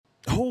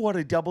Oh, what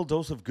a double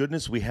dose of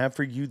goodness we have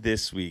for you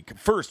this week.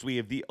 First, we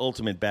have the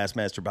ultimate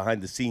Bassmaster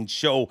behind-the-scenes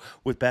show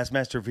with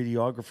Bassmaster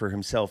Videographer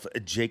himself,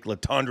 Jake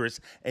Latendresse,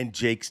 and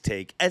Jake's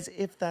Take. As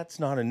if that's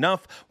not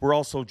enough, we're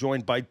also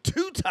joined by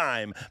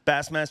two-time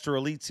Bassmaster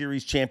Elite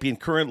Series champion,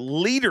 current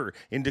leader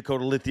in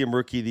Dakota Lithium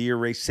Rookie of the Year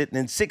race, sitting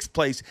in 6th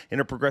place in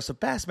a progressive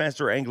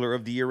Bassmaster Angler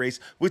of the Year race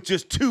with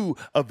just 2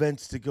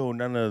 events to go.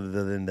 None other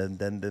than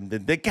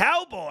the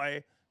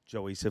cowboy,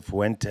 Joey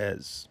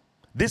Cifuentes.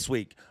 This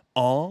week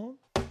on...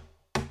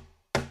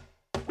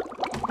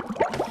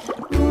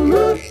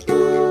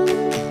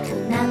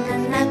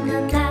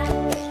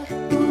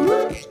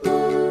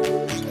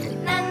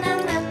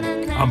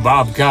 I'm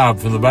Bob Cobb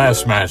from the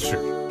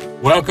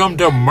Bassmaster. Welcome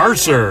to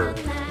Mercer.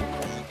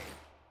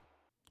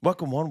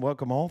 Welcome one,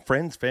 welcome all,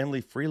 friends,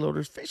 family,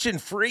 freeloaders, fishing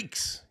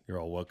freaks. You're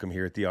all welcome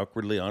here at the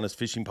Awkwardly Honest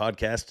Fishing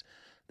Podcast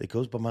that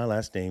goes by my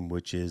last name,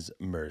 which is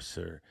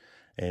Mercer.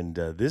 And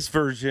this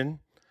version,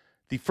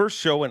 the first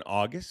show in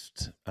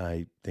August,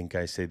 I think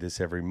I say this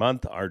every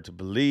month, hard to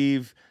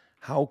believe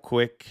how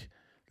quick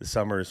the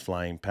summer is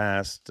flying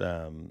past.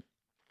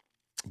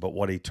 But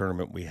what a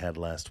tournament we had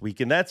last week.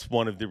 And that's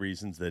one of the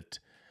reasons that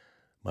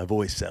my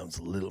voice sounds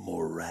a little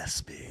more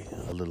raspy,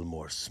 a little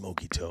more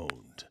smoky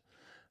toned.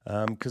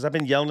 Because I've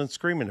been yelling and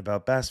screaming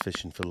about bass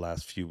fishing for the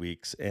last few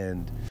weeks.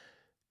 And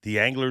the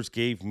anglers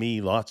gave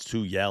me lots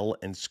to yell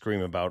and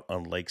scream about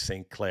on Lake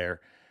St. Clair.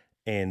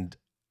 And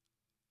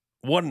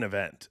what an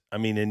event. I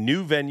mean, a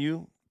new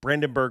venue,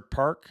 Brandenburg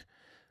Park,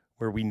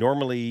 where we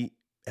normally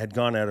had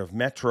gone out of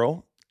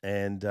Metro.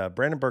 And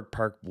Brandenburg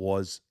Park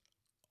was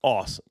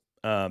awesome.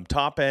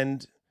 Top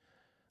end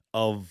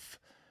of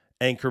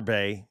Anchor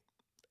Bay.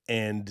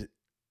 And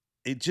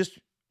it just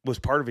was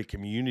part of a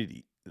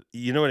community.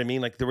 You know what I mean?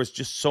 Like, there was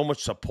just so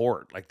much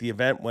support. Like, the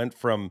event went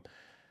from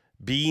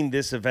being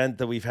this event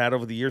that we've had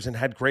over the years and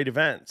had great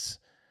events,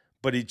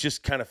 but it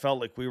just kind of felt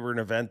like we were an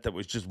event that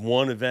was just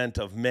one event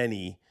of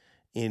many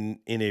in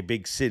a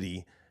big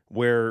city,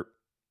 where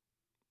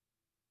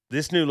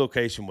this new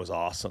location was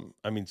awesome.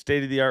 I mean,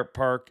 state-of-the-art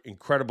park,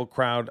 incredible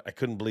crowd. I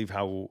couldn't believe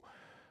how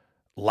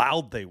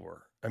loud they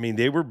were. I mean,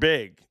 they were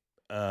big.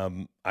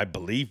 I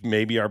believe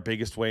maybe our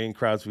biggest weigh-in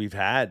crowds we've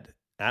had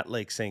at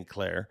Lake St.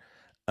 Clair.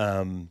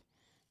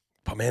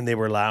 But man, they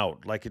were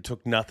loud. Like, it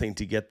took nothing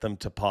to get them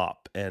to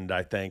pop. And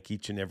I thank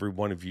each and every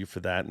one of you for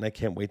that. And I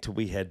can't wait till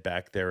we head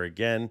back there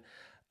again.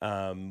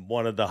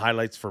 One of the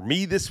highlights for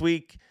me this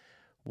week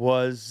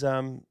was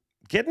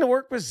getting to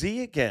work with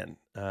Z again.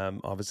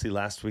 Obviously,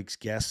 last week's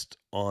guest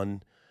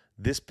on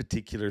this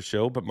particular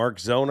show, but Mark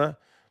Zona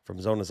from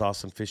Zona's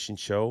Awesome Fishing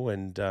Show,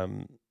 and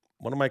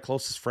one of my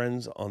closest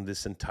friends on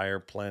this entire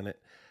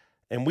planet.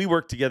 And we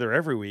work together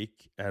every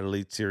week at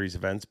Elite Series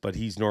events, but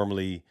he's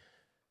normally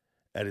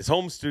at his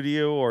home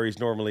studio, or he's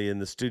normally in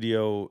the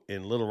studio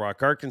in Little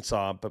Rock,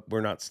 Arkansas, but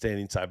we're not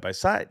standing side by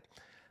side.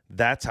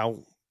 That's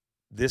how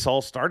this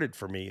all started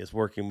for me, is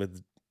working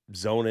with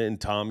Zona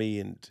and Tommy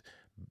and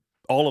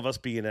all of us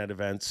being at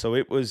events. So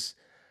it was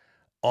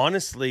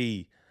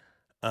honestly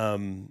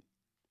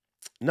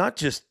not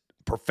just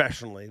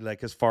professionally,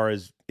 like as far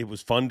as it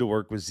was fun to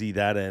work with Z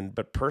that end,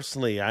 but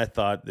personally, I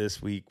thought this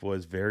week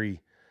was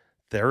very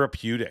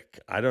therapeutic.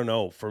 I don't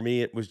know. For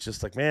me, it was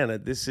just like,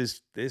 man, this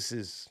is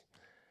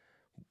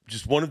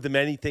just one of the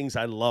many things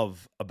I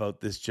love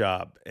about this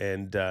job.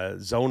 And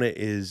Zona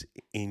is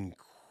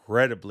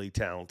incredibly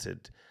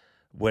talented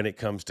when it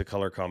comes to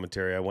color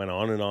commentary. I went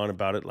on and on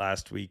about it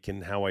last week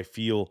and how I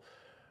feel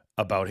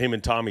about him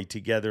and Tommy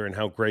together and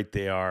how great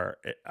they are.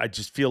 I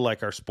just feel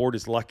like our sport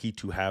is lucky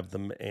to have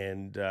them,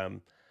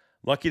 and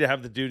lucky to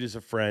have the dude as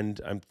a friend.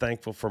 I'm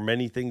thankful for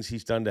many things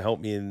he's done to help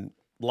me in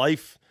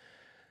life.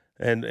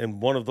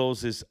 And one of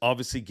those is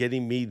obviously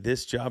getting me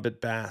this job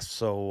at Bass.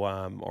 So,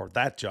 or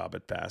that job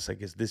at Bass. I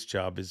guess this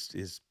job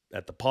is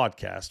at the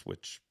podcast,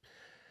 which,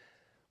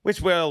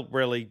 well,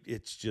 really,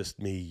 it's just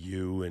me,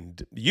 you,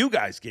 and you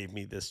guys gave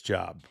me this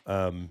job.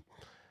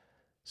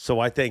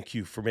 So I thank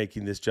you for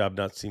making this job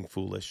not seem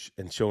foolish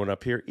and showing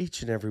up here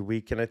each and every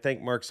week. And I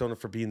thank Mark Zona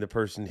for being the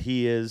person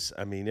he is.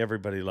 I mean,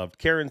 everybody loved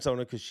Karen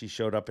Zona because she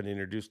showed up and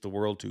introduced the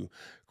world to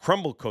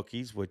crumble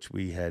cookies, which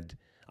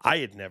I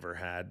had never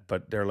had,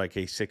 but they're like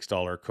a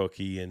 $6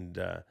 cookie, and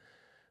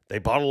they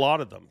bought a lot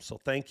of them. So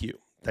thank you.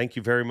 Thank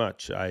you very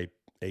much. I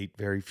ate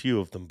very few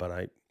of them, but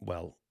I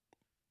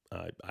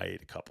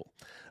ate a couple.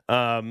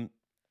 But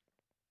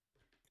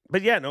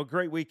yeah, no,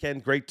 great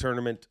weekend, great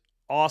tournament,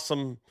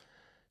 awesome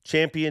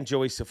champion.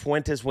 Joey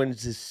Cifuentes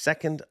wins his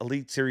 2nd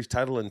Elite Series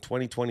title in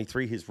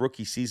 2023, his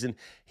rookie season.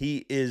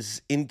 He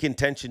is in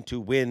contention to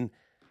win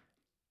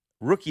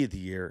Rookie of the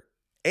Year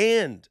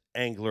and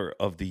Angler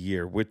of the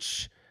Year,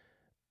 which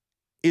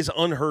is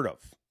unheard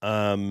of.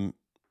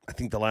 I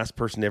think the last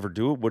person to ever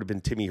do it would have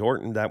been Timmy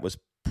Horton. That was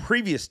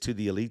previous to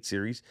the Elite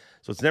Series.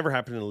 So it's never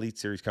happened in an Elite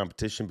Series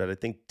competition, but I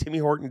think Timmy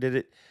Horton did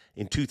it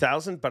in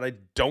 2000, but I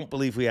don't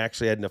believe we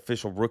actually had an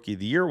official Rookie of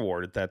the Year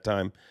award at that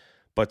time.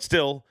 But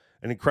still,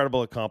 an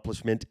incredible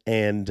accomplishment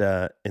and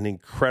an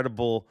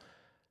incredible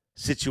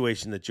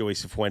situation that Joey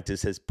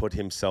Cifuentes has put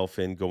himself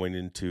in, going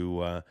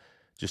into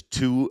Just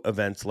 2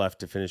 events left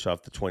to finish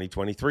off the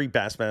 2023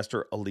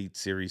 Bassmaster Elite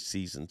Series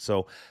season.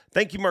 So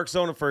thank you, Mark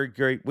Zona, for a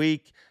great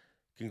week.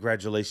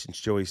 Congratulations,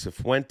 Joey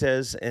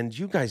Cifuentes. And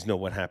you guys know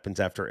what happens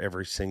after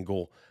every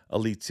single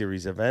Elite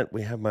Series event.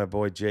 We have my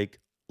boy Jake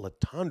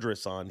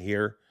Latendresse on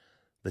here,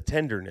 the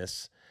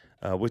tenderness,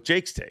 with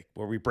Jake's Take,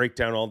 where we break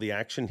down all the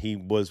action. He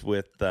was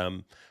with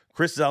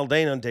Chris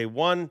Zaldain on day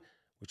 1,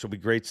 which will be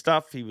great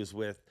stuff. He was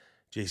with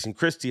Jason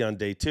Christie on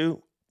day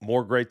 2,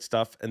 more great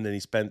stuff. And then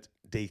he spent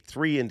day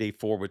 3 and day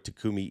 4 with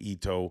Takumi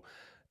Ito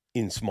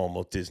in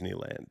Smallmouth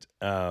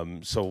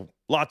Disneyland. So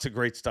lots of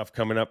great stuff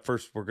coming up.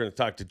 First, we're going to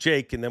talk to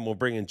Jake, and then we'll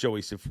bring in Joey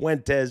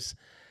Cifuentes.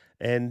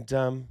 And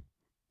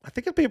I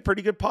think it'll be a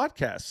pretty good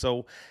podcast.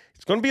 So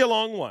it's going to be a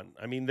long one.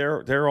 I mean,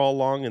 they're all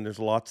long, and there's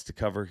lots to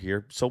cover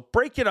here. So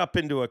break it up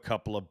into a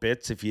couple of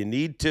bits if you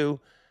need to.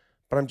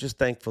 But I'm just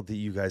thankful that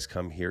you guys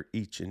come here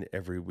each and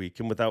every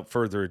week. And without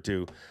further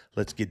ado,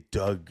 let's get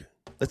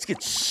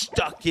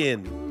stuck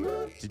in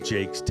to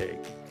Jake's Take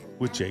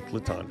with Jake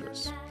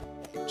Latendresse.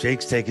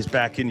 Jake's Take is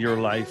back in your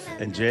life.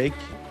 And Jake,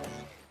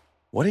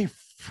 what a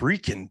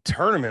freaking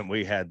tournament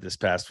we had this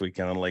past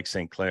weekend on Lake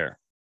St. Clair.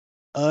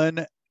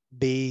 Unbelievable.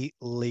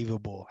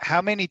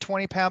 How many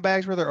 20-pound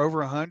bags were there? Over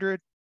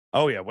 100?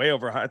 Oh, yeah, way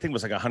over. I think it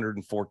was like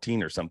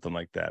 114 or something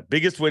like that.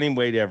 Biggest winning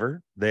weight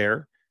ever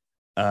there.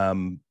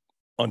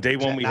 On day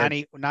 1, we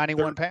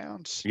 91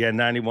 pounds. Yeah,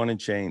 91 and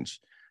change.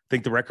 I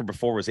think the record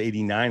before was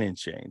 89 and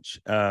change.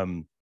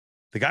 The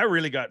guy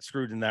really got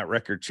screwed in that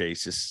record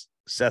chase is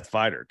Seth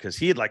Fighter, because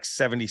he had like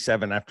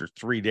 77 after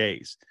 3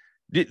 days.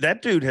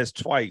 That dude has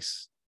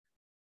twice,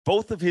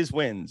 both of his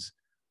wins,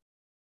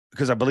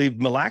 because I believe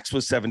Mille Lacs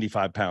was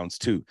 75 pounds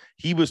too.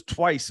 He was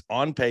twice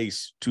on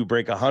pace to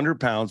break 100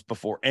 pounds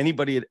before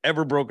anybody had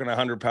ever broken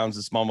 100 pounds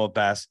of smallmouth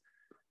bass.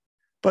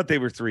 But they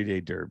were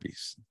 3-day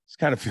derbies. It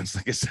kind of feels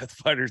like a Seth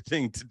Fighter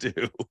thing to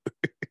do.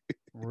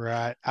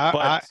 Right. Go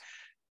ahead.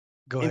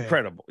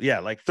 Incredible. Yeah,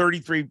 like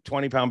 33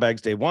 20-pound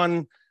bags day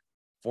 1,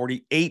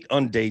 48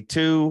 on day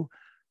 2.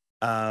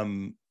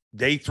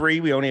 Day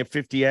 3, we only have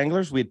 50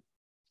 anglers. We had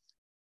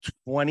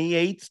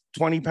 28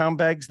 20-pound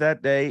bags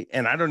that day.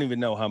 And I don't even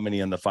know how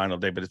many on the final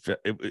day, but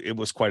it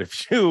was quite a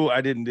few.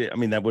 I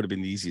mean, that would have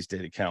been the easiest day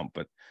to count,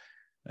 but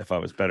if I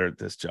was better at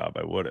this job,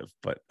 I would have.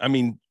 But I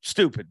mean,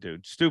 stupid,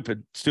 dude.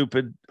 Stupid.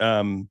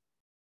 And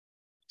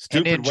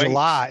in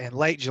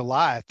late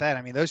July at that,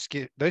 I mean, those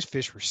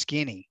fish were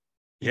skinny.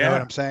 You know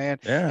what I'm saying?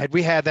 Yeah. Had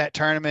we had that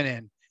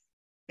tournament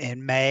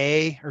in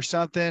May or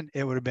something,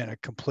 it would have been a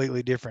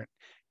completely different,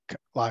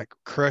 like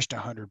crushed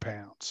 100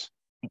 pounds.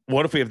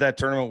 What if we have that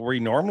tournament where we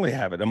normally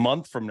have it a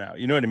month from now?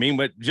 You know what I mean?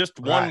 But just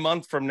 1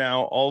 month from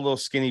now, all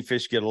those skinny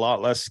fish get a lot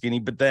less skinny.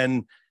 But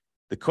then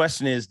the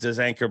question is, does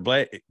Anchor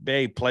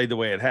Bay play the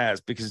way it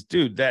has? Because,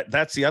 dude,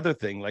 that's the other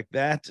thing. Like,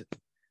 that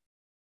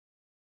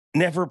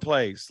never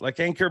plays. Like,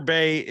 Anchor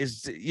Bay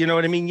is, you know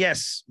what I mean?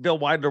 Yes, Bill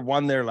Weidler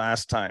won there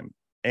last time.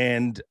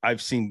 And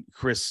I've seen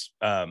Chris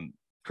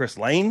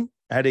Lane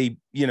had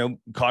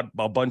caught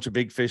a bunch of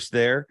big fish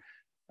there.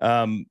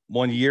 1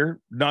 year,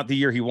 not the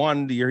year he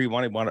won. The year he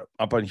won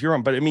up on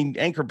Huron. But I mean,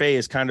 Anchor Bay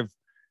has kind of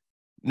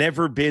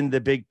never been the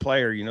big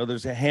player. You know,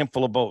 there's a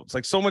handful of boats,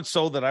 like so much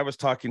so that I was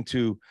talking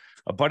to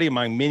a buddy of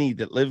mine, Minnie,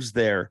 that lives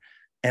there.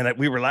 And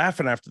we were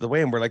laughing after the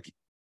weigh, and we're like,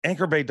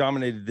 Anchor Bay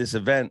dominated this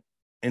event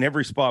in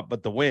every spot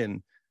but the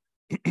win.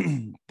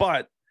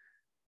 But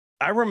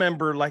I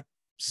remember like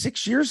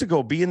 6 years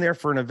ago being there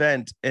for an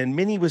event, and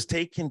Minnie was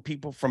taking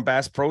people from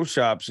Bass Pro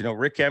Shops,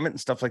 Rick Emmett and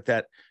stuff like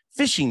that,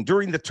 fishing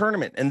during the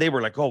tournament. And they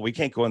were like, oh, we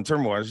can't go on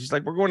tournament. She's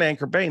like, we're going to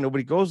Anchor Bay.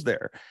 Nobody goes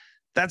there.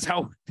 That's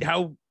how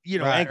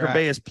Anchor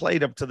Bay has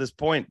played up to this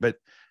point. But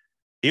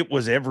it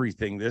was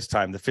everything this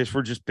time. The fish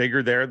were just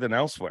bigger there than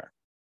elsewhere.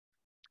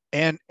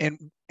 And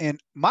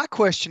my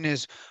question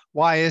is,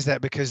 why is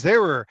that? Because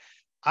there were,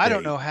 I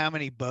don't know how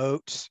many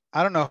boats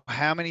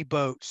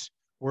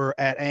were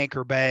at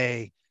Anchor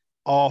Bay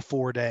all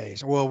 4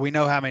 days. Well, we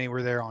know how many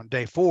were there on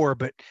day 4,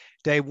 but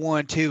day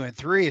 1, 2, and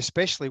 3,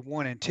 especially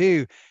 1 and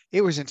 2,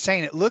 it was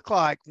insane. It looked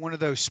like one of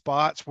those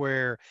spots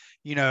where,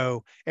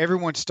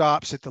 everyone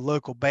stops at the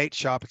local bait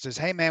shop and says,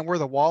 hey man, where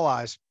the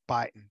walleyes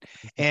biting?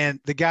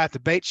 And the guy at the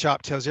bait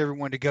shop tells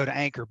everyone to go to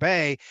Anchor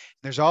Bay.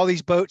 There's all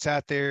these boats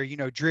out there,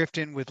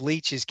 drifting with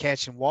leeches,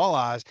 catching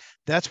walleyes.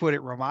 That's what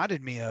it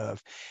reminded me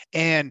of.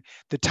 And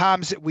the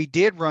times that we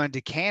did run to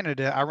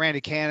Canada, I ran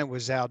to Canada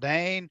with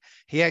Zaldain.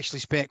 He actually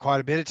spent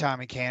quite a bit of time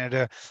in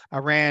Canada. I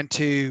ran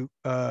to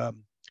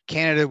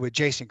Canada with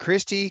Jason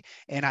Christie,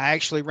 and I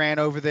actually ran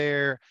over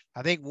there,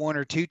 I think 1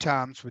 or 2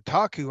 times with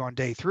Taku on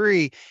day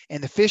 3,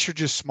 and the fish are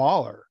just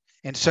smaller.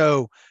 And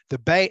so the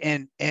bait,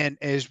 and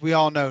as we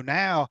all know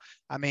now,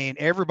 I mean,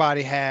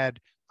 everybody had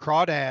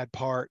crawdad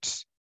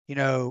parts,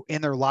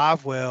 in their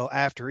live well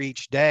after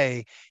each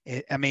day.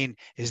 I mean,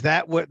 is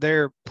that what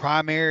their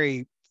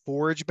primary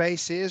forage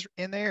base is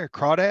in there,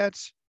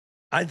 crawdads?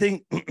 I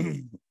think,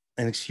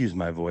 and excuse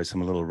my voice,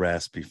 I'm a little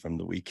raspy from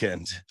the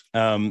weekend.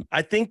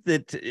 I think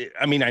that,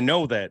 I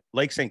know that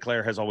Lake St.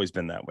 Clair has always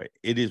been that way.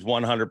 It is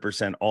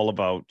 100% all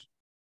about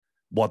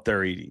what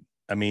they're eating.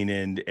 I mean,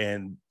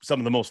 and some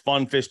of the most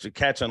fun fish to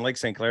catch on Lake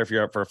St. Clair, if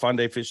you're out for a fun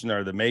day fishing,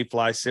 are the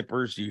mayfly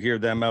sippers. You hear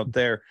them out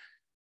there.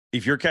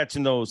 If you're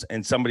catching those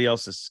and somebody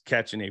else is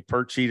catching a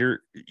perch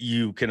eater,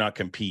 you cannot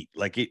compete.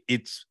 Like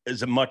it's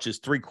as much as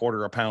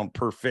 3/4 pound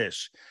per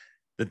fish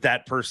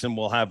that person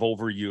will have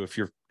over you if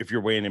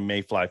you're weighing in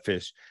mayfly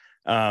fish.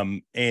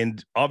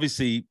 And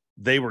obviously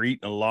they were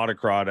eating a lot of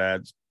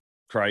crawdads,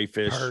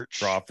 crayfish, Perch.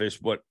 crawfish,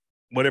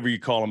 whatever you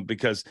call them,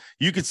 because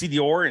you could see the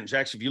orange.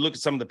 Actually, if you look at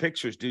some of the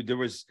pictures, dude,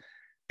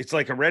 it's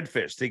like a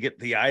redfish. They get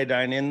the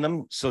iodine in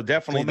them. So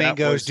definitely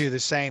Flamingos do the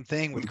same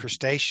thing with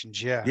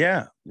crustaceans. Yeah.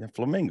 Yeah.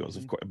 Flamingos,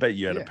 of course. I bet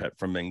you had Yeah. a pet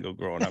flamingo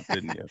growing up,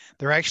 didn't you?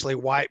 They're actually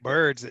white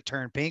birds that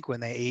turn pink when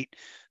they eat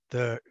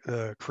the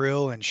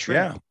krill and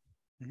shrimp. Yeah.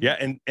 Yeah,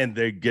 and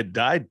they get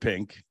dyed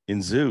pink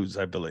in zoos,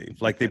 I believe.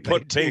 Like they They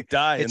put do. pink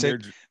dye in there.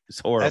 It's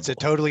horrible. That's a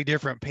totally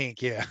different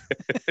pink. Yeah.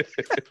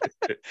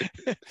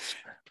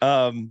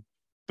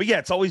 But yeah,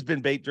 it's always been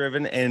bait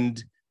driven,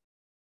 and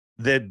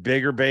the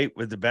bigger bait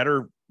with the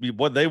better,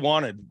 what they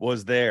wanted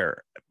was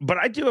there. But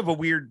I do have a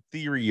weird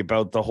theory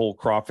about the whole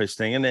crawfish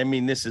thing. And I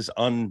mean, this is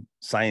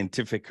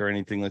unscientific or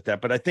anything like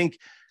that, but I think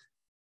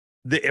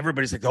that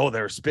everybody's like, oh,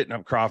 they're spitting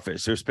up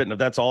crawfish. They're spitting up.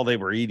 That's all they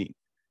were eating.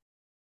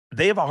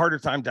 They have a harder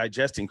time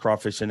digesting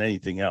crawfish than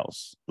anything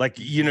else. Like,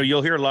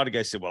 you'll hear a lot of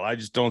guys say, well, I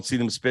just don't see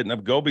them spitting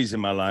up gobies in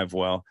my live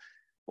well.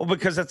 Well,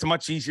 because that's a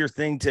much easier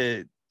thing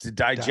to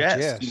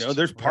digest.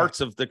 There's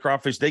parts of the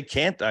crawfish they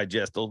can't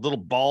digest, those little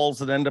balls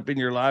that end up in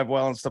your live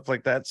well and stuff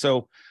like that.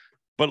 So,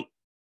 but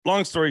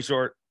long story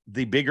short,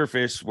 the bigger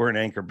fish were in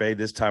Anchor Bay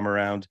this time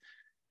around.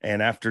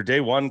 And after day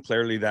one,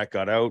 clearly that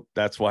got out.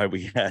 That's why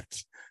we had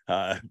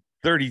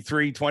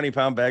 33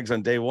 20-pound bags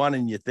on day one.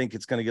 And you think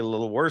it's going to get a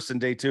little worse in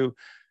day two.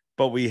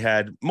 But we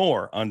had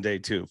more on day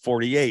two,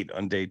 48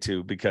 on day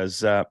two,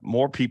 because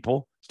more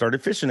people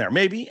started fishing there.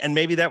 Maybe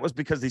that was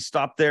because they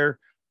stopped there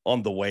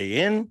on the way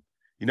in,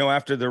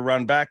 after the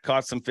run back,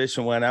 caught some fish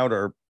and went out,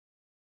 or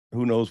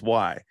who knows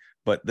why.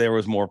 But there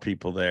was more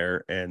people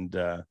there, and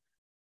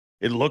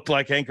it looked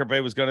like Anchor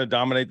Bay was going to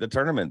dominate the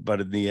tournament.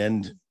 But in the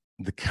end,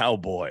 the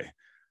Cowboy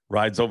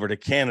rides over to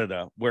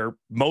Canada, where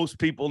most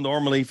people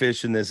normally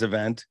fish in this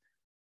event,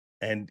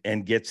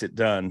 and gets it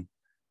done.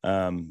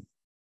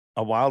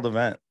 A wild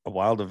event.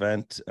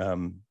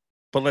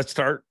 But let's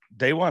start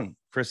day one.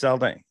 Chris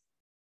Zaldain.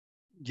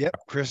 Yep.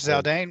 Chris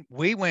Zaldain.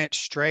 We went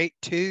straight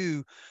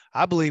to,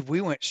 I believe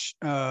we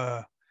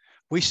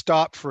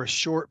stopped for a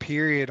short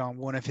period on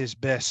one of his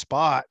best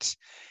spots,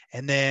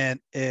 and then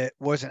it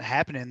wasn't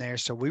happening there.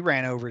 So we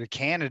ran over to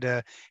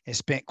Canada and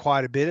spent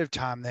quite a bit of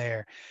time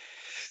there.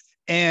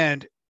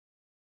 And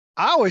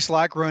I always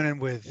like running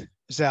with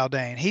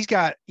Zaldain. He's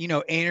got,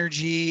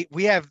 energy.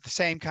 We have the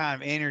same kind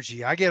of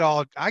energy. I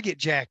get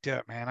jacked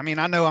up, man. I mean,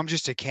 I know I'm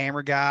just a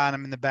camera guy and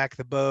I'm in the back of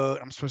the boat.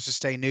 I'm supposed to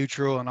stay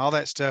neutral and all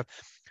that stuff,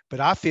 but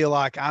I feel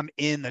like I'm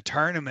in the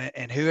tournament,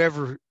 and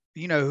whoever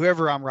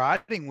I'm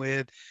riding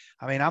with,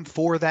 I mean, I'm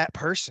for that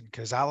person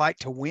because I like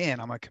to win.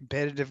 I'm a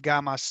competitive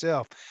guy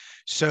myself.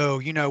 So,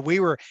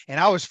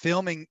 I was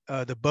filming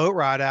the boat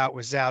ride out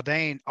with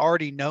Zaldain,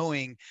 already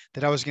knowing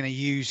that I was going to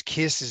use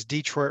Kiss's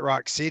Detroit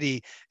Rock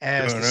City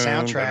as the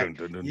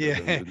soundtrack.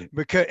 Yeah,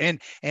 because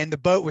and the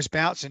boat was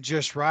bouncing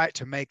just right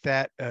to make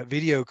that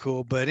video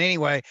cool. But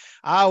anyway,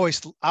 I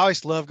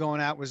always love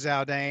going out with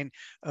Zaldain.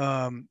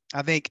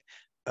 I think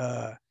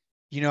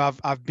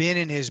I've been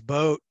in his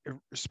boat,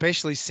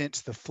 especially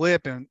since the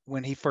flip. And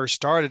when he first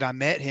started, I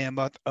met him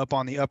up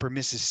on the upper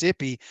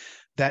Mississippi,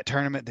 that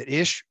tournament that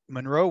Ish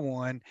Monroe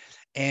won.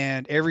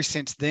 And ever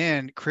since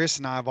then, Chris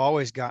and I have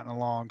always gotten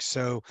along.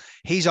 So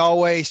he's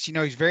always,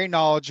 he's very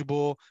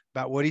knowledgeable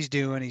about what he's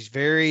doing. He's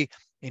very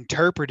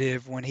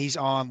interpretive when he's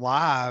on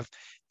live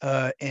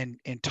and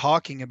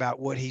talking about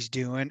what he's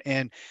doing.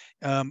 And,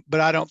 but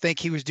I don't think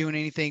he was doing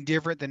anything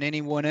different than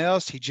anyone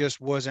else. He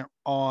just wasn't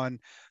on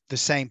the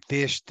same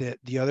fish that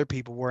the other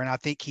people were. And I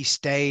think he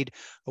stayed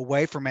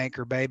away from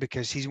Anchor Bay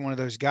because he's one of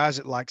those guys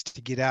that likes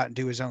to get out and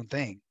do his own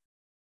thing.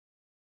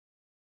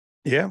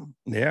 Yeah.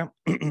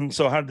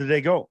 So how did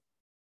they go?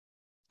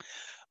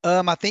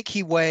 I think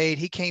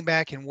he came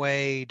back and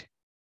weighed,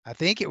 I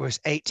think it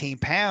was 18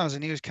 pounds.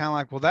 And he was kind of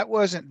like, well, that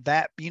wasn't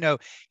that,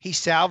 he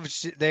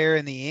salvaged it there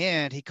in the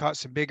end. He caught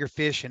some bigger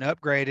fish and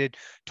upgraded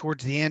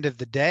towards the end of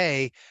the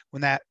day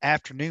when that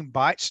afternoon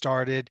bite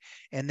started.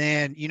 And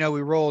then, we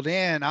rolled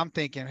in. I'm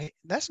thinking, hey,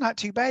 that's not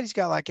too bad. He's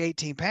got like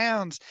 18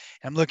 pounds.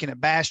 I'm looking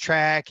at Bass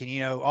Track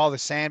and, all the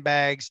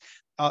sandbagging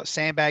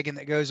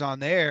that goes on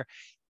there.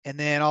 And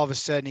then all of a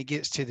sudden he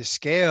gets to the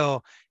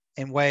scale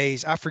and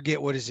weighs, I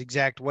forget what his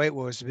exact weight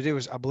was, but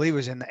I believe it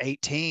was in the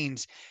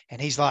 18s,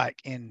 and he's like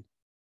in,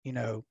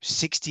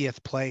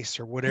 60th place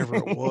or whatever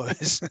it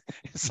was.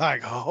 It's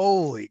like,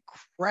 holy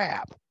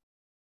crap.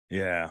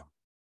 Yeah.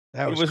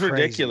 That was crazy.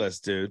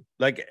 Ridiculous, dude.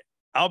 Like,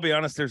 I'll be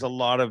honest, there's a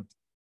lot of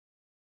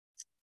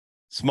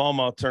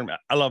smallmouth tournament.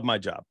 I love my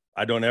job.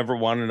 I don't ever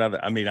want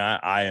another. I mean,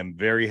 I am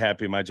very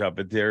happy in my job,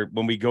 but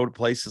when we go to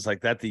places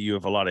like that you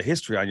have a lot of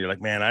history on, you're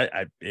like, man,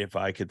 if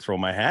I could throw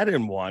my hat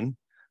in one,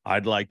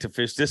 I'd like to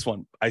fish this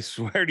one. I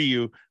swear to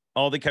you,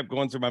 all that kept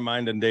going through my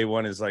mind on day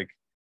one is like,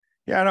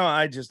 yeah, no,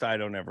 I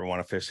don't ever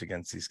want to fish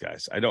against these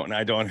guys. I don't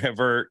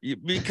ever,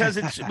 because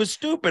it was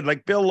stupid.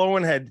 Like Bill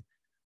Lowen had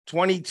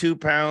 22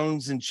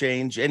 pounds and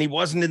change, and he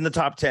wasn't in the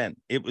top 10.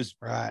 It was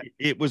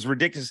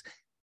ridiculous.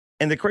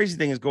 And the crazy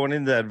thing is, going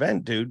into that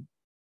event, dude,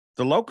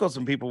 the locals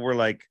and people were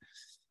like,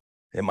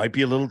 it might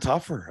be a little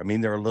tougher. I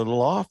mean, they're a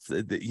little off,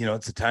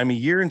 it's a time of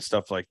year and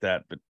stuff like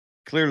that, but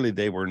clearly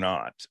they were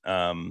not.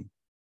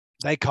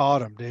 They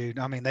caught him, dude.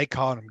 I mean, they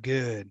caught him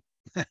good.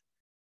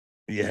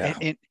 Yeah.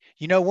 And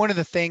one of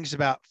the things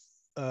about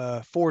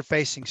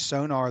forward-facing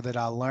sonar that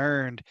I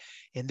learned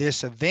in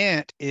this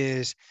event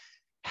is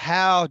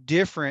how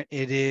different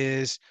it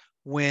is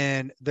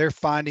when they're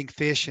finding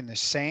fish in the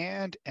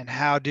sand and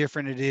how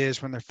different it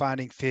is when they're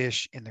finding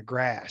fish in the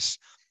grass.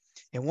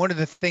 And one of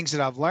the things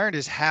that I've learned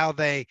is how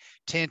they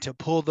tend to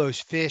pull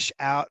those fish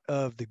out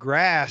of the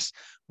grass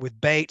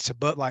with baits,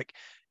 but like,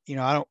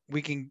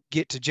 we can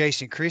get to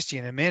Jason Christie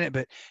in a minute,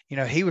 but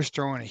he was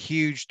throwing a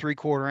huge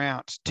 3/4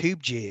 ounce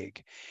tube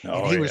jig,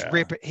 and he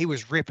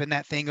was ripping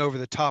that thing over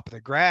the top of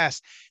the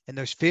grass, and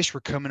those fish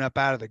were coming up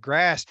out of the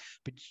grass,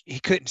 but he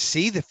couldn't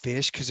see the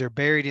fish because they're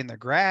buried in the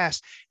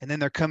grass, and then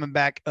they're coming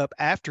back up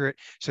after it.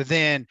 So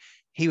then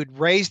he would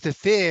raise the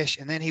fish,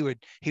 and then he would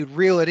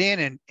reel it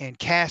in and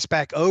cast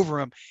back over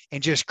them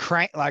and just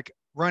run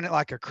it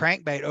like a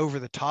crankbait over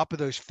the top of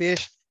those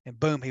fish. And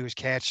boom, he was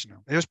catching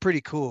them. It was pretty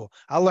cool.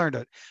 I learned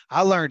a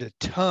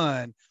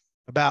ton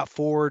about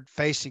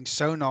forward-facing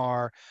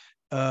sonar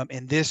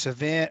in this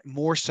event,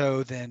 more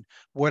so than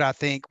what I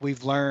think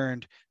we've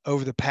learned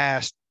over the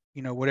past,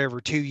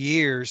 2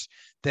 years,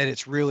 that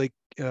it's really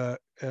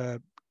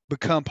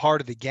become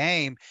part of the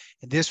game.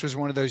 And this was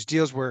one of those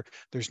deals where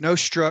there's no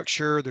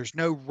structure, there's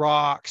no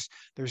rocks,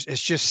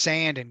 it's just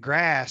sand and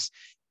grass,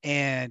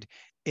 and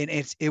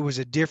it was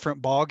a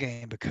different ball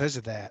game because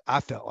of that. I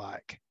felt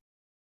like.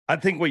 I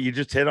think what you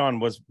just hit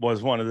on was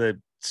one of the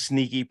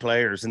sneaky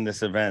players in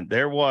this event.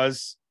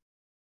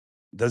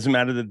 Doesn't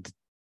matter the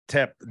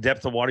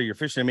depth of water you're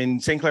fishing. I mean,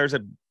 St. Clair's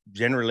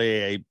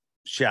generally a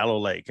shallow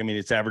lake. I mean,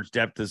 its average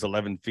depth is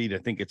 11 feet. I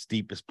think its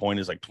deepest point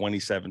is like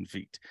 27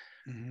 feet.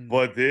 Mm-hmm.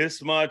 But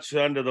this much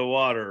under the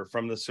water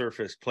from the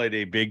surface played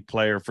a big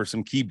player for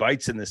some key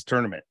bites in this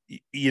tournament.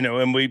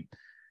 And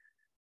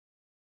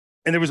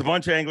there was a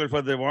bunch of anglers,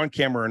 whether they were on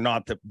camera or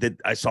not, that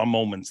I saw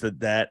moments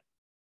that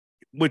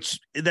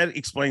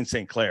explains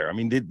St. Clair. I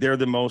mean, they're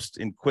the most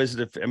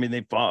inquisitive. I mean,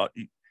 they fought.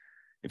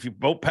 If your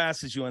boat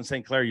passes you on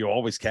St. Clair, you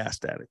always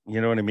cast at it.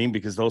 You know what I mean?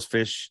 Because those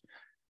fish,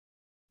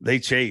 they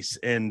chase.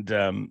 And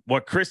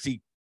what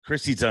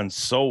Christie's done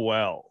so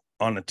well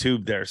on a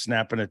tube there,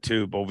 snapping a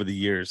tube over the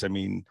years. I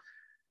mean,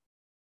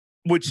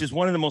 which is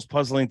one of the most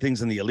puzzling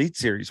things in the Elite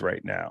Series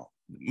right now.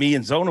 Me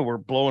and Zona were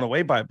blown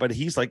away by it, but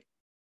he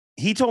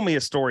told me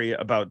a story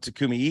about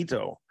Takumi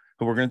Ito,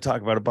 who we're going to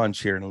talk about a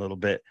bunch here in a little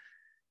bit.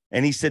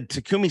 And he said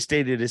Takumi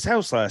stayed at his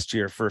house last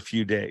year for a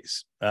few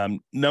days.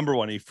 Number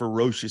one, a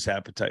ferocious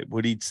appetite,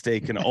 would eat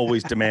steak and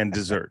always demand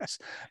desserts.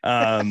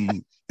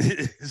 Zona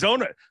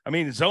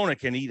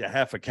can eat a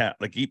half a cat.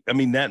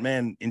 That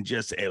man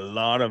ingests a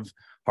lot of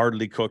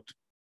hardly cooked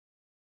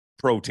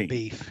protein.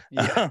 Beef.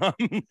 Yeah.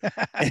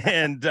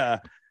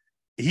 And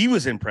he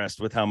was impressed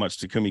with how much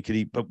Takumi could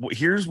eat. But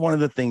here's one of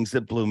the things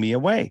that blew me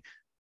away.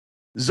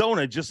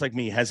 Zona, just like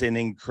me, has an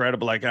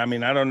incredible, I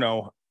don't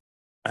know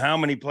how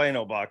many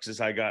Plano boxes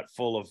I got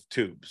full of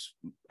tubes,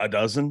 a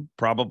dozen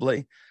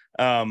probably,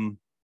 from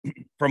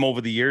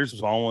over the years,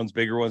 small ones,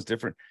 bigger ones,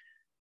 different.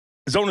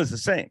 Zona's the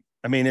same.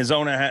 I mean,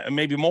 Zona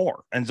maybe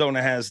more, and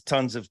Zona has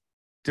tons of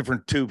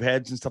different tube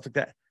heads and stuff like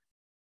that.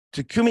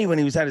 Takumi, when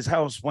he was at his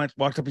house,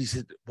 walked up, he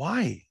said,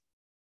 "Why?"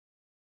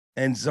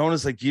 And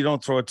Zona's like, "You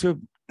don't throw a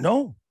tube?"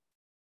 "No."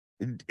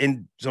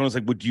 And Zona's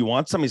like, "Well, do you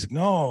want some?" He's like,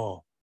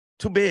 "No,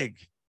 too big.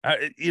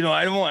 I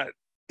don't want."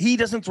 He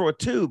doesn't throw a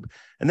tube.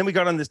 And then we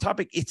got on this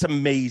topic. It's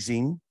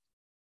amazing.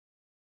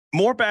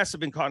 More bass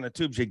have been caught in a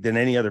tube jig than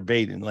any other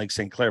bait in Lake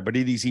St. Clair, but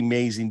it is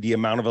amazing the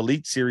amount of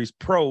Elite Series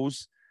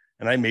pros.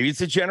 And maybe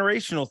it's a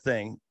generational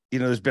thing.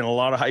 There's been a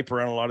lot of hype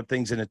around a lot of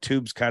things, and a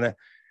tube's kind of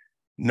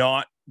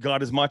not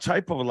got as much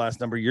hype over the last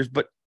number of years.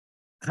 But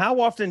how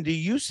often do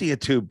you see a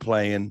tube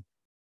playing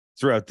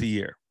throughout the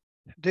year?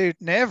 Dude,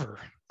 never.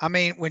 I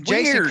mean, when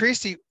Jason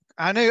Christie,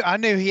 I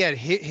knew he had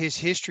his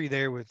history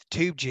there with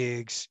tube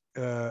jigs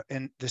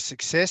and the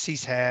success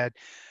he's had,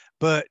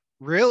 but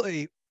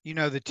really,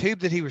 the tube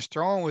that he was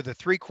throwing with a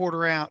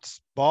 3/4 ounce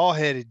ball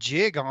headed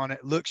jig on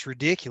it looks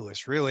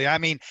ridiculous, really. I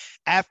mean,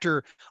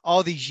 after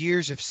all these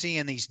years of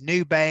seeing these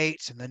new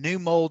baits and the new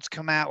molds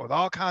come out with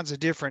all kinds of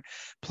different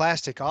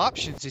plastic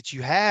options that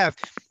you have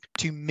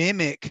to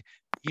mimic,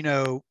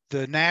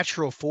 the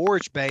natural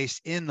forage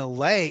base in the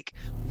lake,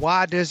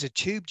 why does a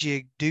tube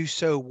jig do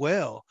so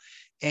well?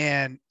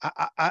 And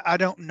I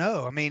don't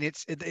know. I mean,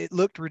 it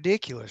looked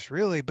ridiculous,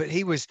 really, but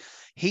he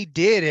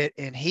did it,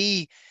 and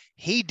he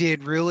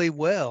did really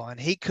well. And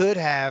he could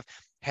have,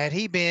 had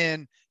he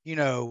been,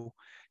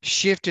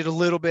 shifted a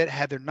little bit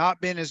had there not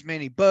been as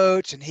many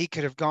boats, and he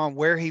could have gone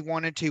where he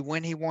wanted to,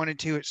 when he wanted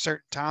to, at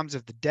certain times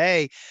of the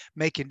day,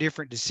 making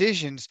different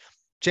decisions.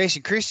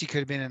 Jason Christie could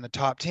have been in the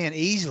top 10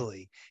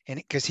 easily, and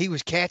because he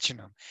was catching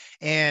them.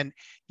 And,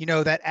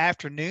 that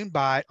afternoon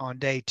bite on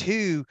day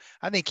 2,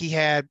 I think he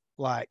had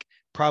like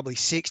probably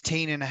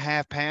 16 and a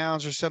half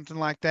pounds or something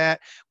like that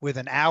with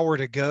an hour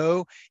to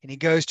go. And he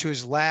goes to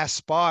his last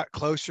spot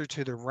closer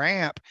to the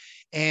ramp.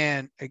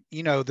 And,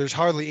 there's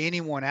hardly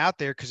anyone out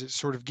there because it's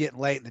sort of getting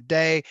late in the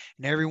day,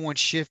 and everyone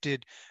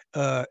shifted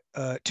to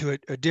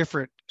a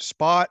different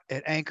spot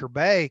at Anchor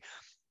Bay.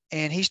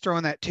 And he's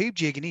throwing that tube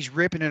jig and he's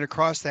ripping it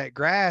across that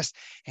grass,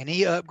 and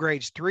he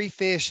upgrades 3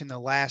 fish in the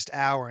last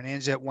hour and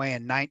ends up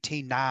weighing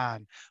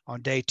 19.9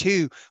 on day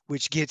 2,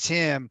 which gets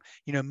him,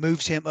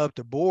 moves him up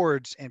the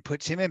boards and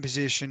puts him in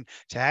position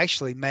to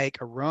actually make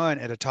a run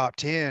at a top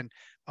 10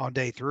 on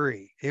day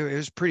 3. It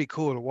was pretty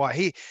cool to watch.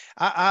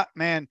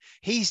 Man,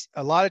 he's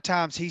a lot of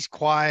times he's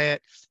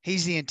quiet.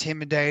 He's the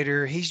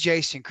intimidator. He's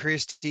Jason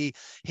Christie.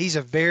 He's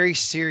a very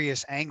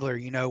serious angler,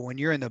 when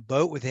you're in the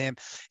boat with him.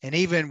 And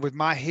even with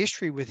my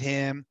history with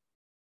him,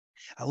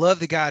 I love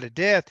the guy to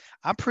death.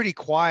 I'm pretty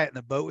quiet in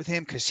the boat with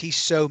him because he's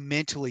so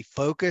mentally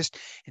focused,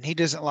 and he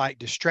doesn't like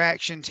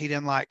distractions. He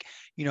doesn't like,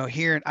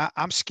 hearing.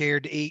 I'm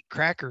scared to eat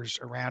crackers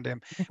around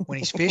him when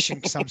he's fishing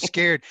because I'm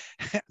scared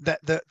that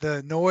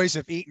the noise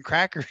of eating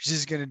crackers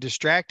is going to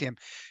distract him.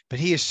 But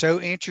he is so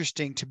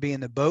interesting to be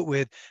in the boat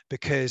with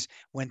because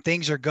when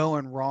things are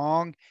going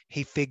wrong,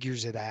 he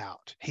figures it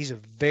out. He's a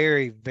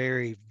very,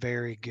 very,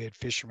 very good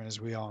fisherman,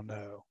 as we all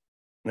know.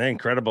 An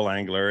incredible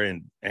angler,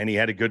 and he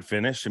had a good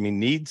finish. I mean,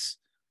 needs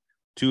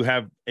to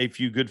have a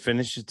few good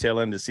finishes tail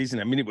end of the season.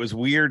 I mean, it was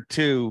weird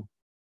too.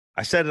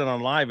 I said it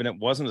on live, and it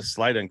wasn't a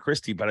slight on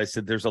Christie, but I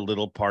said there's a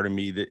little part of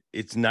me that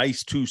it's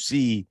nice to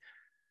see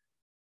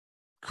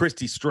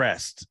Christie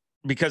stressed,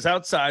 because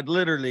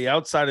literally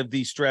outside of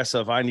the stress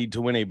of I need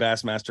to win a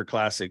Bassmaster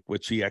Classic,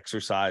 which he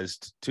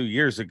exercised 2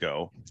 years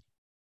ago.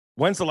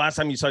 When's the last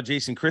time you saw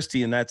Jason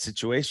Christie in that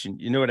situation?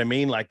 You know what I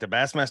mean? Like, the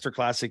Bassmaster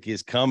Classic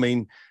is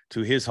coming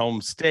to his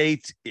home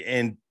state,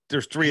 and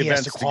there's 3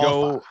 events to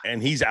go,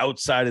 and he's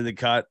outside of the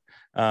cut.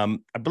 I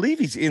believe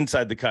he's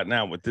inside the cut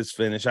now with this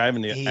finish. I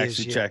haven't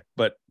checked,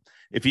 but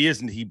if he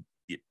isn't, he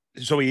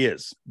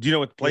is. Do you know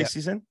what place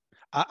he's in?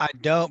 I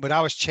don't, but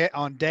I was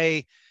on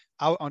day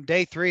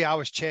 3. I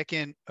was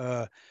checking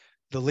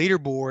the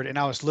leaderboard, and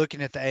I was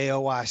looking at the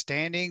AOI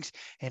standings,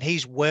 and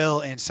he's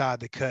well inside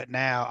the cut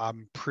now.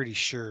 I'm pretty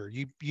sure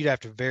you'd have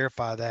to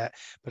verify that,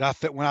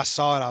 but when I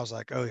saw it, I was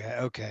like, oh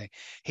yeah, okay.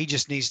 He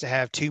just needs to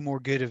have 2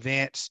 more good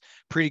events,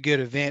 pretty good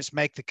events,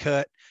 make the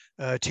cut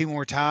 2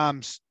 more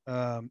times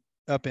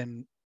up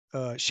in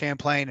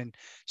Champlain and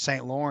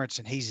St. Lawrence,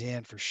 and he's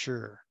in for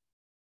sure.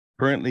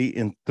 Currently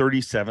in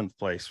 37th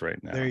place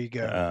right now. There you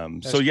go.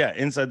 So yeah,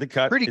 inside the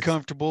cut, pretty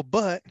comfortable,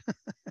 but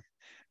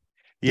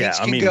yeah,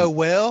 things can go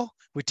well.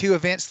 With 2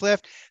 events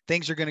left,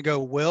 things are going to go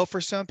well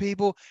for some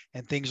people,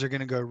 and things are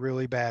going to go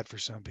really bad for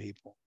some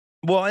people.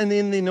 Well, and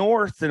in the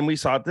north, and we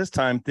saw it this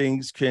time,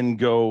 things can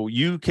go,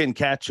 you can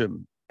catch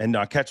them and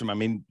not catch them. I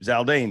mean,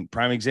 Zaldain,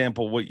 prime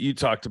example, what you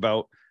talked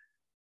about.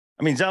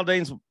 I mean,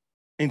 Zaldain's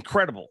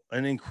incredible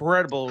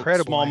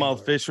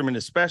smallmouth fisherman,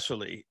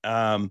 especially,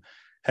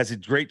 has a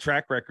great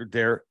track record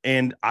there.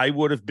 And I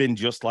would have been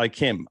just like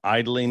him,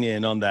 idling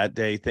in on that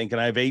day, thinking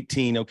I have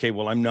 18. Okay,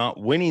 well, I'm not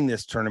winning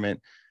this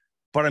tournament,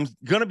 but I'm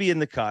going to be in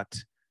the cut,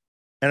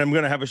 and I'm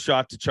going to have a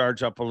shot to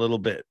charge up a little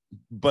bit.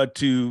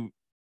 But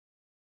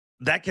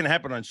that can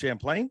happen on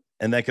Champlain,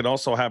 and that could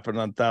also happen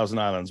on Thousand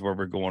Islands, where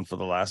we're going for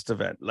the last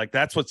event. Like,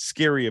 that's what's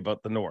scary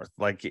about the North.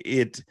 Like,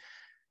 it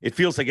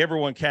feels like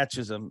everyone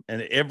catches them,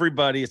 and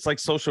everybody, it's like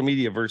social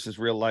media versus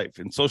real life.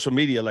 In social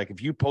media, like, if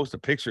you post a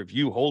picture of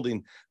you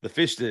holding the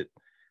fish that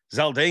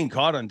Zaldain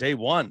caught on day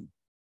 1,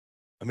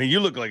 I mean, you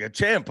look like a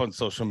champ on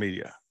social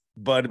media.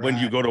 But when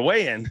you go to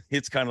weigh in,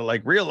 it's kind of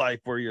like real life,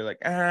 where you're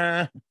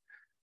like,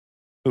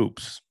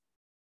 oops.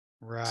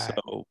 Right.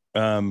 So,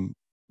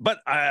 but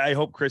I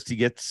hope Christie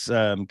keeps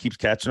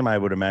catching him. I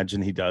would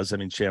imagine he does. I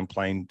mean,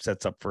 Champlain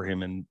sets up for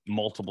him in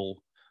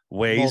multiple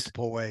ways.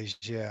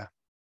 Yeah.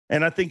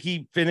 And I think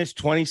he finished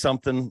 20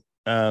 something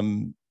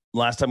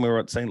last time we were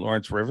at St.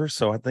 Lawrence River.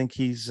 So I think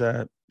he's,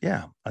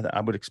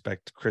 I would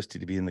expect Christie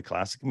to be in the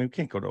Classic. I mean, we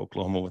can't go to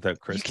Oklahoma without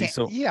Christie.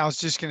 So yeah, I was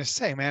just going to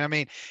say, man, I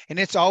mean, and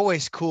it's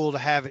always cool to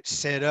have it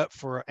set up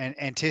for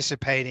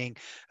anticipating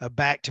a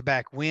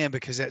back-to-back win,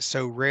 because that's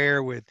so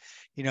rare with,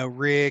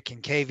 Rick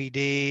and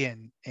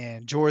KVD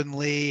and Jordan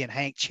Lee and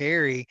Hank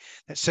Cherry.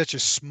 That's such a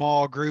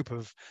small group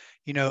of,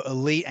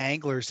 elite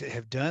anglers that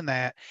have done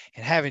that.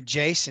 And having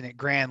Jason at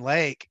Grand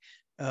Lake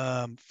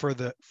for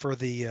the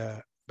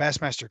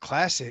Bassmaster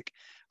Classic,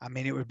 I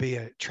mean, it would be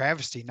a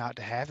travesty not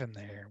to have him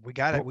there. We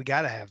got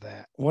to have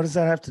that. What does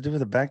that have to do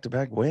with a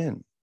back-to-back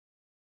win?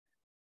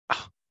 I'm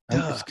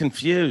just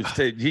confused.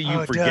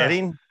 You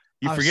forgetting?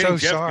 You forgetting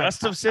Jeff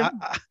Gustafson?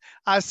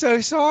 I'm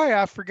so sorry.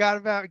 I forgot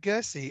about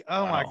Gussie.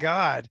 Oh my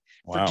God.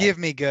 Wow. Forgive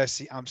me,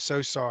 Gussie. I'm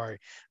so sorry.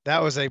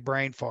 That was a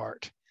brain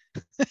fart.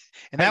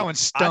 And that one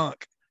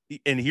stunk.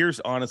 and here's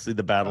honestly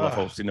the battle of Ugh.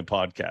 hosting a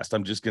podcast.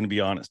 I'm just going to be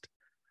honest.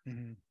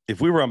 Mhm.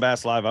 If we were on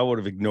Bass Live, I would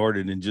have ignored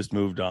it and just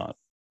moved on.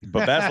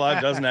 But Bass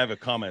Live doesn't have a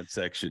comment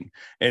section.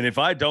 And if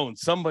I don't,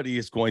 somebody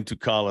is going to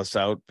call us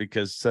out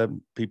because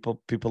people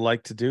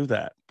like to do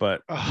that.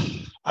 But Ugh,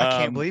 I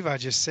can't believe I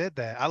just said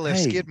that. I left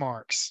hey. skid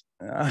marks.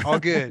 All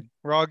good.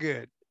 We're all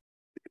good.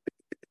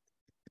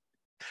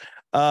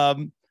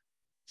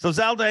 So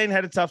Zaldain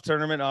had a tough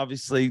tournament.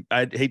 Obviously,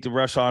 I'd hate to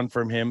rush on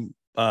from him.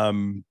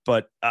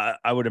 But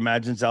I would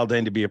imagine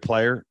Zaldain to be a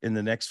player in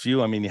the next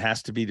few. I mean, he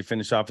has to be to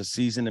finish off a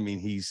season. I mean,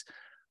 he's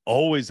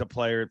always a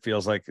player. It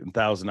feels like in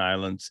Thousand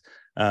Islands.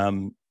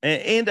 And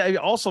I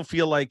also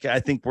feel like I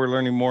think we're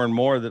learning more and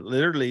more that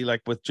literally,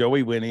 like with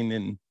Joey winning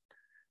and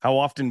how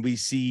often we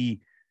see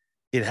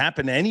it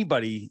happen,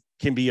 anybody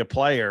can be a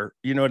player.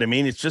 You know what I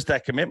mean? It's just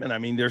that commitment. I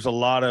mean, there's a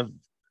lot of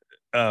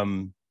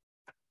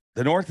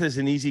the North is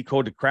an easy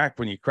code to crack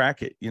when you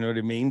crack it. You know what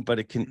I mean? But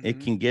it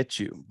can get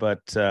you.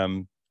 But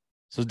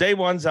so day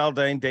one,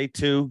 Zaldain. Day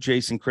two,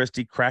 Jason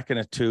Christie cracking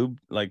a tube.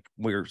 Like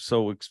we're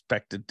so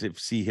expected to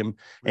see him.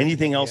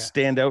 Anything else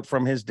stand out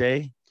from his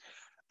day?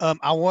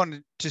 I want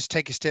to just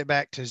take a step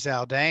back to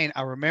Zaldain.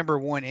 I remember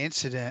one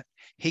incident.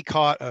 He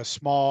caught a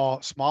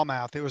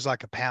smallmouth. It was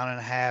like 1.5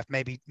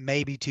 pounds,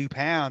 maybe 2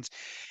 pounds.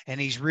 And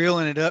he's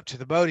reeling it up to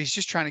the boat. He's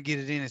just trying to get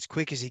it in as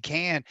quick as he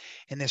can.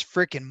 And this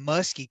freaking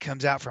muskie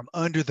comes out from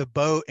under the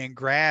boat and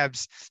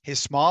grabs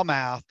his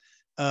smallmouth,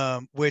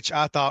 which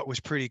I thought was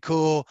pretty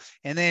cool.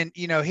 And then,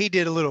 he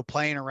did a little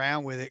playing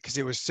around with it because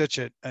it was such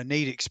a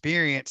neat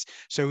experience.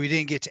 So we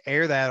didn't get to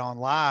air that on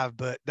live,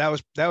 but that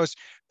was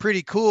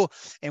pretty cool.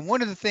 And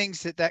one of the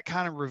things that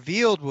kind of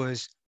revealed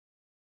was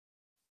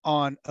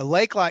on a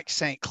lake like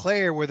St.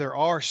 Clair, where there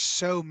are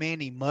so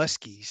many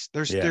muskies,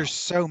 there's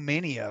so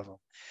many of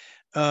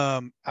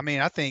them. I mean,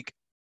 I think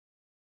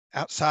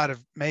outside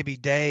of maybe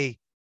day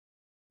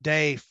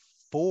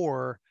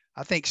 4,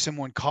 I think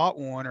someone caught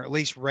one or at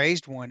least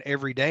raised one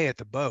every day at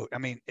the boat. I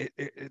mean,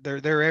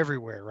 they're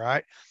everywhere,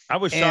 right? I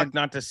was shocked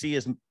not to see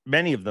as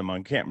many of them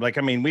on camp. Like,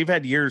 I mean, we've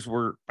had years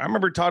where I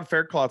remember Todd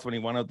Faircloth when he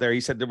went out there,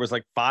 he said there was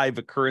like 5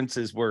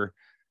 occurrences where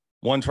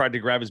one tried to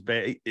grab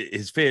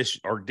his fish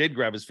or did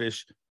grab his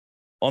fish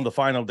on the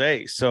final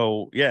day.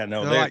 So yeah,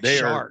 no,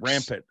 they are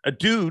rampant. A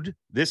dude,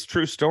 this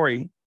true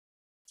story,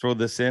 throw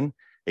this in,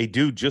 a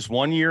dude just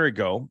 1 year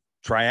ago,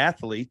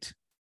 triathlete,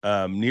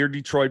 near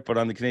Detroit, but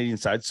on the Canadian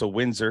side. So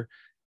Windsor,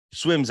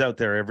 swims out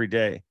there every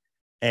day.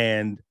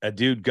 And a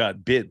dude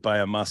got bit by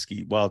a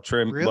muskie while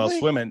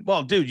swimming.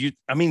 Well, dude,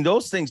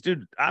 those things,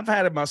 dude, I've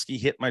had a muskie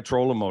hit my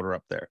trolling motor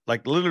up there.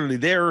 Like literally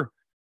they are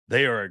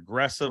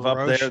aggressive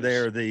up there.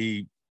 They're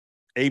the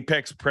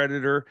apex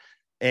predator.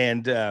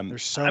 And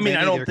there's so many.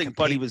 I don't think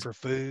Buddy was for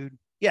food.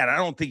 Yeah, and I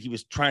don't think he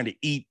was trying to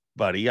eat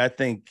Buddy. I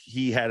think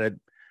he had a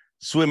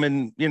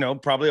swimming,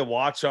 probably a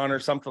watch on or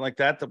something like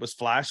that was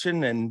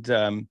flashing. And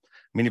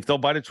if they'll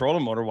bite a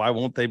trolling motor, why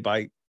won't they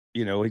bite,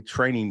 a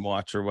training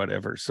watch or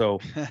whatever? So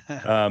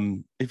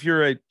if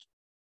you're a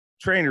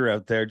trainer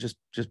out there, just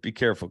be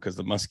careful because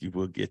the muskie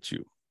will get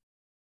you.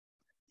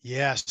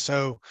 Yeah,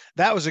 so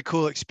that was a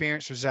cool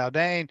experience with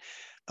Zaldain.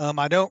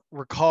 I don't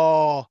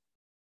recall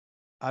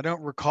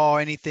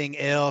anything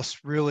else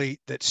really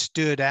that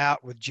stood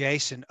out with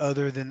Jason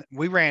other than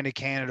we ran to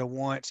Canada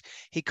once.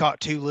 He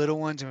caught 2 little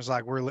ones and was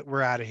like,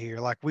 we're out of here.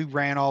 Like we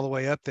ran all the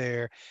way up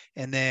there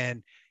and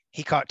then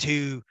he caught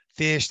 2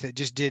 fish that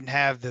just didn't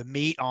have the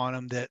meat on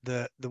them that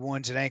the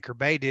ones at Anchor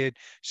Bay did.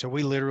 So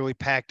we literally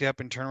packed up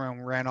and turned around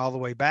and ran all the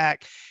way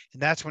back.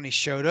 And that's when he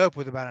showed up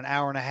with about 1.5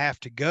 hours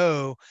to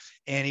go.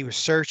 And he was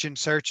searching.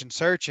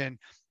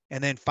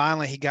 And then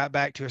finally he got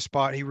back to a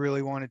spot he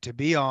really wanted to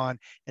be on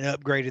and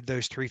upgraded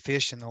those 3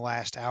 fish in the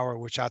last hour,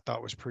 which I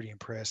thought was pretty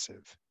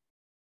impressive.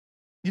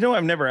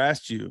 I've never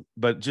asked you,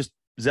 but just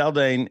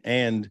Zaldain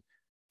and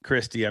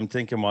Christie, I'm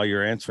thinking while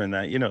you're answering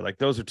that, like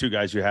those are 2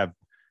 guys you have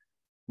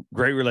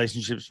great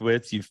relationships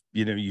with.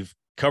 You've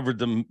covered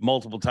them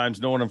multiple times,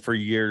 knowing them for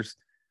years.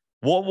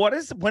 What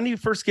is, when you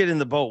first get in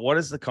the boat, what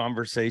is the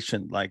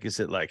conversation like? Is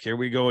it like, here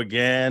we go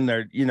again?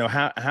 Or,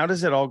 how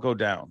does it all go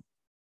down?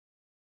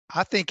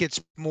 I think it's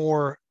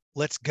more,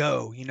 let's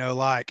go,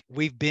 like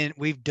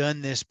we've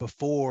done this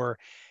before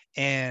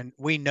and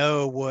we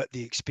know what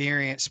the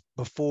experience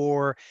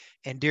before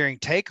and during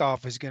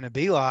takeoff is going to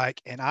be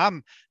like. And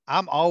I'm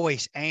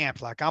always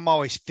amped. Like I'm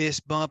always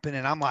fist bumping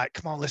and I'm like,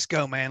 come on, let's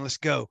go, man. Let's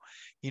go.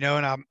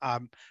 And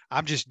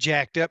I'm just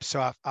jacked up.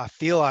 So I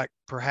feel like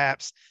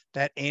perhaps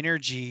that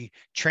energy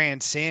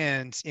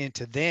transcends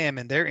into them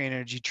and their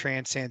energy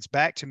transcends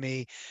back to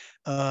me.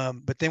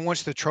 But then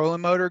once the trolling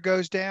motor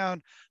goes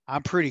down,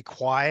 I'm pretty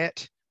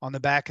quiet on the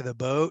back of the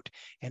boat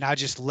and I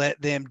just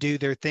let them do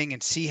their thing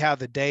and see how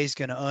the day's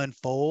going to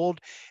unfold.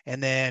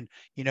 And then,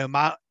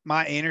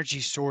 my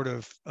energy sort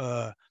of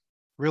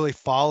really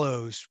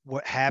follows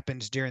what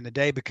happens during the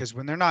day, because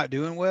when they're not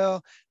doing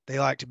well, they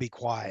like to be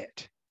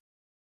quiet.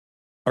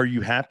 Are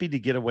you happy to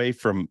get away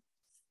from,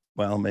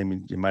 well,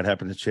 maybe it might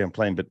happen to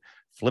Champlain, but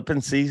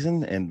flipping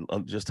season and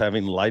just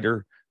having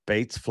lighter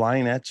baits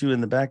flying at you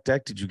in the back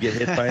deck? Did you get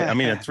hit by? I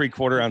mean, a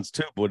 3/4 ounce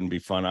tube wouldn't be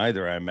fun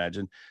either, I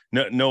imagine.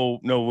 No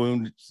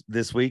wounds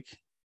this week.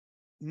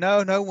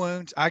 No, no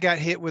wounds. I got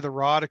hit with a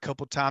rod a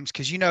couple times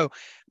because,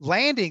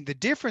 landing, the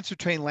difference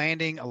between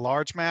landing a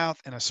largemouth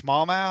and a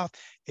smallmouth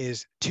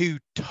is two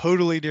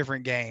totally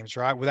different games,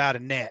 right? Without a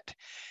net.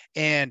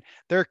 And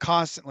they're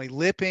constantly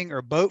lipping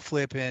or boat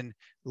flipping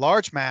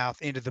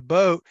largemouth into the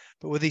boat,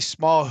 but with these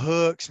small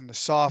hooks and the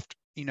soft,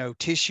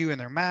 tissue in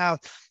their mouth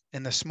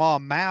and the small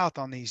mouth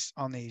on these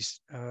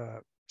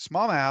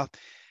smallmouth,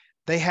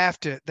 they have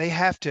to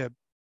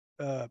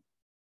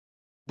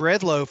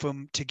bread loaf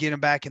them to get them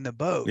back in the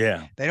boat.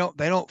 Yeah. They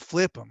don't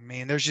flip them. I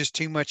mean, there's just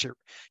too much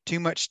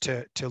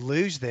to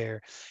lose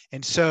there.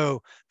 And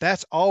so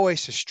that's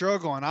always a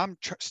struggle. And I'm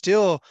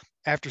still,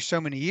 after so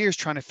many years,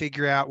 trying to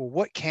figure out, well,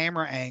 what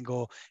camera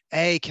angle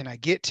can I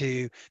get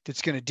to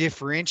that's going to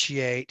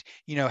differentiate,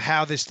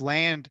 how this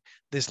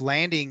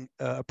landing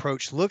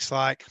approach looks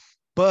like.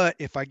 But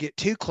if I get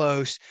too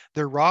close,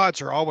 their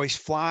rods are always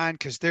flying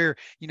because they're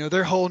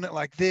holding it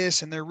like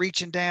this and they're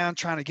reaching down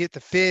trying to get the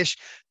fish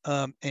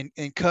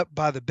and cut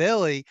by the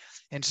belly.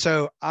 And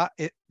so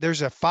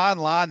there's a fine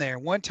line there.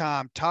 One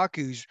time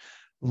Taku's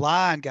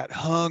line got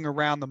hung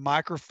around the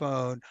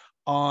microphone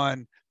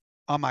on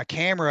my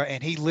camera,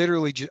 and he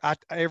literally just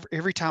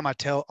every time I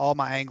tell all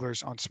my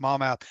anglers on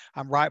smallmouth,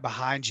 I'm right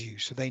behind you,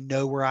 so they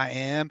know where I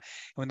am. And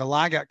when the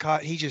line got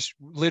caught, he just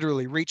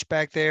literally reached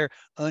back there,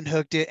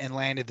 unhooked it, and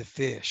landed the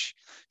fish.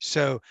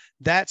 So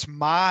that's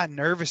my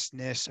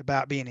nervousness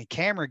about being a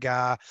camera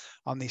guy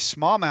on these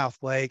smallmouth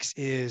lakes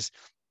is,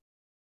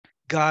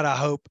 God, I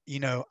hope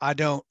I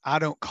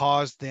don't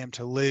cause them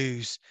to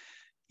lose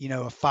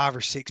a 5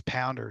 or 6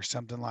 pounder or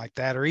something like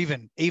that, or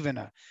even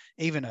a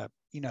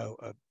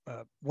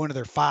one of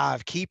their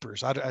 5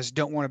 keepers. I just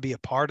don't want to be a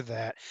part of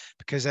that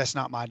because that's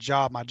not my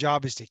job. My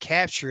job is to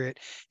capture it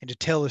and to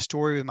tell the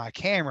story with my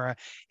camera.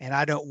 And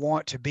I don't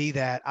want to be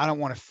that. I don't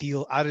want to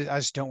feel, I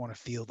just don't want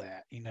to feel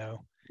that,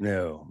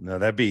 No,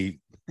 that'd be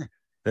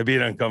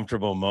an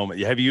uncomfortable moment.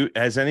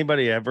 Has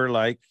anybody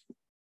ever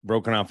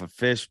broken off a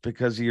fish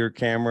because of your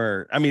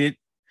camera? I mean,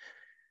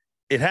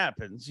 it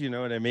happens, you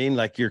know what I mean?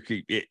 Like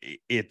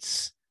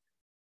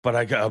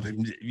but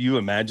you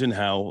imagine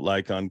how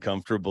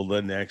uncomfortable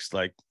the next,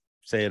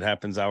 say it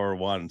happens hour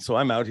 1. So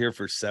I'm out here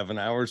for 7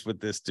 hours with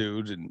this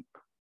dude and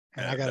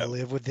I got to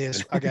live with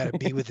this. I got to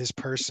be with this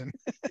person.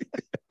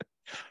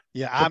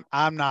 Yeah.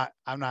 I'm not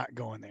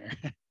going there.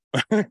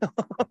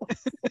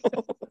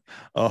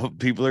 Oh,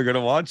 people are going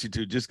to want you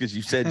to just because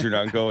you said you're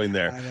not going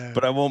there,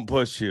 but I won't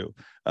push you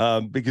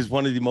because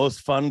one of the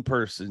most fun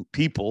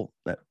people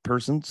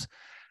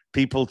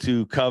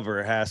to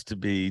cover has to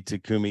be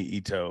Takumi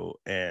Ito.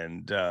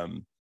 And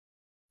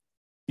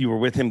you were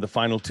with him the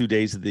final 2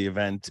 days of the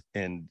event,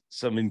 and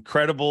some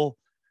incredible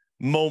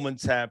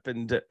moments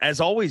happened, as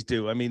always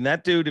do. I mean,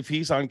 that dude, if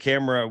he's on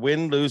camera,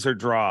 win, lose, or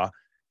draw,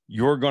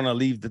 you're going to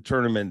leave the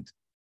tournament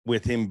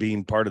with him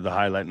being part of the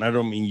highlight. And I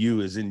don't mean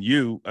you as in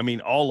you. I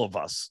mean, all of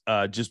us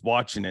just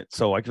watching it.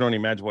 So I can only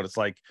imagine what it's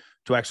like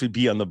to actually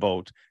be on the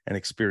boat and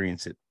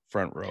experience it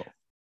front row.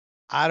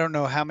 I don't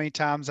know how many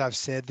times I've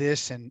said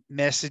this in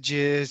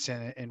messages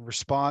and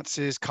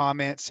responses,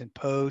 comments, and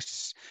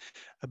posts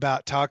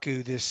about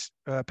Taku this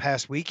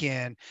past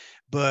weekend,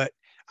 but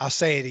I'll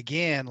say it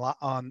again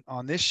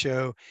on this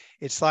show.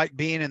 It's like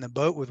being in the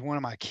boat with one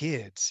of my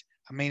kids.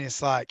 I mean,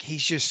 it's like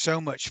he's just so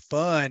much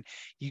fun.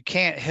 You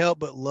can't help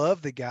but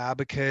love the guy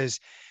because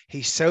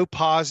he's so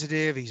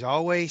positive. He's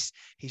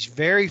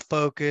very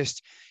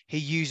focused. He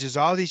uses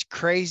all these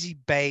crazy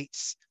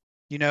baits,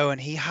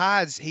 and he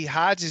hides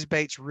his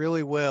baits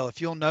really well. If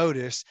you'll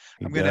notice,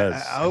 I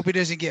hope he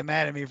doesn't get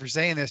mad at me for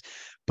saying this,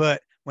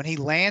 but when he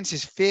lands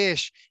his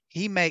fish,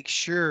 he makes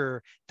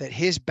sure that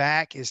his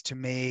back is to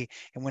me.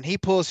 And when he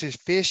pulls his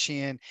fish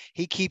in,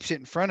 he keeps it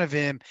in front of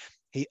him.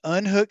 He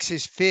unhooks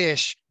his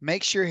fish,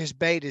 makes sure his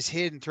bait is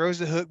hidden, throws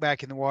the hook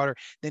back in the water,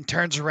 then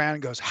turns around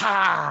and goes,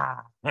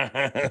 ha,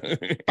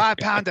 5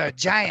 pounder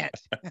giant.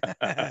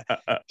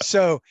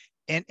 So,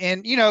 and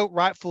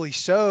rightfully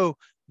so,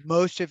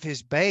 most of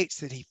his baits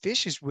that he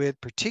fishes with,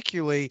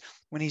 particularly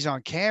when he's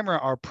on camera,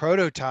 are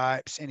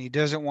prototypes, and he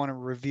doesn't want to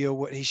reveal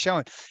what he's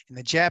showing. And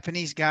the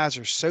Japanese guys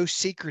are so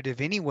secretive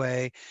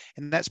anyway.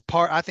 And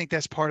I think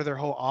that's part of their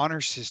whole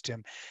honor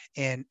system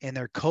and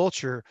their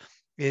culture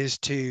is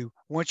to,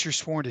 once you're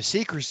sworn to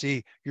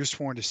secrecy, you're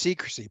sworn to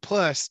secrecy.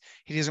 Plus,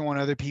 he doesn't want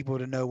other people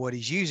to know what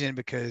he's using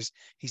because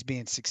he's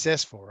being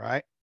successful,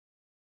 right?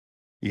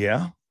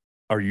 Yeah.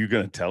 Are you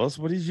going to tell us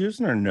what he's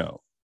using or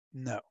no?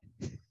 No.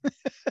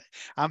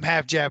 I'm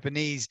half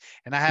Japanese,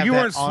 and I have. You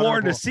weren't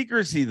sworn to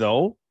secrecy,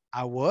 though.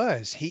 I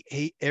was.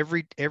 He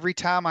every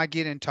time I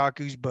get in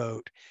Taku's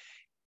boat,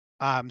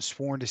 I'm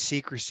sworn to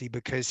secrecy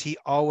because he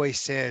always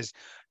says,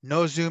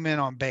 "No zoom in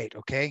on bait."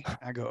 Okay,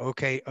 I go,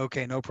 okay,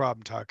 no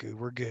problem, Taku.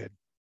 We're good.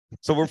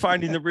 So we're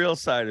finding the real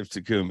side of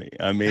Takumi.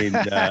 I mean,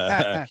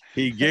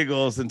 he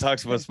giggles and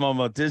talks about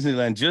smallmouth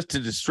Disneyland just to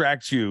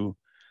distract you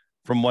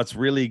from what's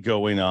really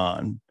going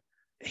on.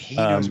 He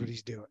knows what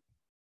he's doing.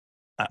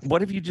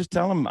 What if you just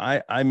tell him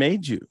I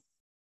made you?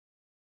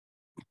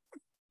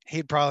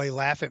 He'd probably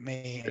laugh at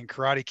me and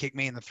karate kick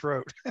me in the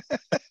throat.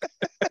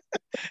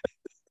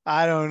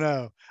 I don't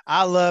know.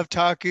 I love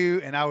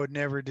Taku and I would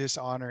never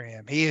dishonor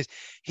him. He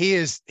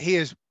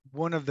is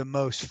one of the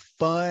most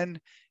fun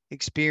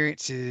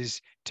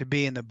experiences to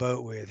be in the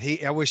boat with.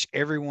 I wish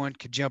everyone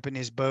could jump in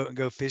his boat and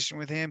go fishing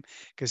with him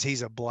because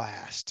he's a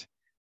blast.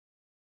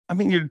 I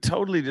mean, you're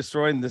totally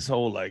destroying this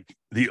whole like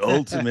the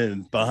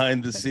ultimate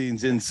behind the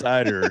scenes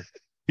insider.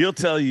 He'll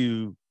tell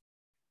you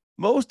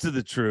most of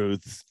the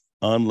truth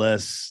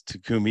unless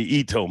Takumi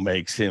Ito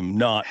makes him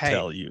not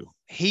tell you.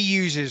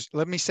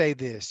 Let me say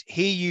this,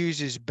 he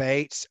uses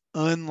baits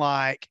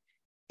unlike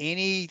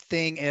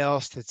anything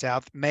else that's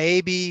out.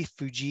 Maybe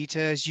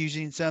Fujita is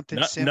using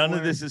something similar. None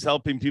of this is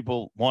helping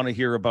people want to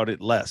hear about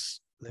it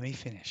less. Let me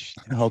finish.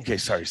 Okay,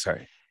 sorry.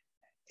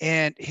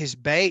 And his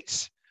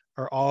baits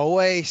are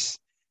always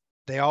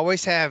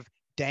have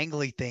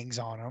dangly things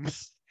on them.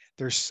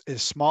 They're as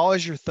small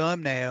as your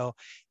thumbnail,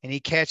 and he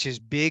catches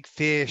big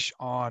fish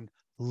on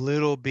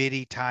little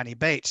bitty tiny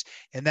baits.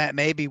 And that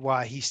may be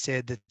why he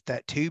said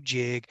that tube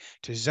jig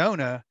to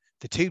Zona,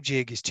 the tube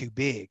jig is too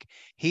big.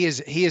 He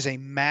is a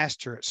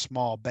master at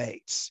small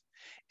baits.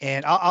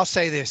 And I'll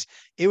say this,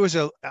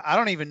 I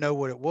don't even know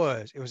what it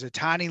was. It was a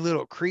tiny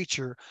little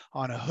creature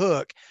on a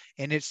hook,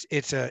 and it's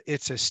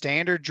a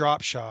standard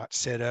drop shot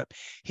setup.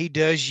 He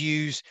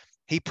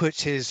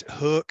puts his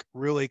hook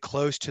really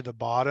close to the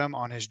bottom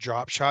on his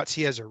drop shots.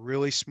 He has a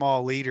really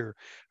small leader,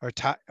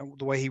 the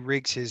way he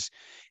rigs his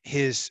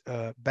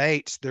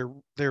baits.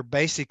 They're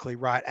basically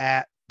right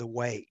at the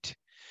weight.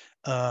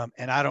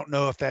 And I don't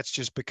know if that's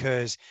just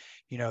because,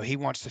 he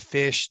wants the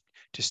fish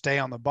to stay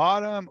on the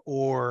bottom,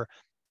 or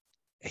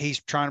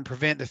he's trying to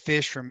prevent the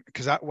fish from,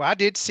 because I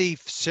did see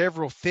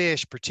several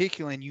fish,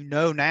 particularly,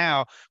 and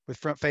now with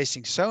front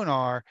facing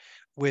sonar,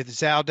 with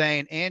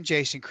Zaldane and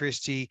Jason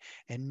Christie,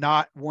 and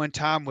not one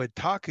time with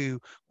Taku,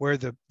 where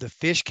the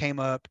fish came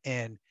up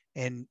and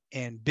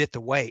bit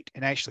the weight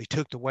and actually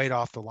took the weight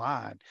off the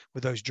line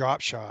with those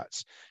drop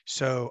shots.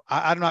 So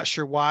I'm not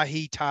sure why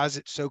he ties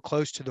it so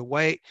close to the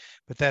weight,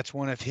 but that's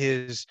one of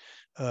his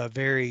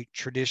very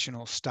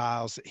traditional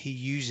styles that he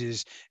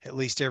uses at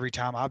least every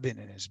time I've been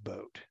in his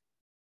boat.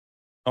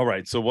 All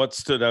right. So what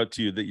stood out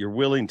to you that you're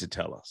willing to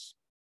tell us?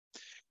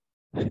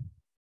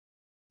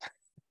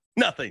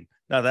 Nothing.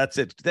 No, that's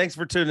it. Thanks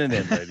for tuning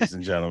in, ladies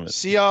and gentlemen.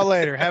 See y'all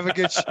later. Have a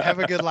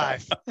good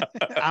life.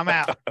 I'm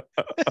out.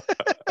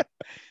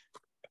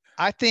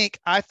 I think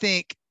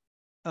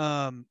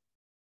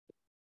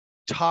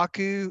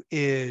Taku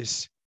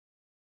is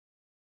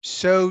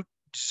so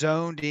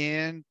zoned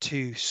in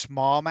to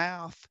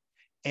smallmouth,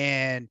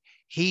 and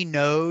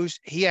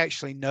he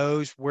actually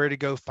knows where to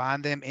go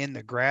find them in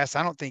the grass.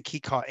 I don't think he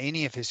caught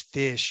any of his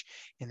fish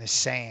in the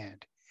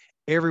sand.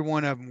 Every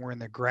one of them were in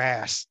the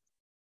grass.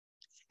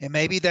 And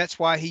maybe that's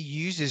why he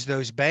uses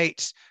those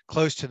baits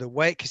close to the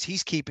weight, because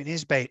he's keeping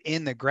his bait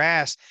in the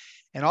grass.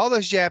 And all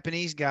those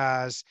Japanese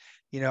guys,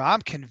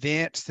 I'm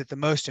convinced that the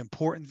most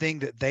important thing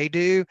that they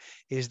do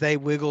is they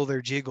wiggle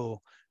their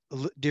jiggle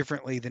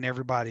differently than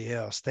everybody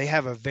else. They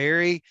have a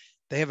very,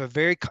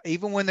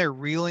 even when they're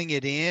reeling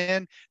it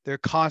in, they're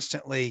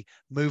constantly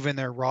moving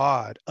their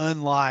rod,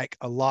 unlike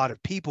a lot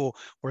of people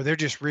where they're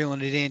just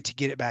reeling it in to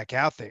get it back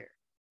out there.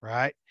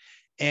 Right.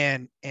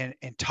 And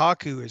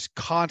Taku is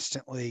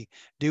constantly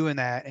doing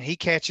that, and he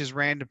catches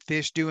random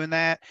fish doing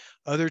that.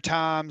 Other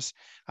times,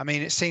 I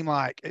mean, it seemed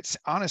like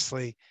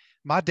honestly,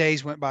 my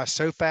days went by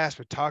so fast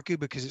with Taku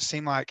because it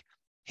seemed like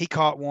he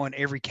caught one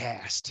every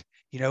cast,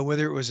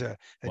 whether it was a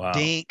Wow.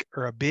 dink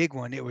or a big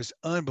one. It was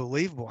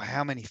unbelievable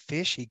how many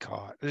fish he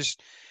caught.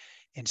 Just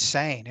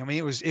insane. I mean,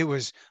 it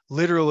was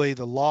literally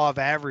the law of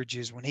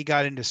averages. When he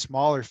got into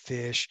smaller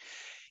fish,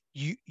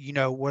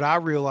 what I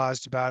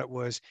realized about it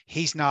was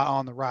he's not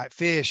on the right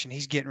fish, and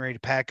he's getting ready to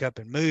pack up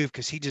and move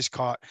because he just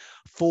caught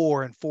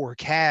 4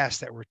 casts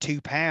that were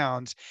 2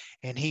 pounds.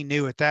 And he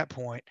knew at that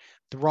point,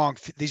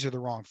 these are the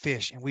wrong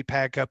fish. And we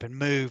pack up and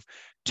move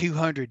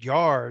 200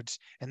 yards,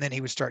 and then he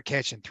would start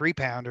catching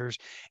 3-pounders,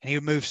 and he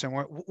would move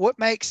somewhere.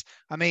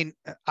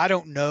 I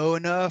don't know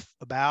enough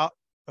about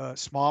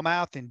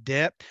smallmouth in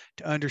depth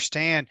to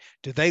understand,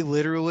 do they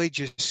literally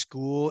just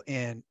school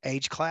in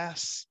age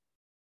class?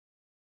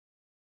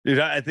 Dude,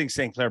 I think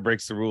St. Clair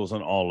breaks the rules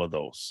on all of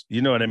those.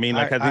 You know what I mean?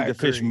 Like, I think the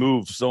agree. fish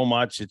move so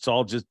much. It's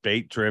all just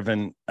bait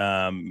driven.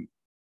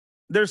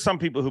 There's some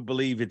people who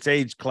believe it's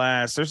age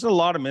class. There's a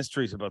lot of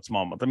mysteries about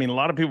smallmouth. I mean, a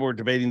lot of people were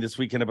debating this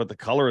weekend about the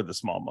color of the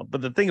smallmouth.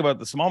 But the thing about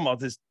the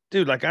smallmouth is,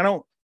 dude, like, I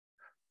don't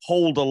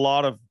hold a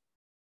lot of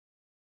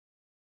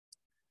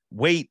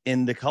weight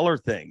in the color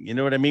thing. You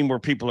know what I mean? Where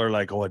people are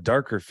like, oh, a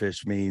darker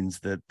fish means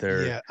that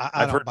they're, yeah,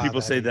 I've heard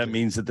people say that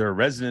means that they're a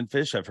resident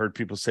fish. I've heard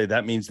people say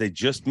that means they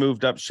just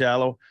moved up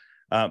shallow.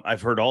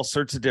 I've heard all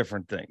sorts of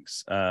different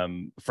things. A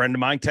friend of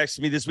mine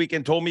texted me this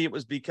weekend, told me it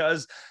was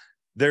because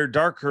they're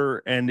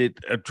darker and it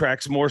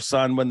attracts more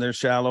sun when they're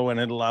shallow and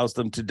it allows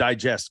them to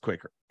digest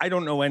quicker. I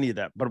don't know any of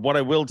that, but what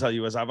I will tell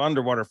you is I've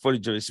underwater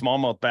footage of a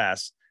smallmouth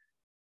bass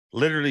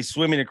literally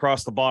swimming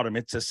across the bottom.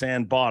 It's a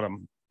sand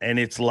bottom and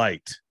it's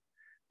light,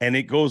 and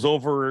it goes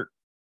over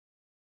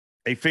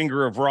a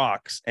finger of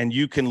rocks, and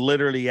you can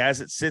literally, as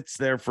it sits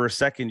there for a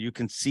second, you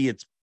can see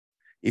it's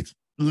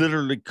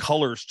literally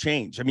colors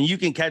change. I mean, you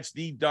can catch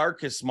the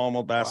darkest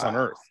smallmouth bass on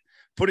earth,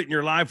 put it in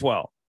your live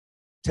well,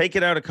 take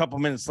it out a couple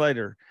minutes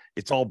later,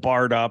 it's all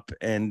barred up,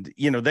 and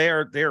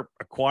they're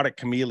aquatic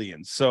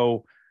chameleons.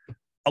 So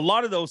a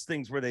lot of those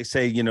things where they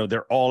say,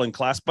 they're all in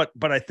class, but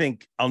I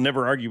think I'll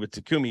never argue with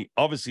Takumi.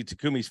 Obviously,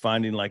 Takumi's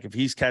finding, like, if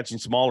he's catching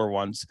smaller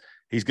ones,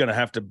 he's going to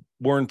have to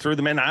burn through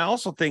them. And I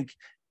also think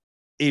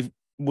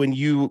when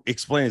you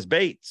explain his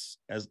baits,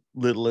 as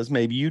little as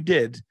maybe you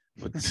did,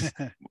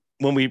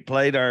 when we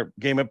played our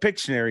game of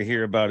Pictionary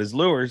here about his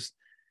lures,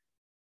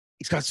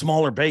 he's got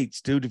smaller baits,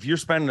 dude. If you're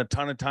spending a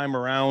ton of time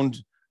around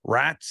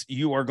rats,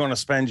 you are going to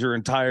spend your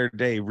entire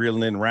day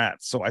reeling in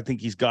rats. So I think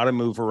he's got to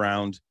move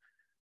around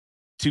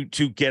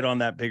to get on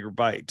that bigger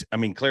bite. I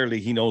mean,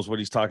 clearly he knows what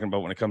he's talking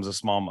about when it comes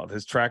to smallmouth.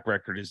 His track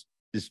record is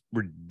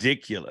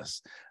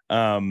ridiculous.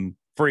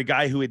 For a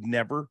guy who had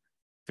never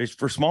fished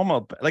for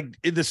smallmouth. Like,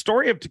 the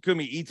story of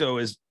Takumi Ito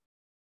is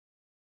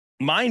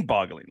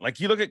mind-boggling. Like,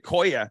 you look at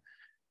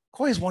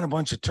Koya's won a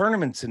bunch of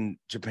tournaments in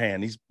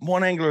Japan. He's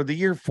won Angler of the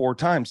Year 4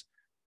 times.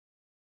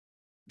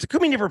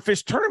 Takumi never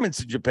fished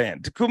tournaments in Japan.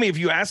 Takumi, if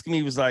you ask him,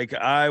 he was like,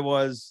 I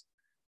was,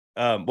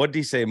 what did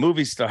he say? A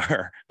movie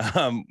star,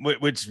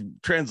 which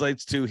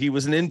translates to he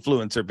was an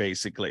influencer,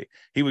 basically.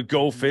 He would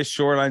go fish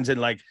shorelines and,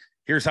 like,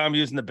 here's how I'm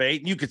using the bait.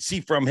 And you could see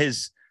from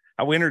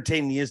how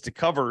entertaining he is to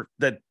cover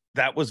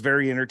that was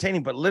very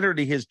entertaining. But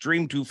literally his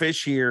dream to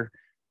fish here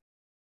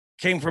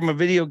came from a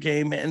video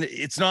game, and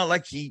it's not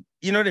like he,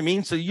 you know what I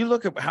mean? So you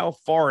look at how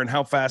far and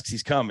how fast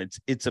he's come.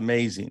 It's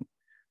amazing.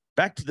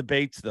 Back to the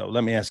baits, though.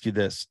 Let me ask you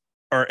this.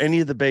 Are any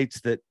of the baits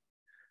that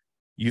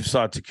you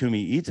saw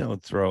Takumi Ito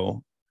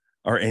throw,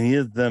 are any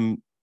of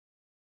them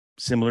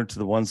similar to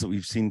the ones that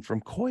we've seen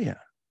from Koya?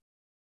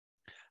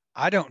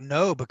 I don't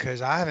know,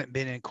 because I haven't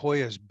been in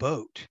Koya's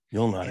boat.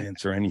 You'll not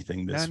answer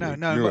anything this week.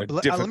 No.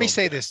 Let me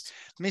say this.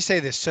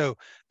 So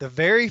the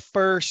very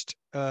first,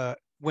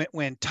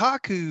 when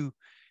Taku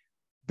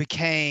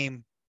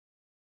became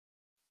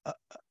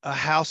a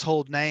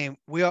household name,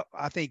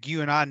 I think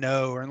you and I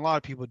know, or a lot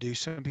of people do,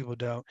 some people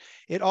don't.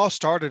 It all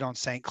started on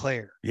St.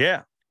 Clair.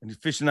 Yeah. And he's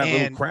fishing that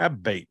little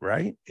crab bait,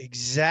 right?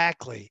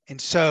 Exactly.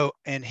 And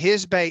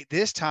his bait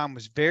this time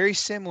was very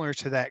similar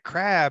to that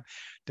crab.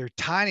 They're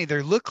tiny.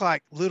 They look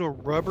like little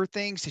rubber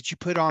things that you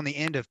put on the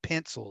end of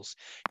pencils,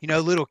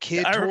 little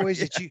kid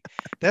toys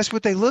that's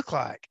what they look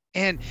like.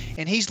 And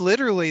he's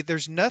literally,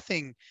 there's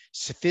nothing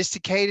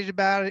sophisticated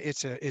about it.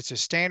 It's a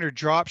standard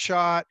drop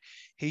shot.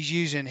 He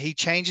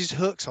changes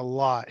hooks a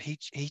lot. He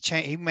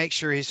makes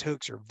sure his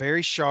hooks are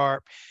very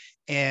sharp,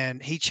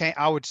 and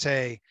I would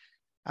say,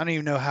 I don't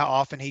even know how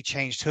often he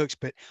changed hooks,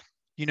 but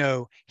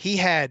he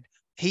had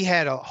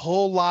a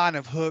whole line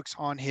of hooks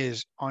on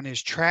his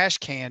trash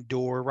can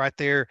door right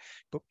there,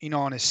 but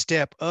on his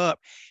step up,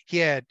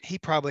 he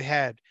probably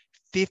had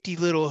 50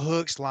 little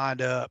hooks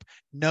lined up,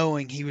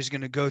 knowing he was going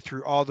to go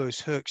through all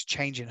those hooks,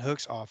 changing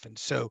hooks often.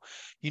 So,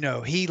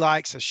 he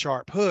likes a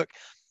sharp hook,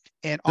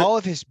 and all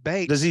of his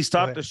baits. Does he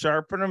stop to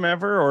sharpen them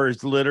ever, or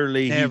is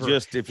literally never. He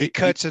just, if he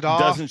cuts it off,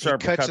 doesn't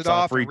sharpen, he cuts it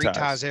off, and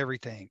reties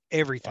reties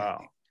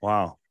everything.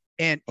 Wow.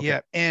 And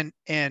okay.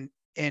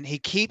 And he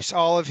keeps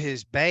all of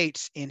his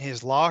baits in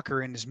his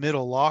locker, in his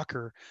middle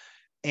locker,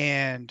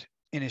 and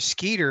in his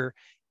skeeter,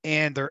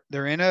 and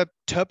they're in a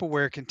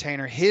Tupperware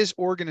container. His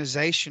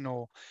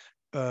organizational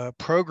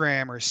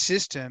program or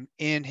system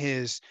in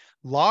his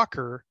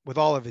locker with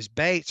all of his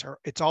baits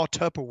it's all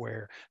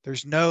Tupperware.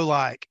 There's no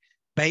like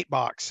bait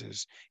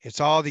boxes.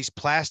 It's all these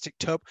plastic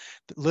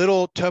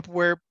little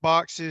Tupperware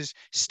boxes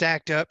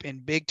stacked up in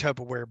big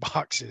Tupperware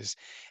boxes.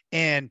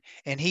 And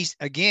he's,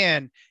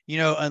 again,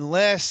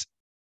 unless,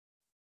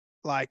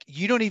 like,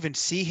 you don't even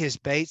see his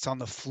baits on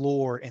the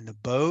floor in the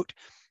boat,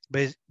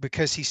 but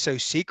because he's so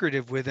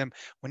secretive with them,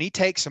 when he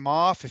takes them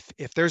off,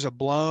 if there's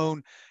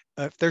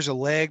if there's a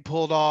leg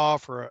pulled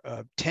off, or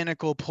a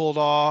tentacle pulled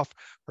off,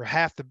 or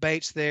half the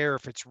bait's there, or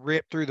if it's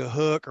ripped through the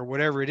hook or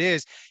whatever it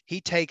is, he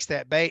takes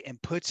that bait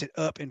and puts it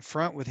up in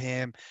front with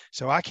him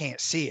so I can't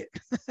see it.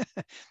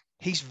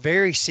 He's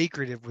very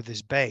secretive with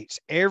his baits.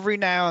 Every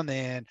now and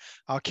then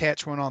I'll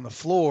catch one on the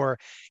floor,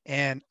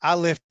 and I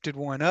lifted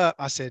one up.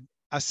 I said,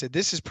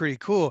 this is pretty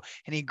cool.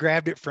 And he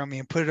grabbed it from me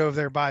and put it over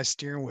there by his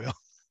steering wheel.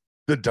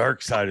 The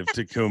dark side of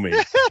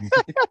Takumi.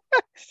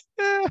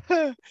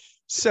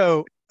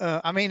 So,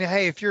 I mean,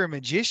 hey, if you're a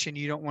magician,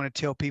 you don't want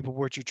to tell people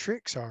what your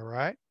tricks are,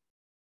 right?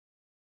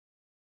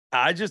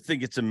 I just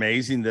think it's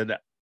amazing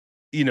that,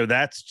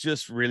 that's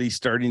just really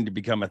starting to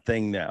become a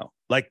thing now.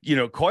 Like,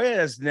 Koya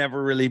has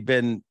never really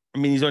been, I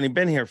mean, he's only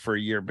been here for a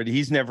year, but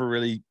he's never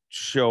really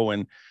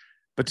showing.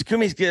 But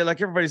Takumi's good. Like,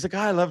 everybody's like, oh,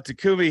 I love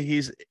Takumi.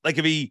 He's like,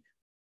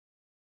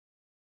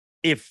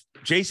 if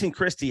Jason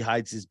Christie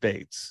hides his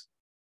baits,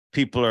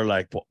 people are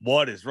like,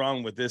 what is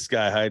wrong with this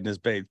guy hiding his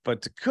baits?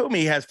 But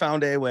Takumi has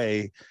found a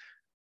way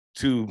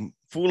to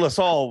fool us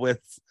all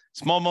with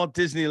smallmouth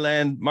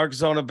Disneyland,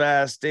 Marcasona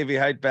bass, Davy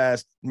Height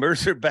bass,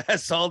 Mercer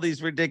bass, all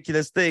these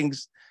ridiculous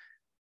things.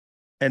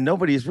 And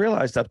nobody's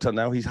realized up till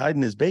now he's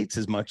hiding his baits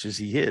as much as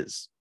he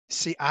is.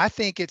 See, I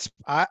think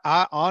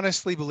I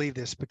honestly believe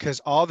this because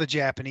all the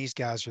Japanese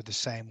guys are the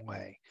same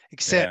way,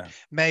 except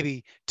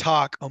maybe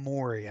Tak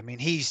Omori. I mean,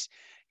 he's,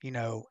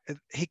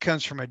 he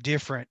comes from a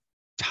different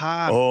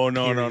time. Oh,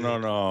 no,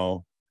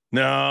 period.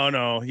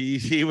 No.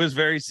 He was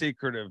very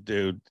secretive,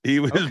 dude. He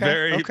was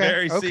very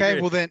secretive. Okay.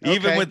 Well, then,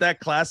 even with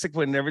that classic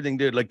one and everything,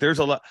 dude, like there's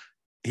a lot.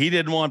 He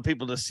didn't want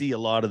people to see a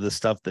lot of the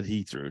stuff that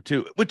he threw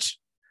too, which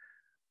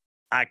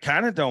I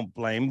kind of don't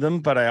blame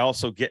them, but I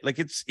also get like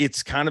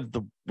it's kind of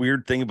the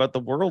weird thing about the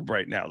world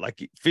right now.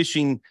 Like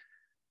fishing,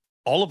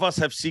 all of us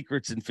have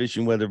secrets in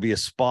fishing, whether it be a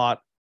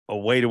spot, a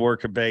way to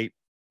work a bait,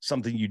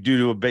 something you do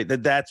to a bait.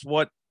 That's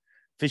what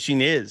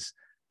fishing is.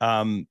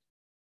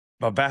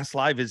 But Bass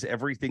Live is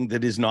everything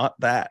that is not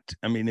that.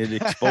 I mean, it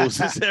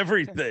exposes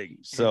everything.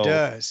 So it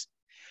does.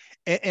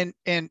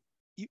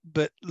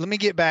 But let me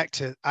get back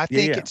to, I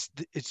think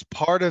it's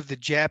part of the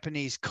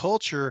Japanese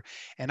culture,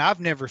 and I've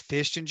never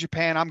fished in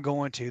Japan. I'm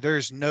going to,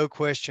 there's no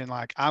question.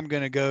 Like I'm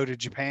going to go to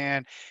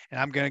Japan and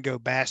I'm going to go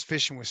bass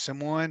fishing with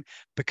someone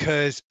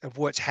because of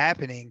what's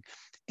happening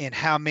and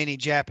how many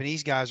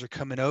Japanese guys are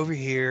coming over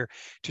here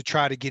to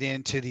try to get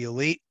into the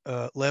elite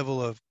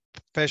level of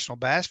professional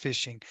bass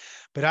fishing.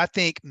 But I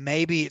think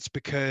maybe it's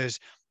because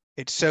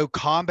it's so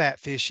combat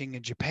fishing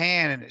in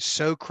Japan and it's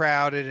so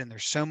crowded and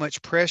there's so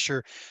much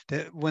pressure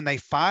that when they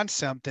find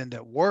something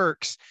that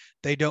works,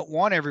 they don't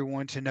want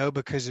everyone to know,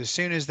 because as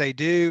soon as they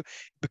do,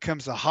 it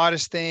becomes the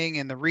hottest thing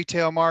in the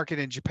retail market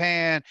in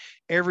Japan.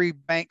 Every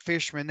bank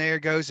fisherman there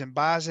goes and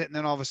buys it. And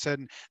then all of a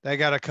sudden they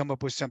got to come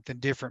up with something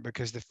different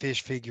because the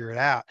fish figure it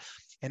out.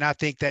 And I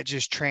think that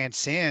just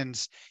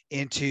transcends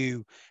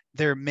into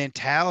their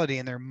mentality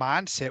and their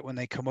mindset when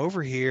they come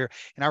over here.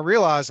 And I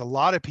realize a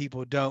lot of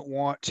people don't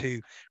want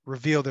to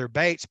reveal their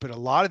baits, but a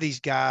lot of these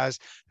guys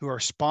who are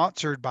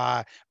sponsored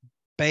by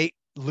bait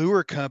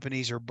lure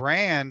companies or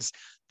brands,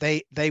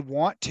 they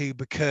want to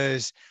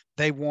because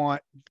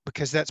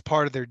that's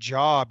part of their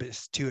job,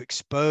 is to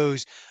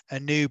expose a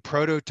new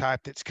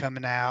prototype that's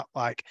coming out.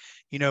 Like,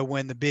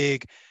 when the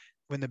big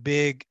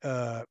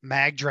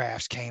mag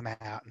drafts came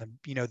out and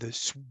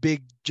the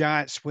big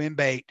giant swim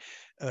bait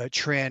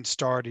trend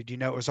started,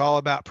 it was all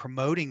about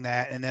promoting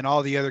that. And then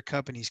all the other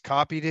companies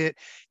copied it,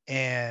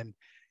 and,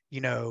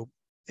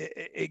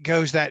 it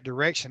goes that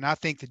direction. I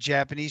think the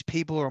Japanese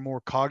people are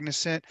more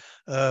cognizant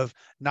of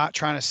not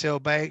trying to sell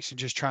baits and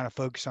just trying to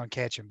focus on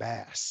catching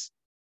bass.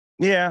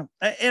 Yeah.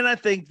 And I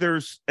think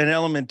there's an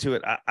element to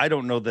it. I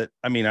don't know that.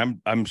 I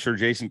mean, I'm sure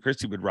Jason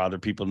Christie would rather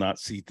people not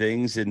see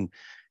things. And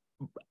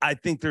I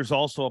think there's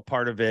also a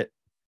part of it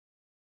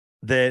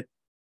that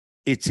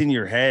it's in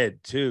your head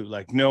too.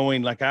 Like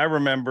knowing, like I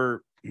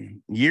remember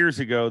years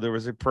ago, there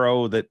was a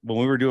pro that when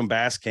we were doing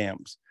bass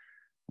cams,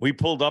 we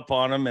pulled up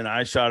on him and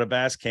I shot a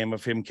bass cam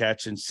of him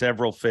catching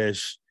several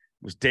fish.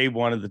 It was day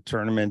one of the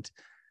tournament.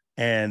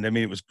 And I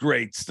mean, it was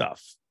great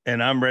stuff.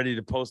 And I'm ready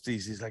to post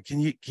these. He's like, can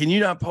you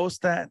not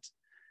post that?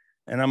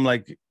 And I'm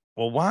like,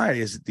 well, why?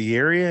 Is it the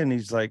area? And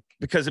he's like,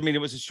 because I mean,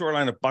 it was a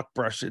shoreline of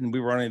buckbrush and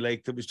we were on a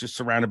lake that was just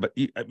surrounded, but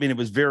I mean, it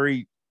was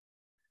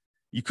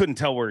you couldn't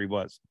tell where he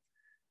was.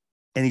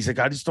 And he's like,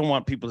 I just don't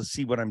want people to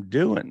see what I'm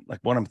doing, like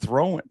what I'm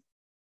throwing.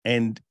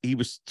 And he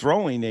was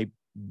throwing a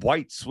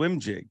white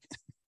swim jig,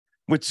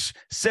 which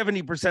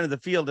 70% of the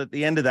field at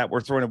the end of that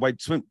were throwing a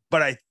white swim.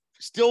 But I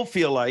still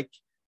feel like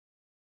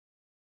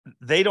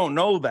they don't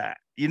know that.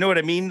 You know what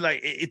I mean? Like,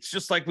 it's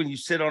just like when you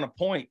sit on a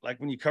point, like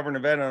when you cover an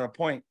event on a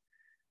point,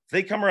 if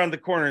they come around the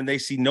corner and they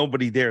see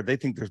nobody there, they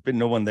think there's been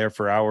no one there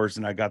for hours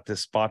and I got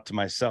this spot to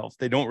myself.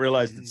 They don't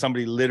realize that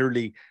somebody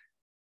literally,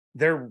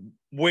 their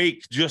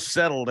wake just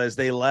settled as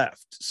they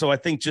left. So I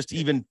think just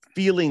even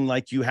feeling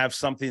like you have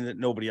something that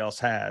nobody else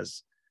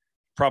has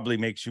probably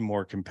makes you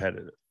more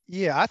competitive.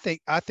 Yeah, I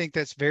think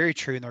that's very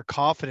true. And their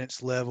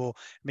confidence level,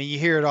 I mean, you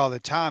hear it all the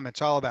time.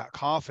 It's all about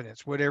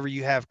confidence, whatever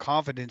you have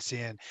confidence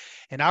in.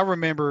 And I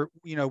remember,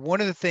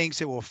 one of the things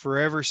that will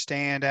forever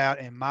stand out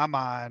in my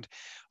mind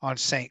on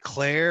St.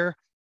 Clair,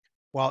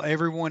 while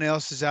everyone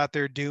else is out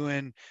there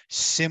doing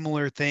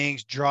similar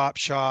things, drop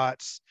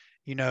shots,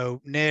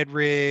 Ned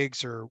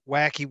rigs or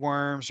wacky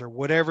worms or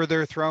whatever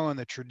they're throwing,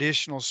 the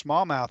traditional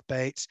smallmouth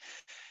baits,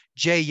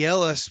 Jay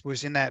Yellis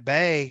was in that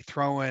bay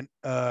throwing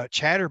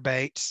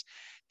chatterbaits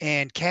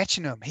and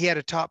catching them. He had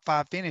a top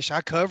 5 finish.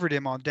 I covered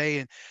him on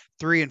day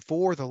 3 and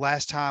 4 the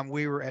last time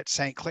we were at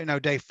St. Clair. No,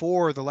 day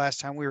 4 the last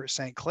time we were at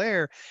St.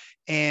 Clair.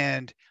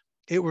 And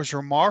it was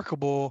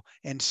remarkable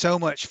and so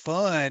much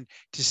fun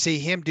to see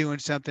him doing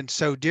something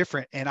so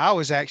different. And I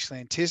was actually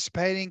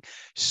anticipating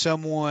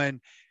someone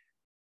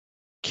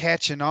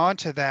catching on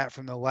to that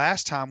from the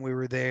last time we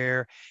were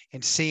there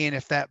and seeing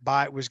if that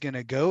bite was going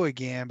to go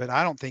again. But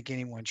I don't think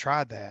anyone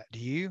tried that. Do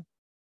you?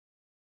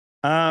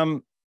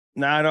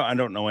 No, I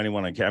don't know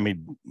anyone. I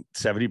mean,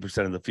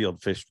 70% of the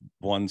field fished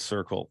one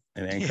circle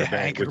in Anchor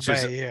Bay, which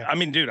is, I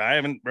mean, dude, I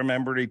haven't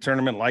remembered a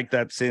tournament like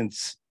that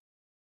since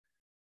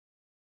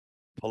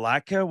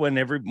Palatka,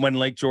 when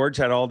Lake George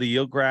had all the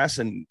eelgrass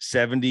and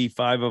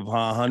 75 of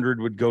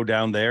 100 would go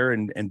down there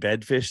and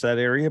bedfish that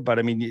area. But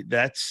I mean,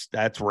 that's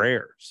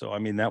rare. So I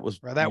mean, that was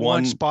that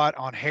one spot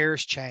on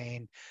Harris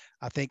Chain,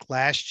 I think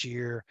last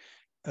year,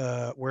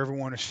 where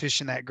everyone was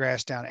fishing that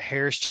grass down at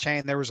Harris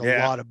Chain. There was a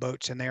lot of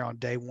boats in there on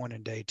day 1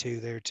 and day 2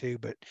 there too.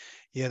 But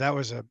yeah, that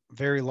was a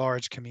very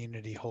large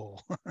community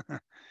hole.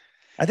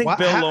 I think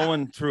Bill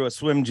Lowen threw a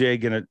swim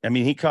jig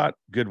he caught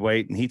good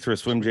weight, and he threw a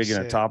swim jig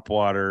in a top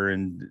water,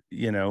 and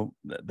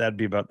that'd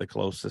be about the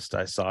closest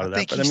I saw to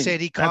that. But he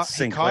said he caught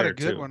a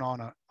good one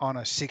on a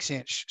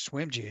 6-inch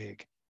swim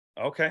jig.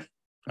 Okay.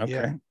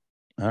 Yeah.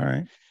 All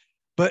right.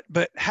 But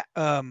what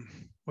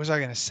was I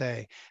going to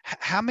say?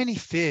 How many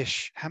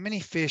fish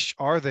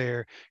are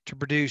there to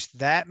produce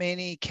that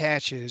many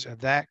catches of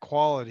that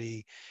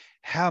quality?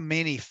 How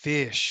many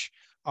fish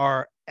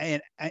are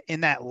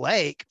in that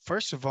lake,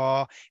 first of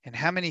all, and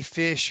how many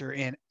fish are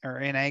in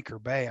Anchor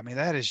Bay? I mean,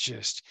 that is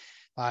just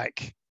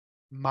like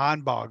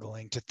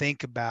mind-boggling to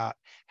think about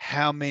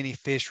how many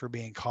fish were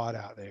being caught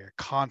out there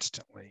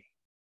constantly.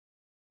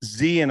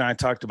 Z and I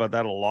talked about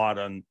that a lot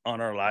on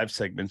our live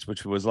segments,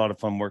 which was a lot of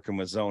fun working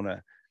with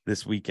Zona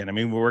this weekend. I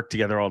mean, we work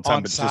together all the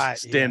time, but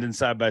just standing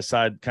side by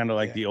side, kind of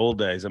like the old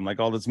days. I'm like,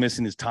 all that's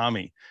missing is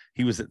Tommy.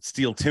 He was at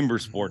Steel Timber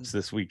Sports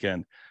this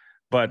weekend.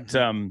 But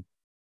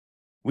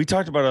we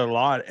talked about it a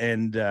lot.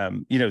 And,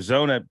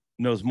 Zona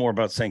knows more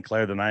about St.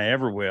 Clair than I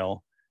ever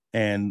will.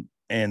 And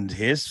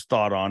his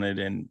thought on it.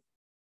 And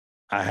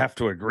I have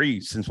to agree,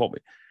 since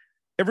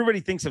everybody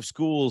thinks of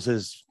schools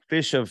as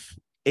fish of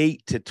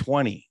 8 to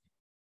 20.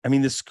 I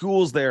mean, the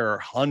schools there are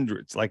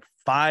hundreds, like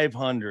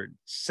 500,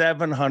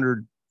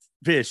 700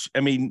 fish. I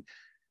mean,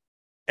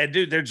 and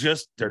dude, they're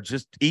just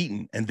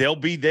eating, and they'll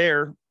be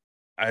there,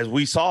 as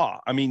we saw.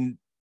 I mean,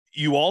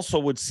 you also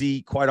would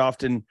see quite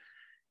often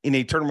in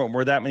a tournament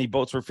where that many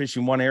boats were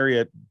fishing one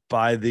area,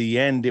 by the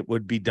end, it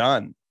would be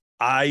done.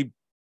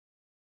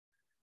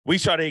 We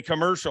shot a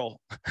commercial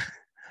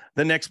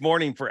the next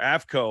morning for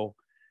AFCO,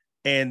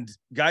 and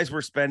guys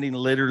were spending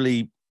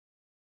literally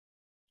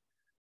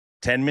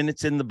 10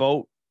 minutes in the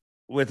boat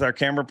with our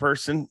camera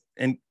person,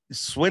 and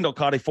Swindle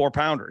caught a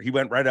 4-pounder. He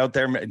went right out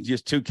there and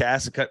just 2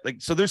 casts.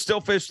 So there's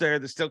still fish there.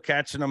 They're still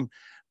catching them.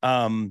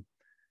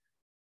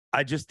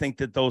 I just think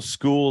that those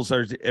schools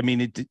are, I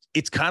mean,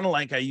 it's kind of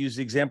like I use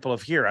the example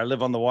of here. I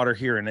live on the water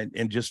here,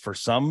 and just for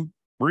some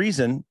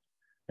reason,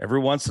 every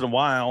once in a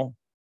while,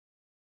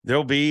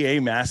 there'll be a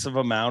massive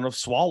amount of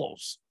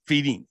swallows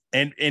feeding.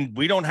 And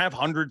we don't have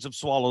hundreds of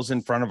swallows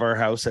in front of our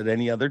house at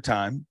any other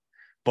time.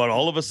 But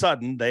all of a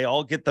sudden, they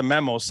all get the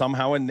memo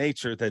somehow in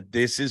nature that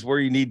this is where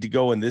you need to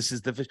go, and this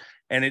is the fish,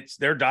 and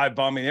they're dive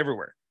bombing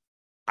everywhere.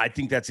 I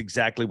think that's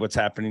exactly what's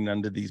happening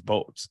under these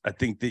boats. I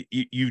think that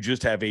you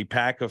just have a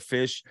pack of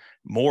fish,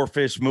 more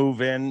fish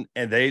move in,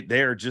 and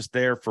they are just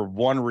there for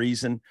one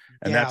reason,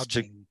 and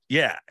gouging.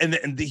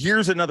 And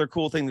here's another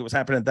cool thing that was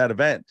happening at that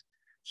event.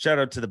 Shout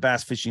out to the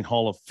Bass Fishing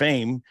Hall of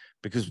Fame,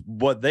 because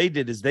what they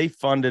did is they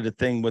funded a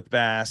thing with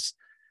Bass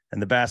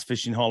and the Bass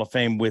Fishing Hall of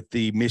Fame with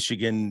the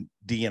Michigan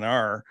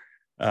DNR.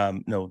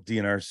 No,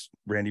 DNR's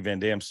Randy Van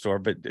Dam's store,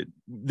 but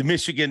the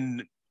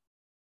Michigan,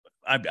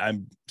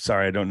 I'm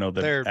sorry, I don't know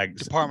their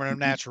Department of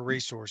Natural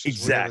Resources.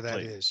 Exactly.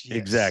 Whatever that is. Yes.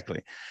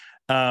 Exactly.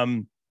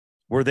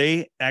 Where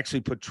they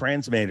actually put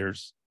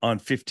transmitters on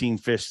 15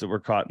 fish that were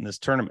caught in this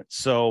tournament.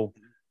 So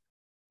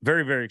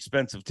very, very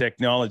expensive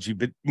technology,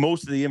 but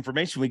most of the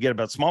information we get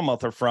about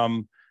smallmouth are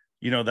from,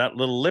 that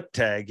little lip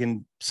tag,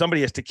 and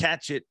somebody has to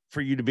catch it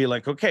for you to be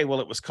like, okay, well,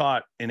 it was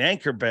caught in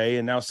Anchor Bay,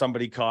 and now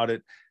somebody caught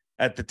it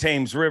at the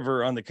Thames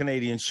River on the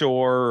Canadian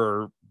shore,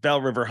 or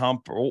Bell River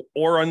Hump,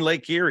 or on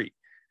Lake Erie.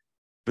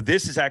 But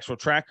this is actual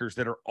trackers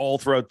that are all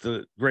throughout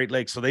the Great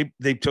Lakes. So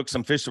they took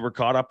some fish that were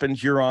caught up in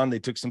Huron. They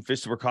took some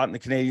fish that were caught in the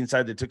Canadian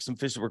side. They took some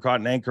fish that were caught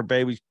in Anchor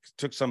Bay. We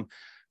took some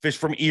fish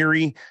from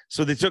Erie.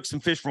 So they took some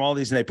fish from all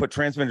these, and they put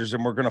transmitters,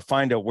 and we're going to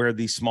find out where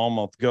these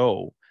smallmouth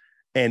go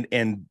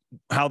and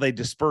how they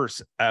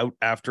disperse out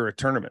after a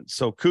tournament.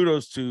 So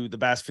kudos to the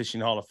Bass Fishing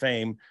Hall of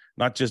Fame,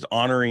 not just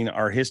honoring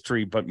our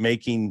history, but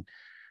making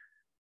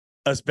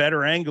us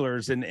better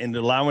anglers and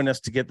allowing us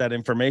to get that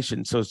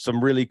information. So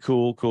some really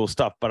cool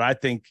stuff. But I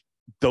think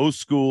those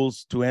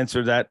schools, to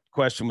answer that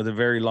question with a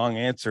very long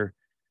answer,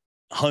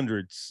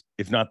 hundreds,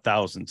 if not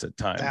thousands at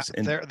times.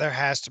 And there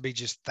has to be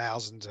just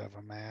thousands of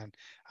them, man.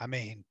 I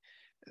mean,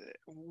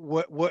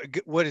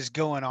 what is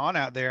going on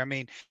out there? I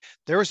mean,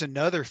 there was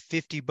another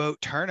 50 boat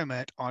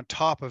tournament on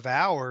top of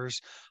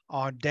ours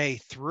on day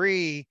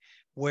 3,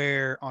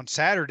 where on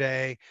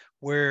Saturday,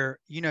 where,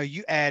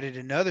 you added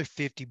another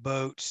 50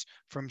 boats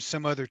from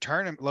some other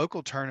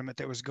local tournament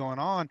that was going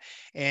on.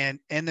 And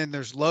then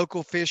there's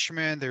local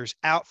fishermen, there's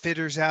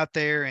outfitters out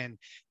there,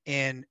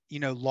 and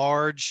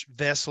large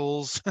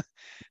vessels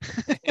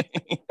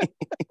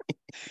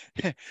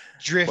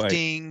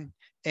drifting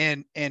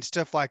and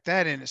stuff like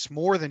that. And it's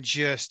more than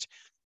just,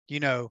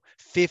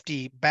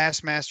 50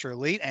 Bassmaster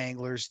Elite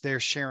anglers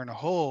there sharing a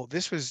hole.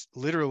 This was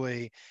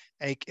literally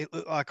it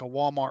looked like a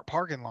Walmart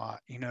parking lot,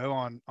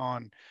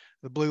 on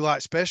the blue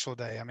light special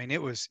day. I mean,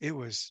 it was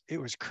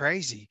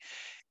crazy.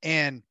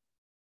 And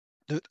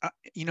I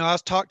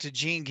was talking to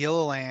Gene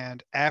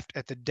Gilliland at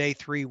the day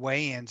 3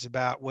 weigh-ins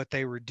about what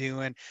they were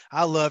doing.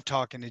 I love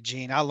talking to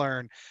Gene. I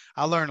learn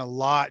a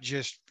lot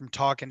just from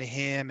talking to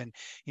him, and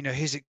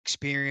his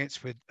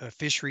experience with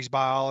fisheries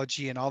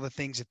biology and all the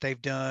things that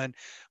they've done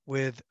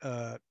with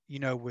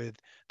with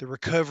the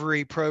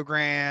recovery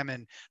program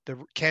and the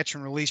catch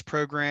and release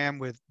program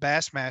with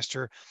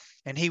Bassmaster.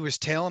 And he was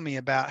telling me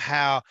about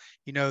how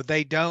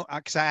they don't,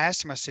 because I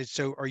asked him, I said,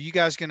 so are you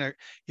guys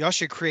y'all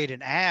should create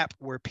an app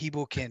where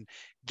people can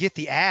get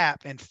the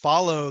app and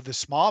follow the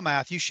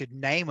smallmouth. You should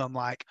name them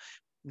like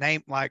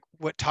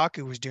what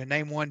Taku was doing.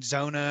 Name one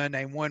Zona,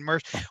 name one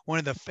Merc.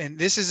 And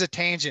this is a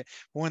tangent.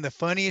 One of the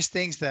funniest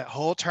things that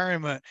whole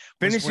tournament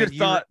was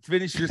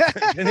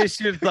finish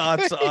your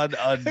thoughts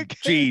on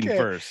Gene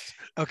first.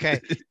 Okay.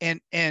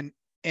 And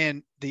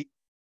the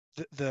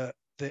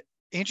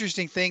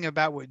interesting thing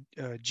about what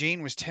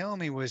Gene was telling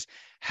me was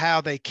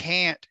how they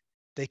can't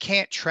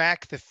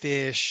track the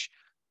fish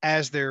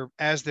as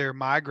they're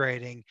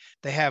migrating.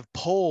 They have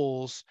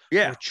poles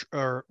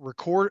or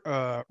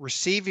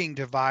receiving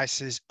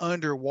devices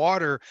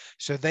underwater,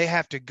 so they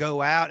have to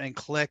go out and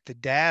collect the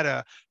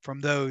data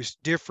from those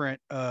different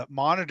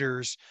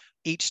monitors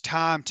each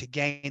time to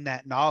gain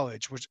that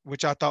knowledge,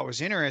 which I thought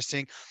was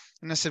interesting.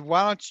 And I said,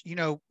 why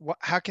don't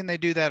how can they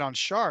do that on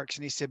sharks?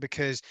 And he said,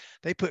 because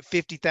they put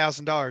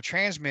 $50,000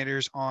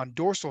 transmitters on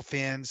dorsal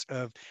fins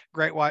of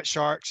great white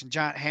sharks and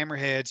giant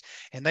hammerheads,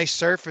 and they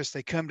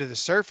come to the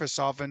surface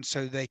often,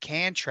 so they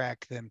can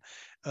track them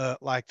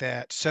like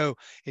that. So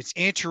it's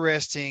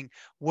interesting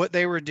what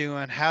they were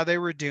doing, how they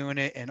were doing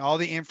it, and all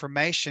the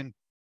information.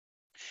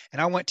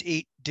 And I went to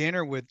eat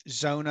dinner with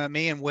Zona.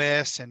 Me and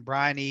Wes and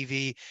Brian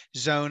Evie,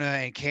 Zona,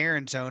 and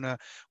Karen Zona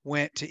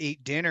went to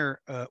eat dinner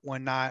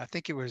one night. I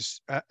think it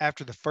was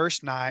after the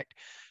first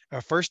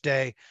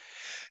day.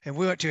 And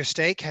we went to a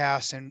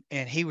steakhouse,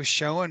 and he was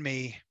showing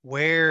me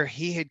where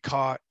he had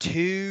caught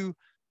two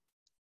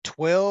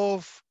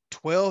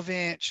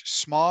 12-inch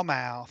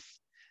smallmouth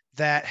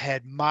that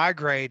had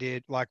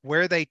migrated, like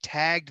where they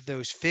tagged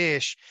those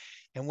fish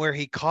and where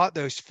he caught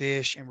those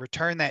fish and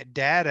returned that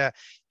data,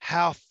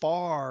 how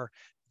far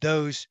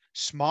those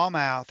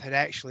smallmouth had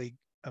actually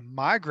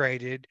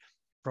migrated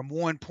from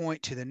one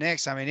point to the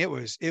next. I mean, it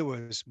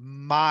was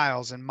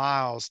miles and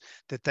miles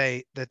that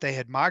they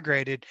had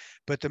migrated.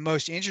 But the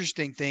most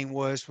interesting thing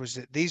was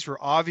that these were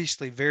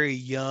obviously very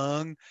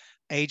young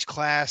age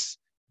class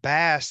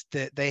bass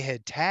that they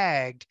had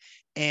tagged.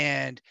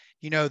 And,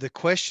 the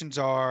questions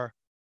are,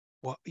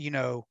 well,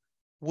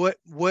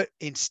 what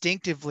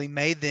instinctively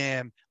made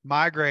them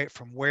migrate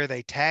from where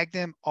they tagged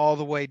them all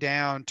the way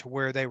down to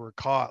where they were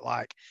caught,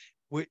 like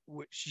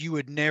which you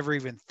would never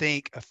even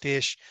think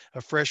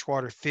a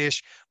freshwater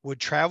fish would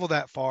travel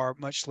that far,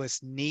 much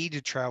less need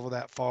to travel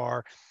that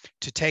far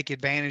to take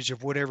advantage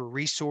of whatever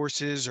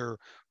resources or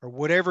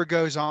whatever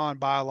goes on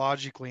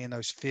biologically in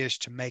those fish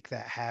to make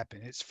that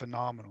happen. It's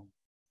phenomenal.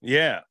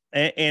 Yeah.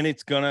 And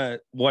it's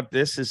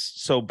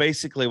so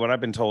basically what I've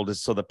been told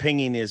is, so the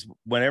pinging is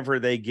whenever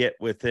they get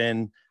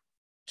within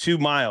 2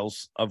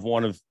 miles of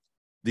one of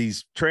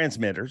these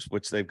transmitters,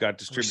 which they've got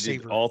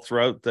distributed all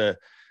throughout the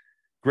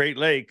Great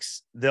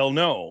Lakes, they'll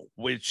know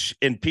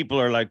and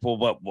people are like, well,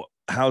 what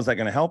how's that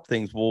going to help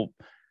things? Well,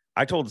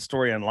 I told the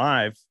story on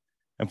live.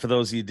 And for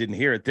those of you who didn't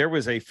hear it, there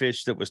was a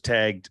fish that was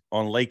tagged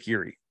on Lake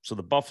Erie. So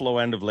the Buffalo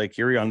end of Lake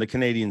Erie on the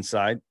Canadian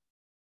side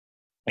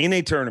in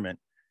a tournament,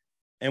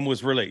 and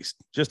was released.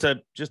 Just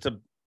a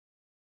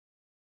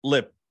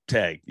lip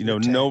tag,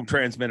 no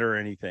transmitter or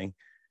anything.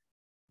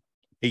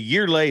 A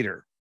year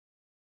later,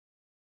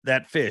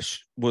 that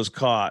fish was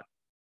caught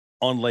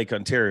on Lake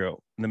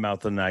Ontario in the mouth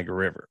of the Niagara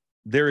River.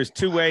 There is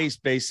 2 ways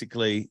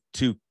basically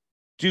to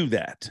do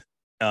that.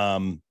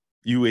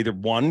 You either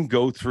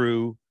go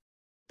through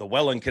the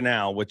Welland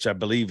Canal, which I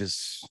believe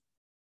is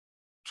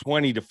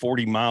 20 to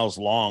 40 miles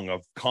long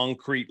of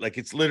concrete. Like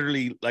it's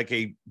literally like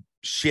a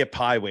ship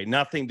highway.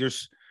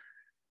 There's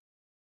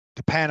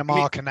the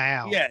Panama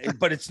Canal. Yeah,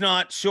 but it's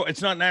not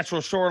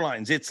natural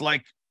shorelines. It's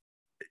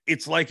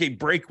like a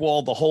break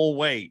wall the whole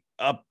way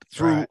up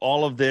through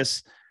all of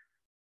this.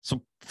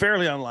 So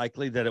fairly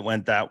unlikely that it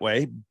went that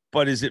way.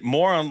 But is it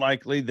more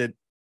unlikely that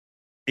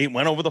it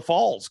went over the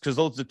falls? Because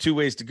those are 2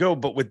 ways to go.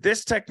 But with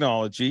this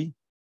technology,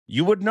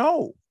 you would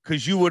know,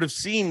 because you would have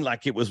seen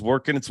like it was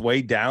working its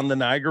way down the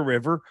Niagara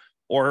River,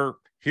 or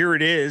here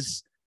it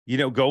is,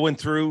 going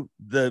through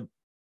the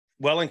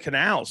Welland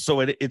Canal. So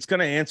it's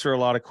going to answer a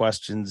lot of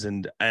questions.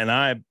 And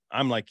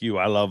I'm like you,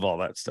 I love all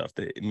that stuff.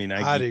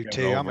 I do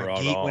too. I'm a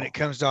geek when it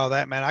comes to all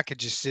that, man. I could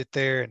just sit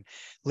there and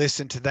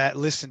listen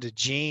to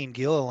Gene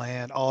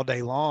Gilliland all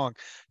day long,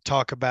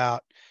 talk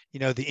about,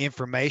 the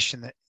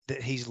information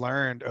that he's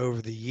learned over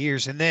the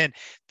years, and then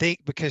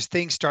because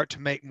things start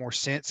to make more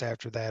sense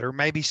after that, or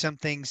maybe some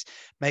things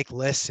make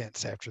less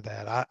sense after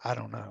that. I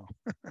don't know.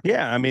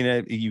 Yeah. I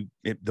mean,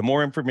 the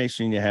more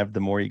information you have,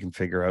 the more you can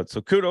figure out.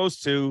 So kudos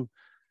to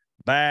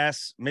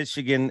Bass,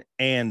 Michigan,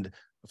 and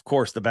of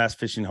course, the Bass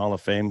Fishing Hall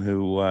of Fame,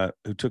 who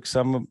took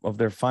some of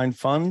their fine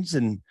funds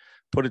and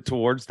put it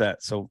towards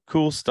that. So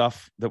cool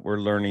stuff that we're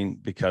learning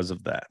because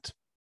of that.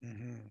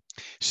 Mm-hmm.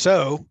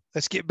 So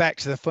let's get back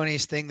to the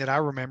funniest thing that I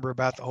remember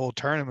about the whole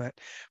tournament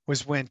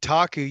was when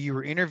you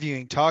were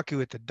interviewing Taku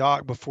at the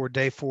dock before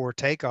day 4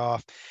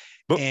 takeoff.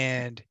 But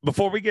and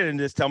before we get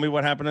into this, tell me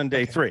what happened on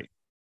day okay. 3.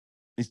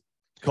 He's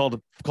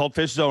called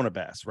fish Zona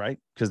bass, right?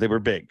 Because they were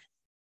big.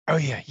 Oh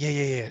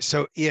yeah.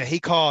 So yeah, he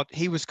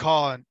was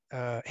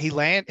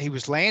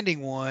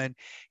landing one,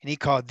 and he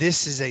called,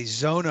 this is a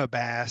Zona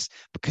bass,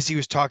 because he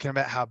was talking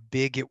about how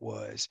big it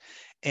was.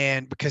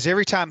 And because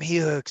every time he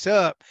hooks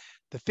up,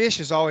 the fish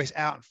is always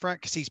out in front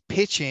because he's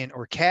pitching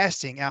or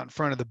casting out in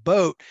front of the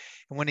boat.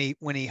 And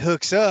when he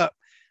hooks up,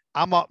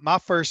 my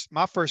first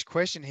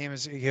question to him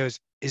is, he goes,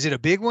 is it a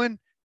big one?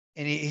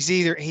 And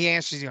he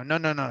answers,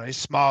 no, it's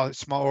small,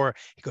 or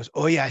he goes,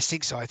 oh yeah, I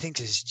think so. I think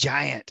this is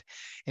giant.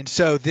 And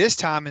so this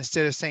time,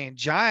 instead of saying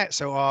giant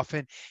so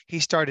often, he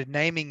started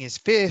naming his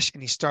fish,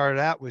 and he started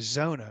out with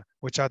Zona,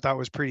 which I thought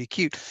was pretty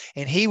cute.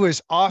 And he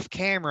was off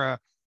camera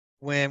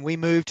when we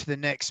moved to the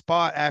next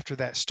spot after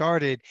that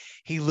started.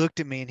 He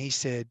looked at me and he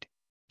said,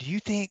 do you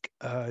think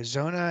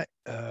Zona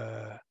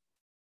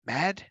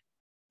mad?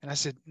 And I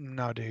said,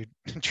 no, dude,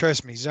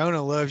 trust me. Zona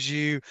loves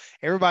you.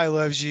 Everybody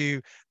loves you.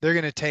 They're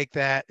going to take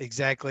that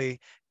exactly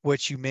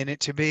what you meant it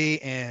to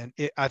be. And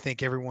I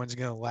think everyone's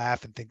going to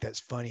laugh and think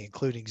that's funny,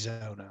 including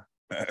Zona.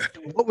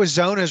 What was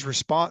Zona's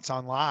response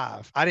on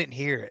live? I didn't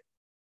hear it.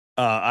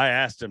 I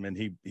asked him, and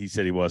he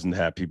said he wasn't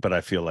happy, but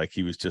I feel like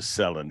he was just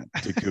selling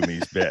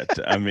Takumi's bit.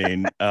 I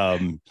mean,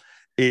 I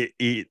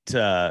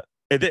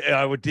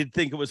did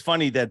think it was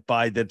funny that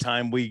by the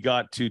time we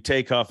got to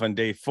takeoff on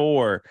day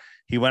 4,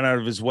 he went out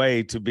of his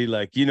way to be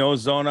like,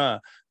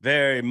 Zona,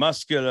 very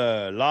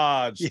muscular,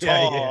 large,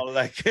 tall. Yeah.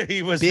 Like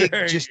he was big,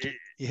 very,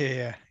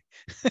 yeah.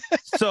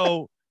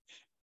 So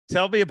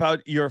tell me about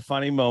your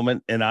funny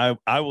moment, and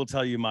I will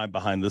tell you my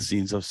behind the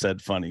scenes of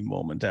said funny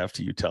moment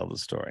after you tell the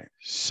story.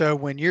 So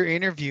when you're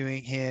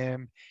interviewing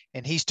him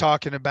and he's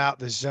talking about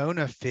the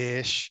Zona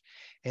fish,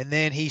 and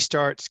then he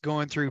starts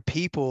going through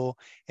people,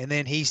 and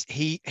then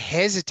he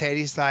hesitated.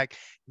 He's like,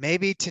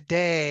 maybe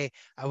today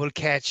I will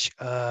catch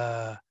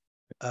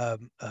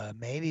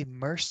maybe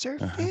Mercer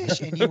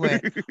fish. And you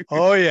went,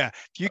 oh yeah,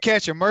 if you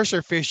catch a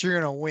Mercer fish, you're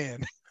gonna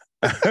win.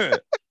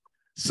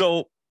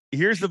 So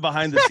here's the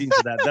behind the scenes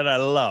of that I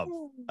love.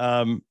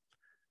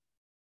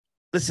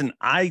 Listen,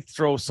 I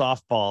throw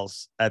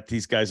softballs at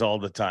these guys all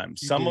the time.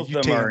 Some of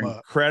them are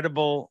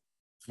incredible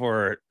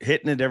for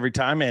hitting it every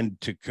time, and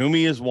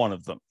Takumi is one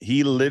of them.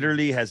 He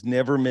literally has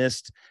never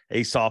missed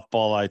a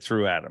softball I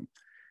threw at him.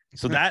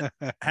 So that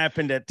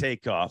happened at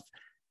takeoff,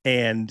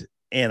 and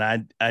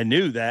I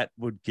knew that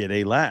would get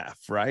a laugh,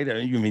 right?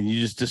 I mean, you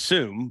just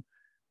assume.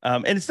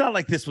 And it's not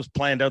like this was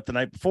planned out the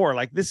night before.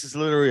 Like, this is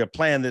literally a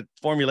plan that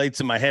formulates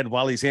in my head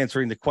while he's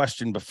answering the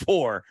question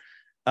before.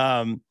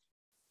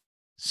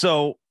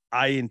 So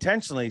I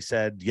intentionally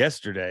said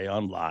yesterday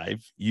on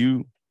live,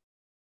 you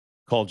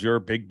called your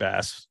big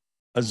bass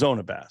a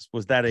Zona bass.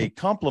 Was that a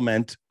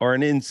compliment or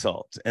an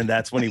insult? And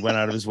that's when he went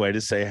out of his way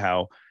to say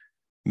how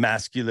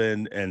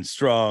masculine and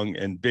strong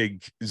and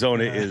big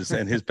Zona is.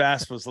 And his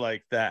bass was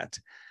like that.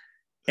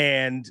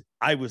 And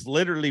I was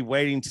literally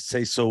waiting to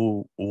say,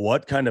 so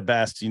what kind of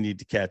bass do you need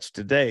to catch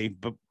today?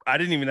 But I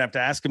didn't even have to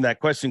ask him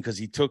that question, because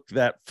he took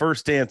that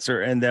first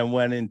answer and then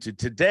went into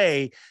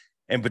today.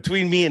 And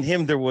between me and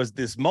him, there was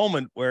this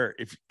moment where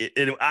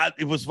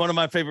it was one of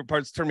my favorite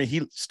parts of the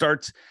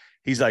tournament.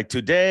 He's like,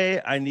 today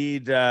I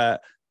need, and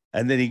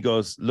then he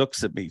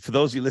looks at me. For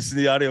those of you listening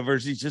to the audio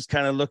version, he's just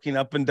kind of looking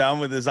up and down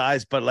with his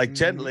eyes, but like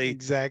gently.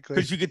 Exactly.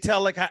 Because you could tell,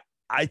 like,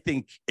 I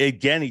think,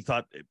 again, he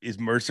thought, is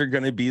Mercer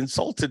going to be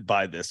insulted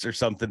by this or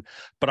something?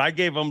 But I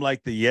gave him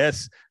like the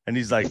yes. And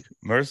he's like,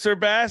 Mercer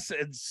bass,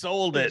 and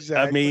sold it.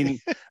 Exactly. I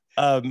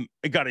mean,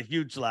 it got a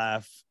huge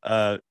laugh.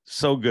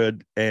 So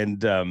good. And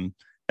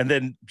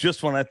then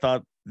just when I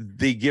thought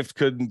the gift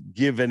couldn't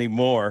give any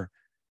more,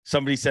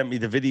 somebody sent me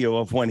the video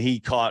of when he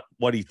caught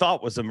what he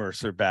thought was a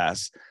Mercer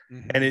bass.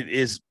 Mm-hmm. And it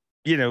is,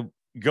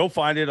 go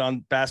find it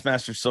on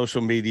Bassmaster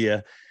social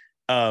media.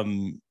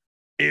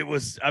 It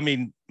was,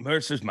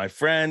 Mercer's my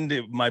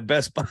friend, my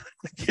best buddy.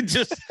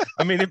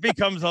 It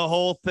becomes a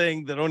whole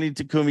thing that only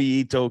Takumi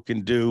Ito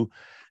can do.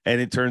 And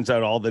it turns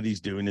out all that he's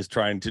doing is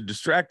trying to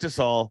distract us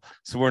all,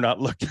 so we're not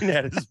looking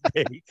at his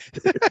bait.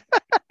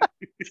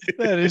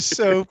 That is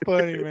so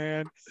funny,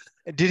 man.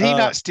 Did he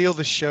not steal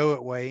the show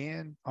at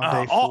weigh-in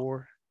on day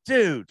 4?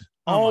 Dude,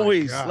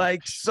 always,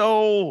 like,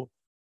 so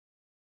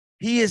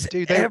he is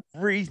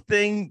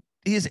everything.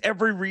 He has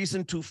every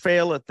reason to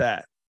fail at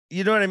that.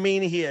 You know what I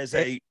mean? He has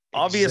a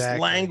obvious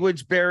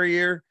language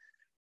barrier.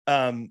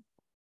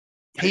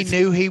 He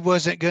knew he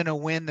wasn't going to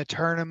win the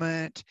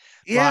tournament.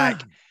 Yeah.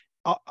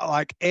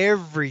 Like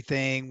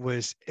everything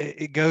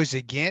it goes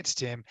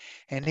against him,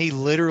 and he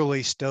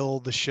literally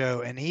stole the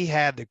show, and he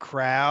had the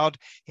crowd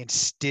in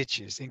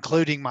stitches,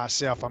 including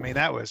myself. I mean,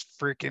 that was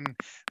freaking,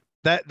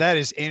 that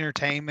is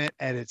entertainment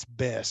at its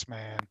best,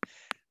 man.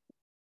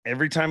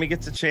 every time he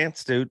gets a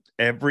chance, dude,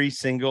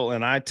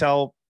 and I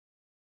tell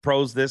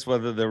pros this,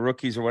 whether they're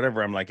rookies or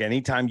whatever, I'm like,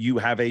 anytime you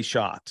have a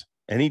shot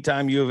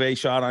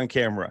on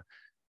camera,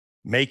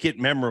 make it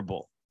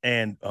memorable.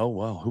 And oh,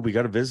 wow, who we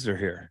got a visitor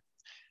here.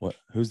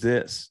 Who's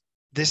this?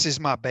 This is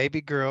my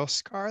baby girl,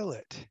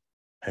 Scarlett.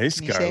 Hey, Can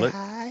Scarlett. you say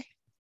hi?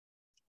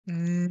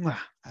 Mwah.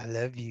 I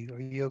love you. Are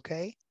you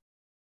okay?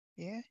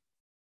 Yeah.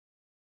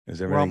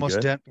 Is everything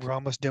good? Done. We're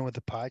almost done with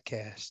the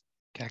podcast.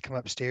 Can I come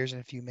upstairs in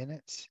a few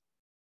minutes?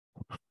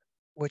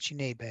 What you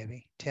need,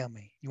 baby? Tell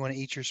me. You want to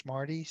eat your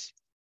Smarties?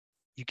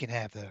 You can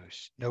have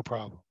those. No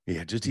problem.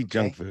 Yeah, just eat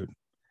junk food.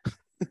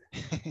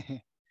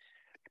 Okay,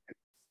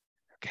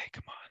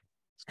 come on.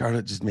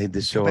 Scarlett just made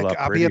this show a lot prettier.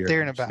 I'll be up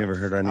there in about. Never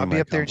heard any I'll of be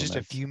my up there in just a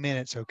compliments. few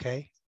minutes.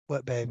 Okay.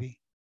 What, baby?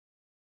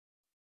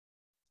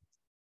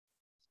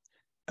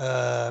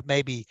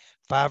 Maybe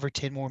 5 or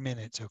 10 more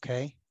minutes.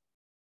 Okay.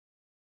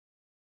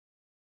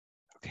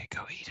 Okay,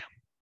 go eat them.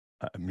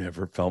 I've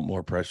never felt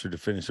more pressure to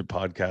finish a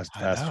podcast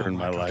faster in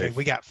my life. Okay,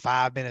 we got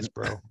 5 minutes,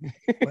 bro.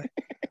 What?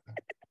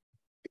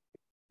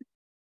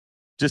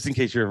 Just in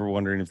case you're ever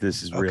wondering if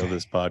this is real,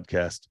 this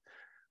podcast,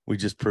 we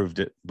just proved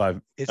it by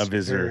a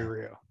visitor.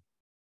 Very real.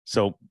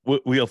 So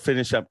we'll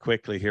finish up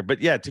quickly here.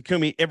 But yeah,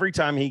 Takumi, every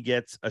time he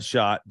gets a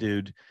shot,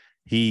 dude,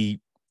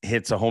 he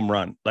hits a home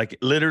run. Like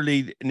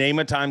literally name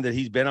a time that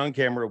he's been on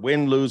camera,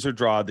 win, lose, or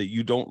draw, that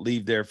you don't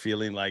leave there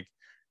feeling like,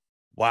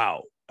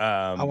 wow.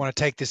 I want to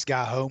take this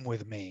guy home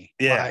with me.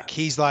 Yeah. Like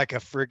he's like a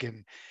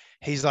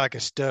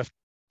stuffed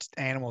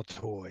animal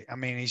toy. I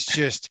mean,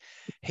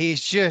 he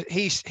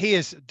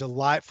is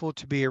delightful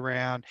to be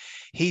around.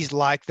 He's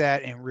like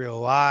that in real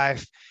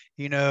life.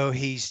 You know,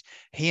 he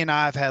and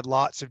I have had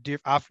lots of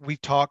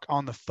we've talked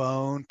on the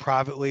phone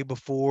privately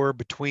before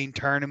between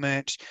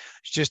tournaments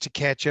just to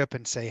catch up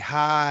and say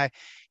hi.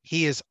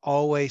 He is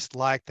always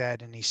like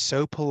that. And he's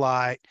so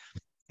polite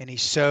and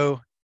he's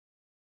so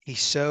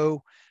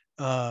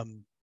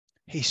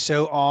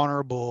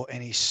honorable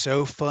and he's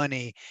so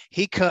funny.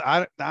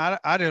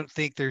 I don't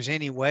think there's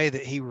any way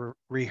that he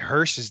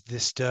rehearses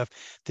this stuff.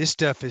 This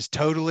stuff is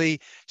totally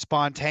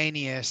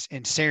spontaneous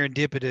and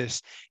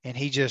serendipitous, and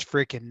he just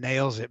freaking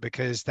nails it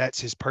because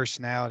that's his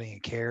personality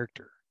and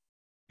character.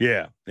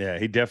 Yeah,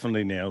 he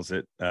definitely nails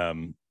it.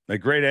 A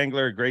great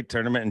angler, a great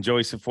tournament. And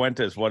Joey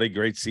Cifuentes, what a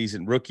great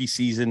season. Rookie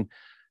season.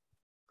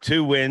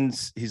 2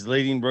 wins. He's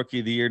leading Rookie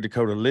of the Year,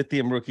 Dakota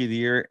Lithium Rookie of the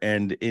Year,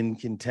 and in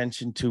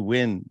contention to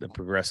win the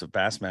Progressive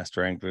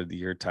Bassmaster Angler of the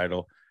Year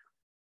title.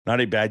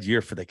 Not a bad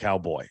year for the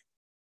cowboy.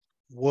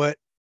 What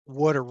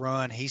a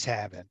run he's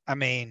having. I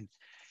mean,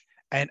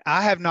 and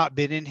I have not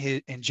been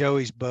in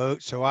Joey's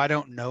boat, so I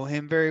don't know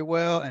him very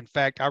well. In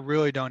fact, I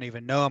really don't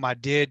even know him. I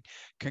did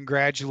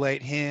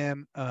congratulate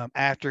him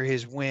after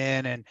his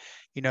win, and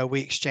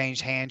we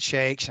exchanged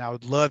handshakes, and I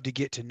would love to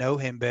get to know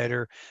him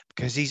better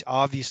because he's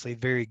obviously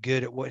very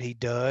good at what he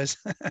does.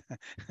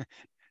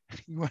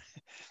 You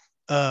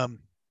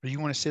want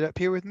to sit up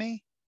here with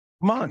me?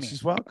 Come on,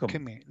 she's welcome.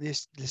 Come here.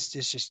 This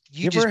just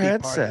Give just her be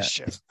headset. part of the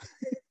show.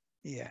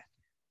 Yeah.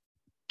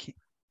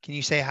 Can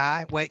you say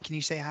hi? Wait, can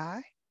you say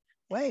hi?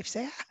 Wave,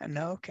 say hi.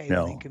 No, okay.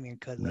 No, well, then come here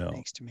and cuddle up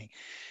next to me.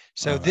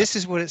 So All this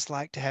is what it's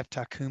like to have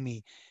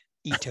Takumi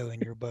Ito in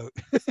your boat.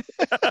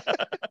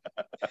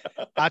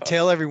 I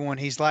tell everyone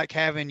he's like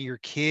having your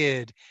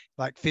kid,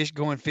 like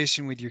going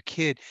fishing with your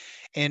kid.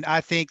 And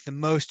I think the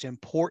most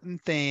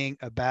important thing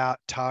about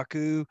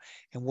Taku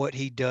and what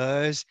he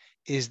does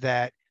is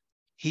that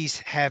he's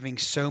having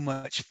so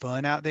much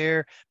fun out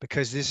there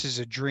because this is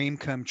a dream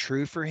come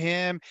true for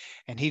him.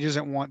 And he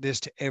doesn't want this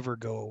to ever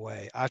go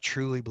away. I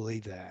truly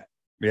believe that.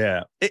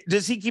 Yeah.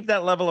 Does he keep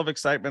that level of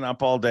excitement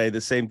up all day?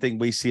 The same thing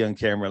we see on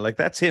camera. Like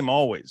that's him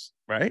always,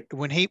 right?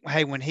 When he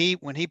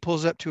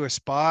pulls up to a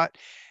spot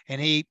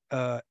and he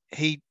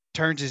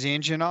turns his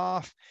engine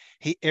off,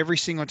 every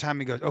single time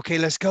he goes, okay,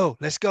 let's go.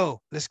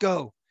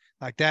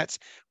 Like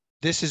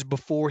this is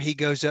before he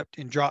goes up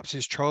and drops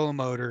his trolling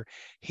motor.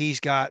 He's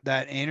got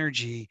that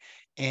energy.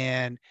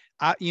 And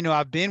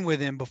I've been with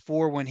him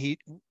before when he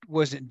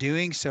wasn't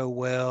doing so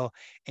well,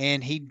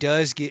 and he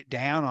does get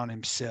down on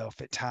himself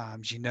at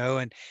times,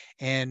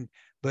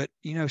 but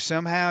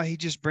somehow he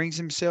just brings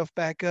himself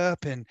back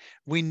up. And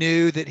we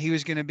knew that he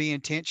was going to be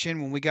in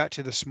tension when we got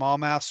to the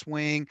smallmouth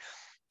swing,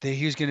 that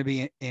he was going to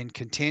be in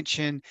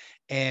contention.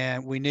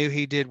 And we knew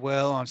he did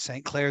well on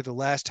St. Clair the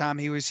last time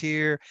he was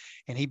here.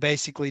 And he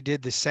basically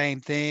did the same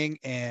thing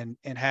and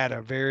had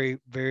a very,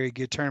 very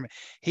good tournament.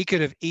 He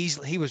could have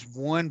he was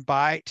one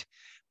bite.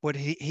 What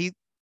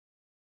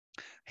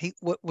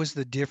was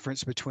the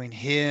difference between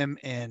him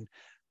and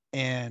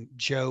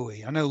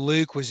Joey? I know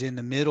Luke was in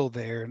the middle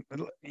there.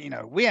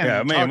 We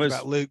haven't talked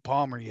about Luke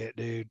Palmer yet,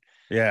 dude.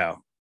 Yeah.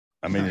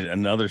 I mean,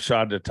 another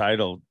shot at the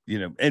title,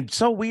 and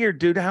so weird,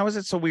 dude. How is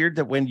it so weird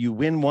that when you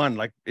win one,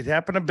 like it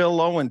happened to Bill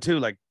Lowen too,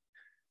 like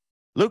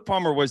Luke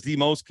Palmer was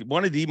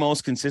one of the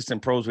most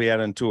consistent pros we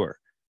had on tour.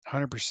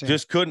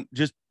 100%.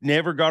 Just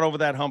never got over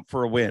that hump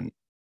for a win.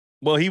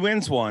 Well, he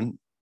wins one.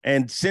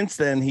 And since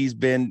then he's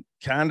been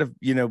kind of,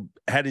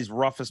 had his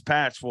roughest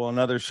patch. Well,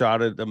 another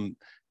shot at them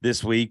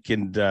this week.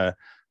 And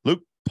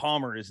Luke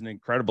Palmer is an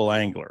incredible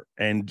angler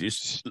and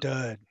just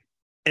stud.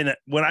 And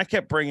when I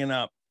kept bringing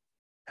up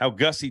how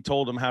Gussie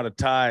told him how to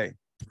tie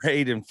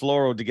braid and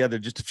fluoro together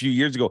just a few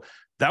years ago,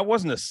 that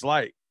wasn't a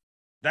slight.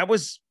 That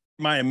was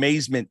my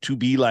amazement to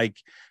be like,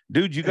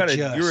 dude,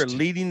 you're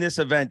leading this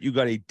event. You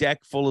got a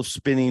deck full of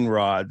spinning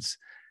rods.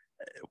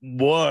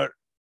 What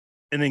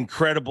an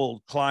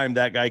incredible climb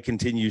that guy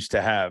continues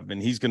to have.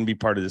 And he's going to be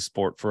part of this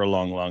sport for a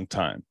long, long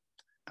time.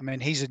 I mean,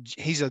 he's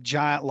a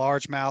giant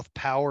largemouth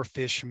power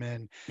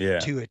fisherman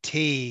to a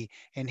T,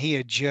 and he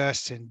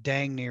adjusts and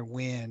dang near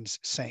wins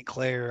St.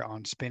 Clair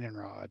on spinning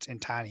rods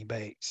and tiny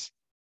baits.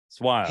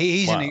 It's wild.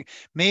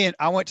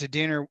 I went to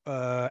dinner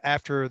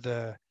after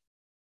day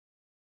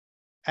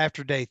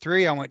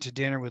 3. I went to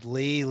dinner with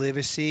Lee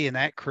Livesey and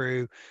that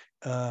crew,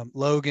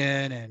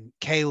 Logan and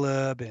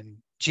Caleb and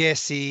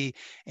Jesse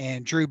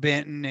and Drew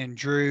Benton and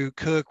Drew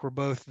Cook were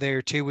both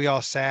there too. We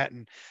all sat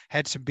and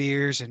had some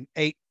beers and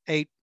ate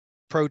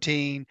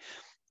protein.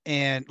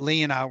 And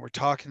Lee and I were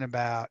talking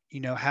about,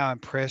 how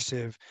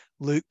impressive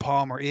Luke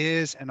Palmer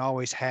is and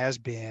always has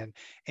been.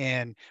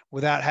 And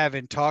without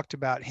having talked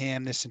about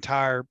him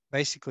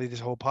basically this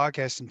whole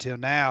podcast until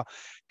now,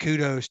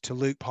 kudos to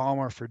Luke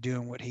Palmer for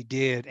doing what he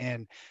did.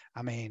 And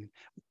I mean,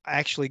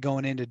 actually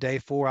going into day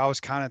 4, I was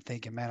kind of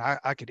thinking, man,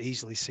 I could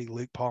easily see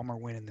Luke Palmer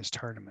winning this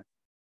tournament.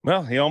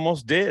 Well, he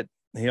almost did.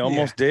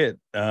 Did.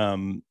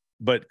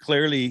 But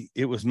clearly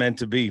it was meant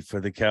to be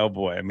for the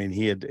cowboy. I mean,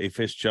 he had a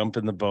fish jump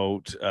in the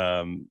boat.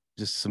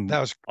 Just some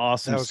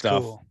awesome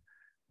stuff. Cool.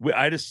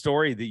 I had a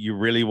story that you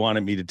really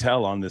wanted me to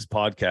tell on this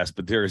podcast,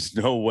 but there is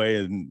no way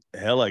in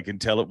hell I can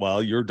tell it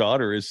while your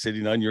daughter is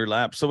sitting on your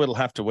lap. So it'll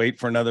have to wait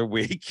for another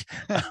week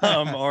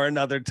or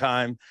another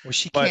time. Well,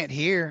 she can't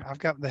hear. I've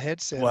got the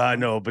headset. Well, I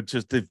know, but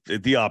just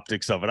the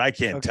optics of it. I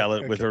can't tell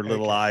it with her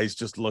little eyes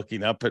just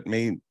looking up at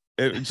me.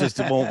 It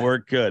won't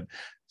work good.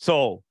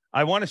 So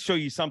I want to show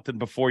you something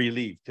before you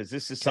leave, because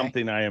this is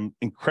something I am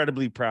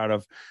incredibly proud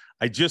of.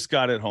 I just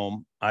got it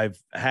home.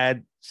 I've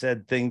had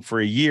said thing for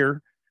a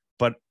year,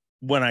 but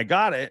when I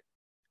got it,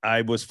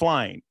 I was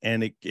flying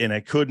and I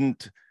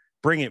couldn't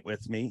bring it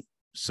with me.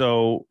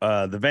 So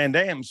the Van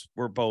Dams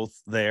were both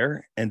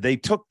there and they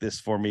took this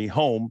for me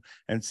home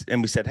and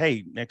we said,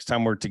 hey, next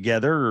time we're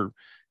together, or,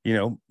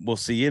 we'll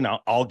see you and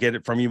I'll get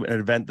it from you at an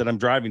event that I'm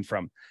driving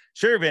from.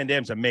 Sherry Van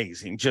Dam's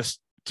amazing.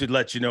 Just to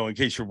let you know, in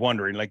case you're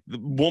wondering, like, the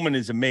woman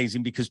is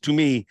amazing, because to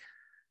me,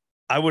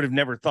 I would have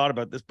never thought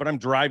about this, but I'm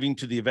driving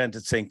to the event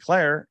at St.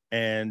 Clair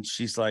and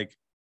she's like,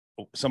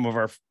 some of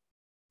our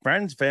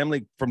friends,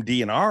 family from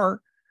DNR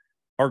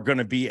are going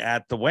to be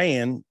at the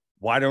weigh-in.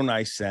 Why don't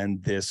I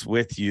send this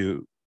with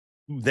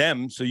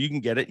them so you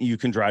can get it and you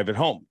can drive it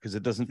home, because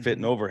it doesn't fit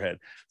in overhead.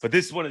 But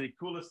this is one of the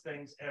coolest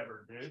things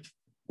ever, dude.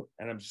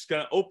 And I'm just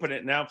going to open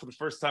it now for the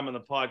first time on the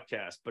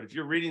podcast. But if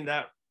you're reading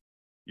that,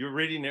 you're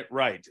reading it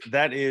right.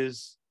 That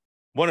is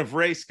one of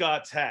Ray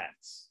Scott's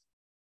hats.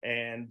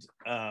 And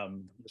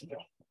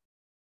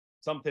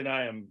something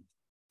I am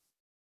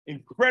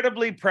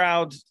incredibly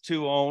proud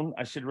to own.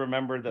 I should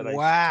remember that I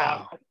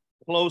talk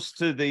close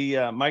to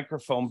the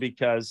microphone,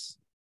 because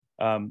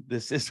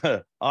this is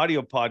an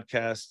audio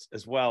podcast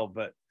as well.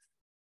 But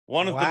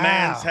one of the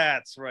man's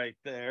hats right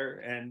there.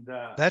 And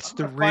that's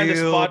the real find a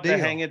spot deal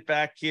to hang it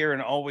back here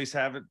and always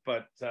have it.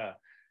 But a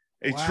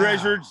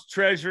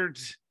treasured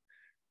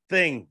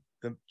thing.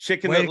 The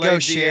chicken Way that to laid go,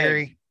 the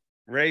Sherry. egg.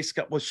 Ray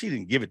Scott. Well, she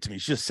didn't give it to me.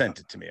 She just sent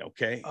it to me.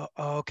 Okay.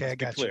 Oh, okay. I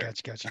got you.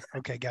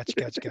 Okay.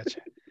 Gotcha.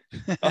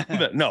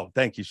 No,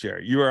 thank you,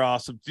 Sherry. You are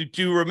awesome.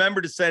 Do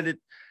remember to send it.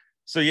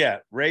 So yeah,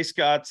 Ray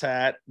Scott's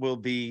hat will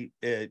be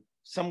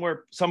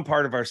somewhere, some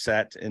part of our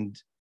set. And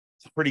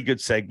it's a pretty good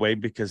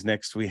segue, because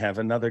next we have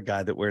another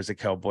guy that wears a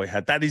cowboy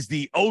hat. That is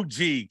the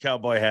OG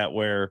cowboy hat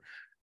wearer.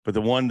 But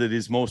the one that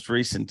is most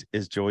recent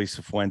is Joey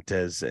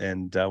Cifuentes.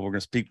 And we're going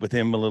to speak with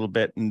him a little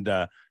bit. And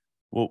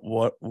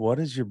what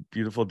does your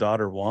beautiful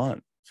daughter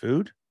want?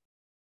 Food?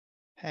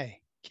 Hey,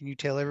 can you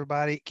tell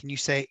everybody? Can you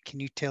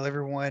tell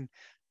everyone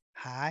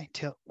hi?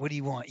 What do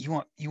you want? You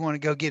want to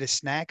go get a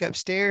snack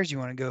upstairs? You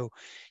want to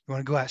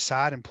go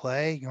outside and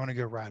play? You want to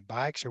go ride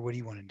bikes, or what do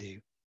you want to do?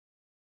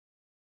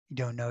 You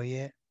don't know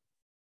yet?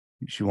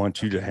 She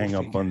wants you to hang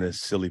up on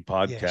this silly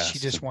podcast. Yeah, she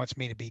just wants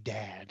me to be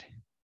dad.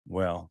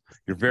 Well,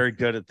 you're very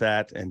good at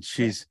that. And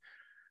she's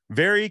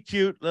very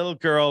cute little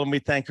girl. And we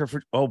thank her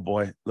for, oh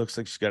boy, looks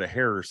like she's got a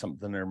hair or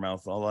something in her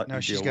mouth. No,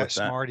 she's got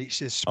Smarties.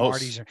 She's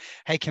Smarties.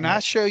 Hey, can I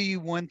show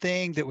you one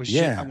thing that was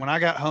when I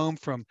got home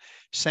from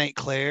St.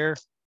 Clair?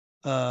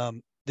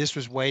 This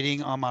was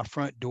waiting on my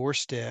front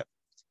doorstep,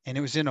 and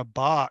it was in a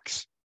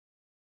box.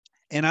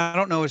 And I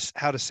don't know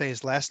how to say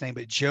his last name,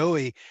 but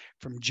Joey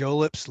from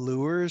Jolip's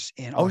Lures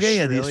in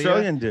Australia. The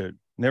Australian dude.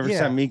 Never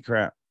sent me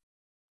crap.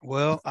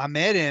 Well, I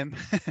met him.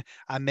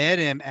 I met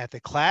him at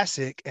the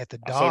Classic at the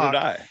dock. So did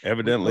I.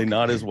 Evidently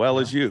not as well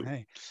as you.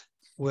 Hey.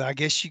 Well, I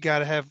guess you got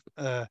to have,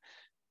 I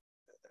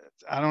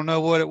don't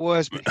know what it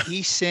was, but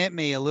he sent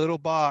me a little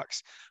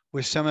box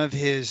with some of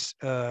his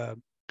crankbaits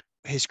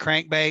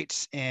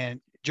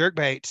and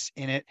jerkbaits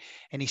in it.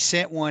 And he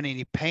sent one, and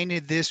he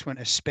painted this one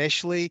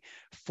especially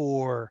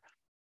for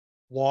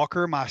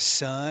Walker, my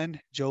son,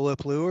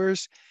 Jolip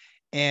Lures,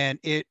 and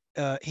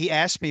he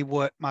asked me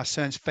what my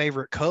son's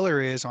favorite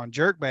color is on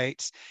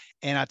jerkbaits,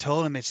 and I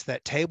told him it's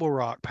that table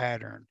rock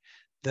pattern,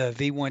 the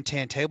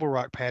V110 table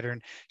rock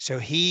pattern. So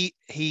he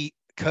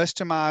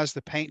customized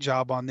the paint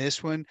job on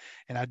this one,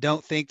 and I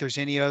don't think there's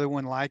any other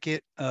one like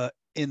it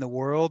in the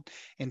world.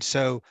 And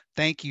so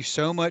thank you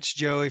so much,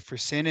 Joey, for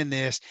sending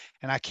this,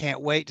 and I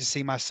can't wait to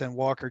see my son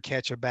Walker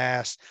catch a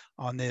bass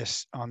on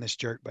this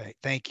jerkbait.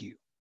 Thank you.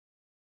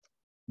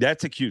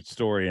 That's a cute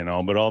story and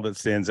all, but all that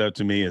stands out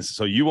to me is,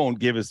 so you won't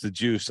give us the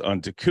juice on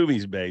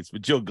Takumi's baits,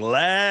 but you'll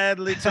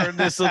gladly turn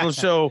this little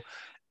show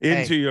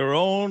into your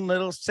own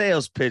little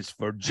sales pitch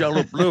for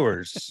Jolip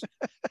Lures.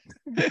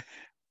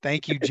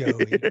 Thank you,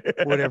 Joey.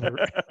 Whatever.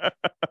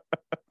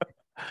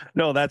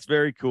 No, that's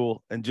very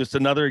cool. And just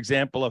another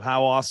example of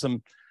how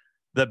awesome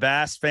the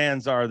bass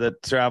fans are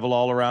that travel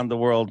all around the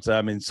world.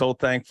 I mean, so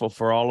thankful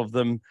for all of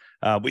them.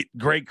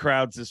 Great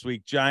crowds this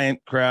week, giant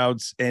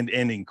crowds, and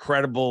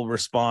incredible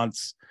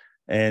response.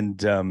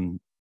 And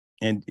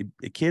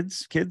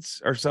kids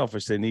are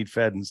selfish. They need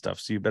fed and stuff.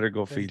 So you better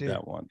go feed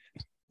that one.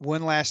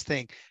 One last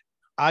thing.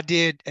 I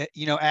did,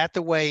 at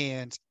the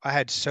weigh-ins, I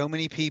had so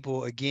many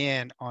people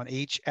again on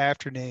each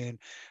afternoon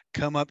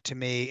come up to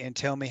me and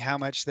tell me how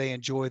much they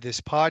enjoy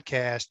this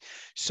podcast.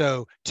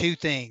 So 2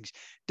 things.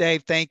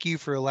 Dave, thank you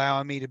for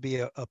allowing me to be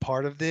a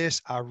part of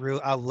this. I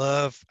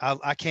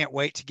can't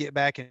wait to get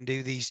back and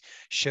do these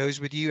shows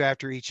with you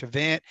after each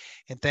event.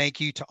 And thank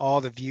you to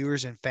all the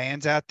viewers and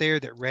fans out there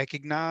that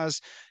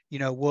recognize,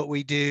 what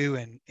we do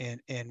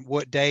and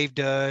what Dave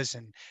does.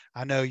 And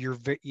I know you're,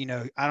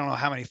 I don't know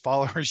how many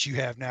followers you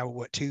have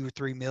now, 2 or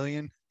 3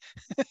 million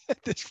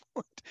at this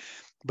point,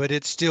 but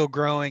it's still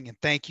growing. And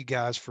thank you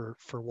guys for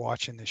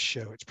watching this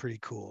show. It's pretty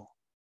cool.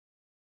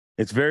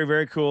 It's very,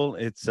 very cool.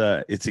 It's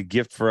a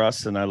gift for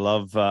us. And I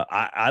love,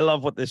 I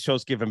love what this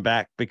show's giving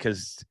back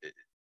because,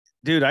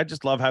 dude, I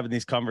just love having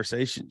these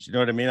conversations. You know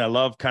what I mean? I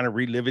love kind of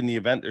reliving the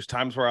event. There's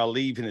times where I'll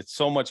leave and it's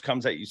so much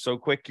comes at you so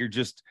quick. You're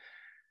just,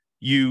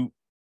 you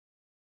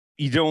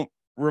don't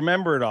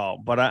remember it all,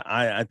 but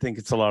I think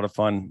it's a lot of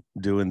fun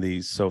doing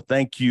these. So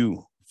thank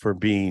you for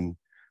being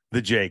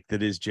the Jake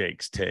that is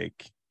Jake's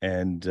Take.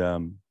 And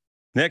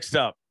next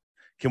up,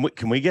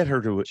 can we get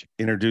her to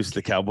introduce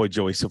the cowboy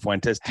Joey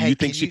Cifuentes? Do you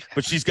think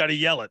but she's got to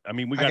yell it. I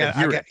mean, we got to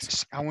hear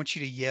it. I want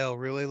you to yell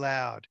really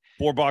loud.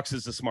 4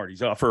 boxes of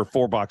Smarties. Offer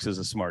 4 boxes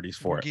of Smarties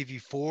for it.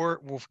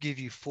 We'll give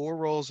you 4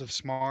 rolls of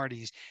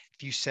Smarties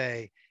if you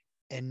say,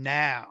 and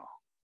now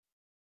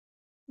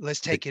let's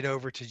take it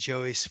over to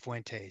Joey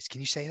Cifuentes. Can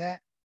you say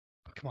that?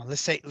 Come on,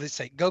 let's say,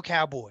 go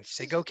Cowboy.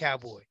 Say, go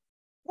Cowboy.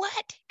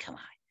 What? Come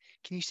on.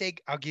 Can you say,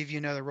 I'll give you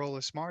another roll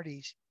of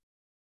Smarties.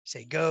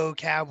 Say, go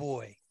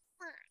Cowboy.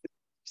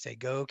 Say,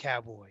 go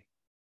Cowboy.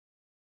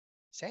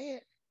 Say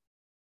it.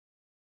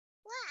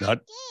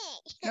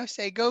 No,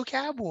 say, go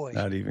Cowboy.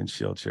 Not even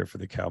she'll cheer for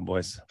the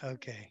Cowboys.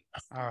 Okay.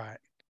 All right.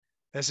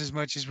 That's as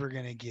much as we're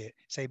going to get.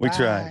 Say, we bye.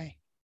 Try.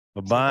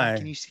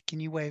 Bye-bye. Can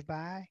you wave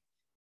bye?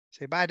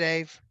 Say, bye,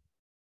 Dave.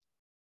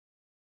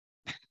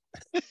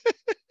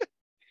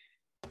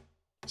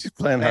 She's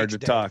playing hard to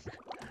talk.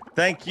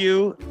 Thank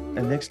you.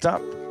 And next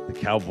up, the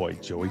cowboy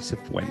Joey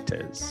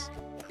Cifuentes.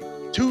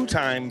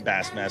 2-time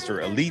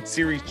Bassmaster Elite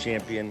Series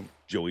champion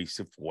Joey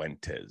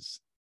Cifuentes.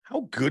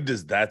 How good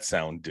does that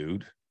sound,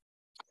 dude?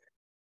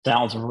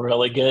 Sounds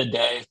really good,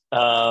 Dave.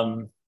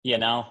 I've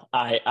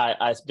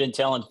been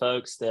telling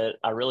folks that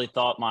I really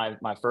thought my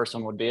first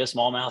one would be a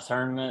smallmouth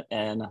tournament,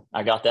 and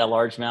I got that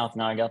largemouth.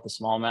 Now I got the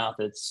smallmouth.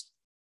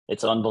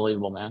 It's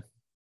unbelievable, man.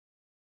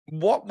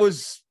 What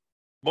was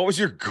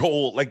your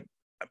goal? Like,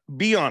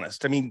 be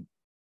honest. I mean,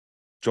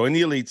 join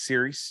the Elite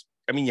Series.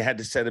 I mean, you had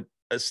to set up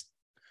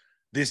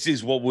this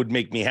is what would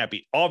make me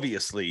happy.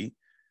 Obviously,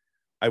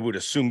 I would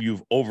assume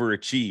you've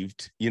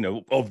overachieved,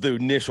 of the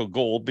initial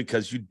goal,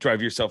 because you'd drive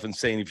yourself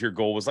insane if your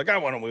goal was like, I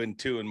want to win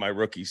 2 in my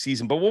rookie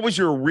season. But what was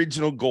your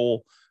original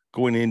goal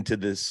going into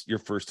your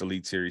first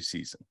Elite Series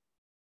season?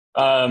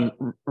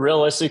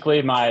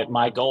 Realistically,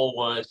 my goal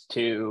was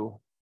to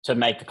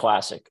make the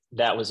Classic.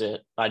 That was it.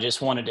 I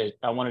just wanted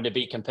to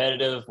be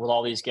competitive with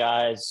all these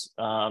guys,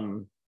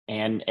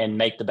 and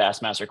make the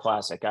Bassmaster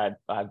Classic.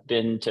 I've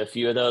been to a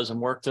few of those and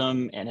worked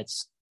them, and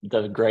it's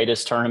the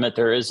greatest tournament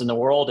there is in the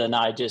world. And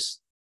I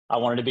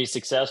wanted to be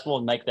successful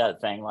and make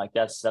that thing. Like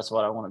that's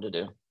what I wanted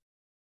to do.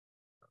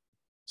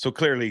 So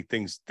clearly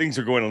things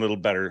are going a little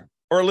better,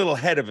 or a little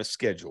ahead of a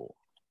schedule.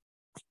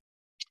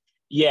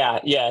 Yeah,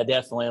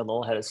 definitely a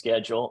little ahead of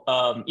schedule.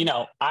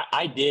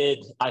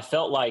 I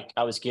felt like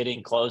I was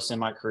getting close in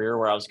my career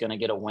where I was going to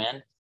get a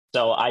win.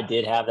 So I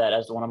did have that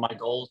as one of my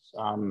goals.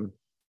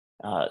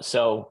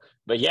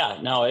 But yeah,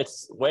 no,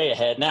 it's way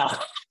ahead now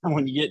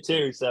when you get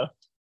 2. So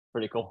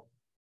pretty cool.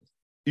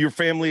 Your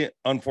family,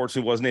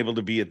 unfortunately, wasn't able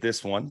to be at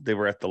this one. They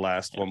were at the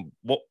last one.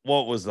 What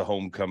was the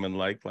homecoming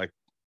like? Like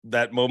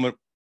that moment,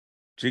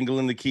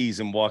 jingling the keys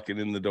and walking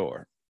in the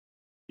door?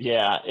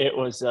 Yeah, it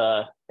was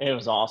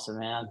awesome,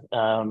 man.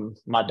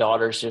 My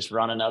daughter's just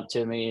running up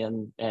to me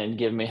and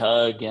giving me a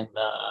hug, and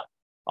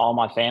all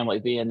my family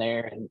being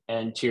there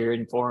and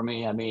cheering for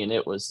me. I mean,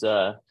 it was,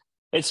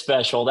 it's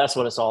special. That's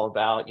what it's all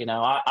about. You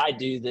know, I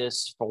do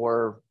this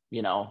for,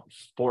 you know,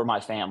 for my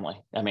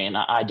family. I mean,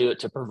 I do it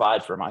to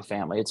provide for my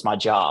family. It's my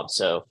job.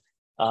 So,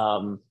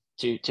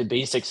 to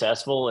be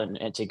successful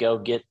and to go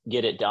get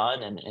it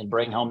done and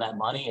bring home that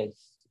money,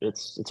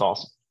 it's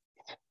awesome.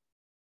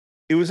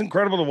 It was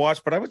incredible to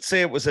watch, but I would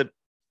say it was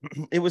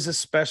a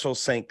special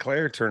St.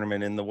 Clair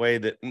tournament in the way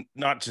that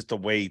not just the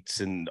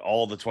weights and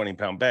all the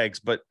 20-pound bags,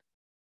 but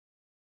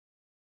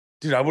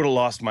dude, I would have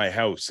lost my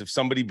house if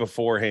somebody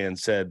beforehand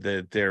said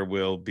that there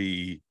will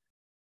be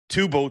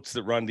 2 boats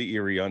that run to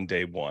Erie on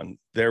day 1.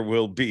 There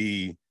will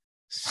be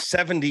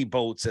 70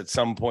 boats at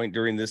some point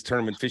during this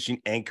tournament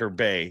fishing Anchor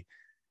Bay,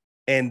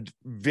 and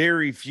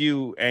very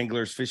few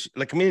anglers fish.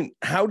 Like, I mean,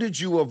 how did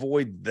you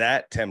avoid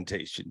that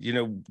temptation? You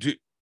know,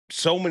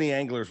 so many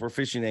anglers were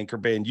fishing Anchor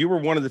Bay, and you were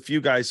one of the few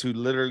guys who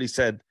literally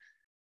said,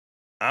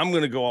 I'm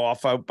going to go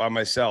off out by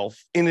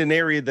myself in an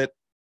area that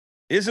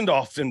isn't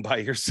often by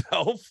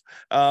yourself.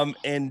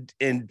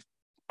 And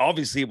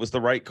obviously it was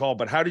the right call,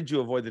 but how did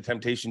you avoid the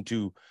temptation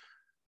to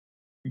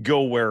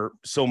go where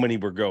so many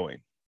were going?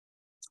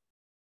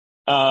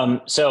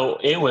 So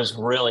it was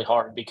really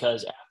hard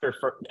because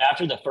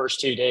after the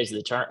first 2 days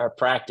of the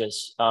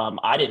practice,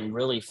 I didn't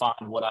really find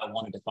what I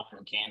wanted to find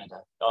in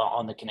Canada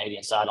on the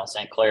Canadian side on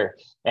St. Clair.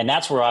 And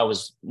that's where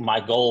my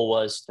goal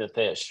was to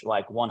fish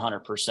like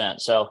 100%.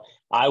 So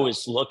I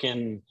was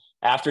looking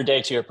after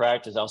day 2 of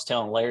practice. I was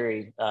telling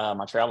Larry,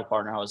 my travel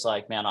partner, I was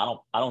like, man, I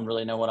don't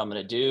really know what I'm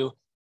going to do.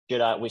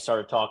 We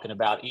started talking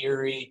about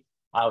Erie.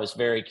 I was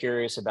very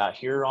curious about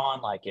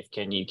Huron. Like,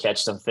 can you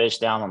catch some fish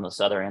down on the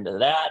southern end of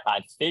that? I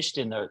fished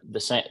in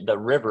the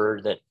river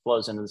that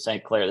flows into the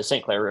St.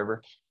 Clair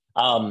River.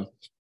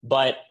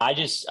 But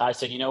I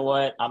said, you know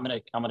what? I'm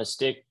gonna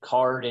stick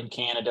hard in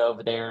Canada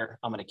over there.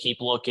 I'm gonna keep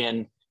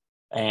looking,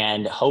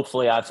 and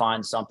hopefully I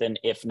find something.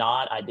 If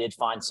not, I did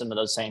find some of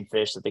those same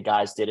fish that the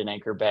guys did in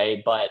Anchor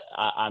Bay. But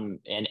I'm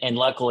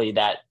luckily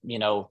that, you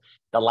know,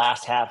 the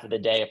last half of the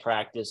day of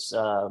practice,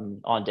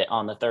 on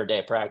the third day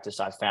of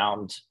practice, I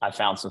found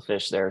some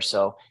fish there.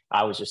 So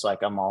I was just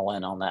like, I'm all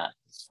in on that.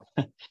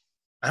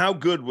 How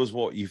good was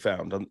what you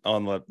found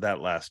on that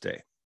last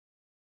day?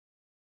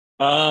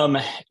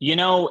 You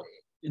know,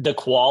 the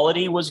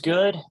quality was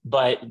good,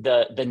 but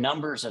the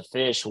numbers of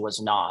fish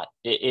was not.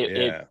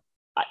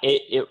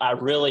 I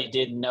really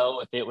didn't know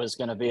if it was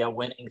going to be a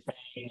winning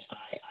thing.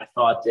 I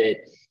thought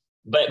that.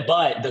 But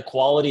the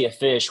quality of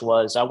fish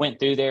was, I went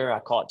through there, I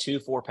caught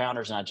 2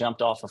 4-pounders, and I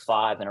jumped off of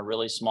 5 in a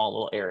really small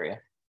little area.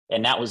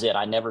 And that was it.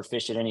 I never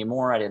fished it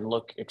anymore. I didn't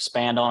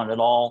expand on it at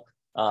all.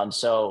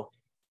 So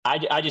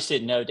I just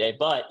didn't know, Dave,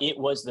 but it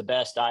was the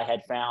best I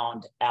had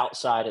found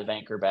outside of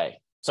Anchor Bay,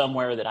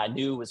 somewhere that I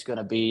knew was going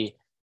to be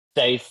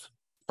safe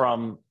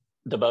from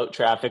the boat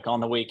traffic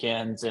on the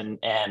weekends. And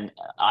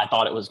I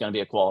thought it was going to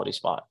be a quality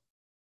spot.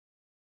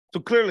 So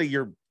clearly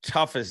your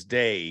toughest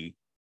day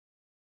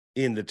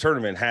in the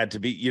tournament had to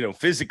be, you know,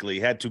 physically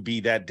had to be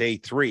that day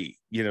 3,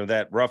 you know,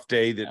 that rough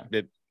day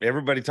that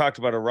everybody talked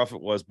about how rough it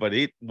was, but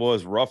it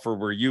was rougher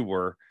where you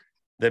were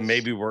than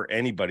maybe where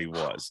anybody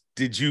was.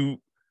 Did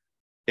you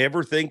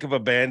ever think of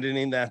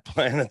abandoning that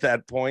plan at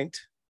that point?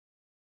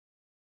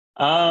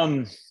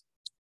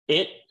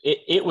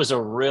 It was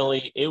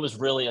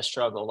really a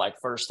struggle,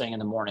 like first thing in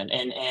the morning,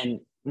 and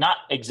not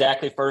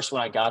exactly first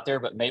when I got there,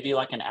 but maybe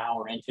like an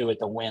hour into it,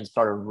 the wind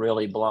started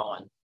really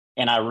blowing.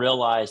 And I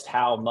realized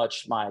how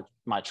much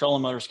my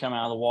trolling motors come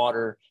out of the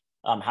water,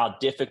 how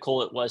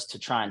difficult it was to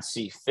try and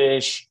see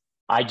fish.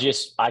 I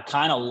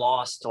kind of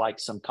lost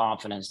like some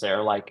confidence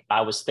there. Like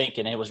I was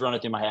thinking, it was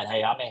running through my head,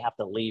 hey, I may have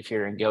to leave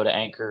here and go to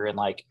Anchor and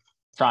like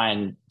try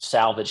and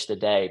salvage the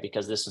day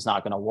because this is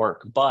not going to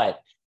work. But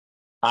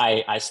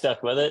I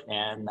stuck with it,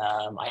 and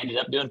I ended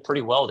up doing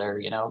pretty well there,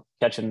 you know,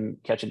 catching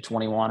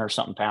 21 or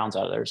something pounds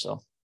out of there.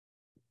 So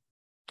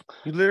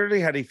you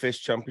literally had a fish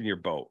jump in your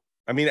boat.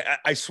 I mean,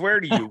 I swear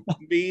to you,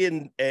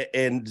 me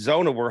and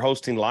Zona were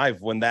hosting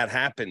live when that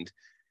happened,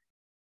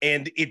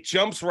 and it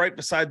jumps right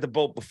beside the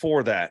boat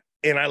before that.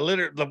 And I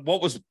literally,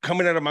 what was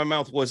coming out of my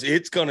mouth was,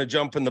 it's going to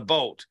jump in the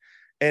boat.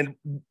 And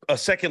a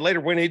second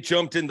later, when it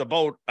jumped in the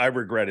boat, I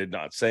regretted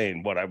not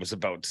saying what I was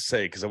about to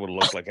say, because I would have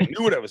looked like I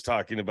knew what I was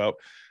talking about.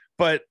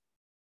 But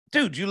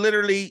dude, you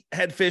literally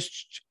had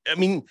fish. I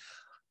mean,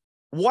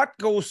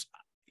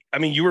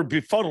 you were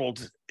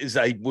befuddled, as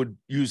I would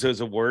use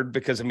as a word,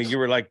 because I mean, you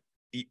were like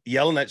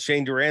yelling at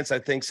Shane Durance, I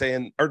think,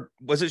 saying, or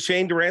was it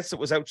Shane Durance that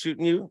was out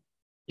shooting you?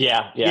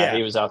 Yeah.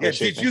 He was out there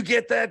shooting. Did you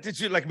get that? Did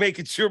you like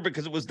making sure,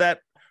 because it was that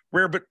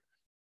rare? But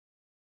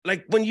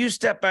like when you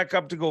step back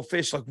up to go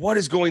fish, like what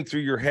is going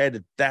through your head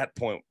at that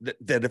point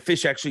that a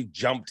fish actually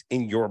jumped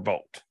in your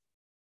boat?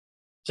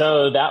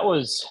 So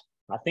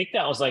I think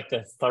that was like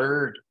the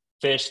third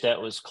fish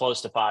that was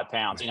close to 5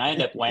 pounds. And I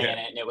ended up weighing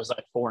it, and it was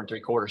like 4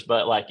 3/4,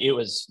 but like it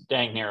was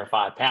dang near a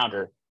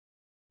 5-pounder.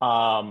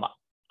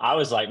 I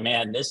was like,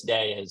 man, this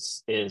day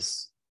it's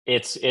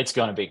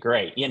going to be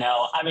great. You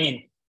know, I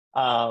mean,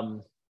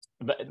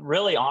 but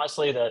really,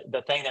 honestly,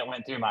 the thing that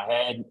went through my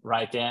head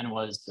right then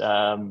was,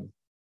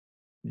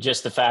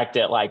 just the fact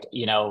that, like,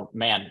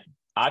 man,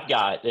 I've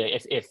got,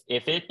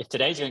 if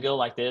today's going to go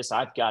like this,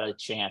 I've got a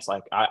chance.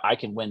 Like I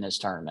can win this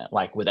tournament,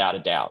 like without a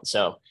doubt.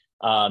 So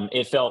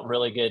it felt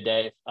really good,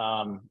 Dave.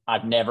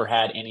 I've never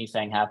had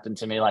anything happen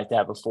to me like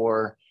that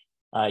before.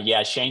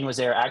 Yeah, Shane was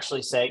there.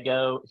 Actually,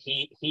 Sago,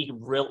 he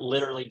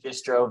literally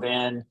just drove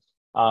in,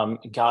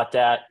 got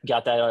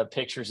that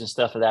pictures and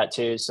stuff of that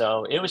too.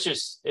 So it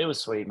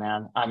was sweet,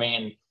 man. I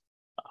mean,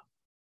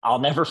 I'll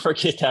never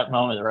forget that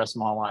moment the rest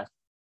of my life.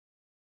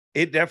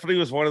 It definitely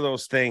was one of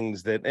those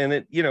things that, and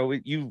it,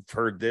 you've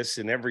heard this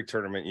in every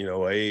tournament,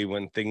 hey,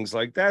 when things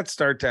like that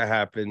start to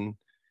happen,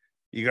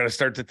 you got to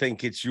start to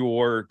think it's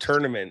your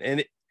tournament.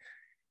 And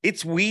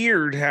it's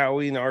weird how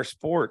in our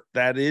sport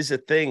that is a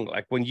thing.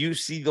 Like when you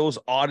see those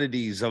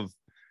oddities of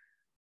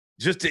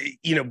just,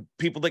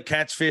 people that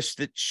catch fish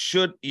that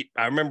should,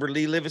 I remember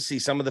Lee Livesey,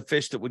 some of the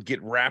fish that would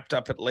get wrapped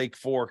up at Lake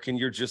Fork, and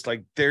you're just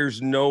like,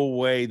 there's no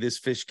way this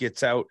fish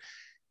gets out.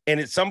 And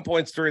at some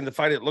points during the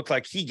fight, it looked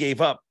like he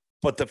gave up,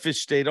 but the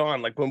fish stayed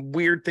on. Like when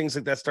weird things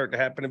like that start to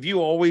happen, have you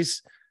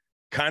always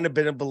kind of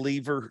been a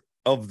believer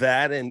of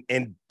that?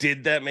 And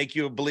did that make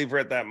you a believer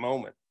at that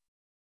moment?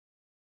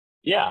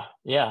 Yeah.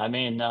 I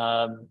mean,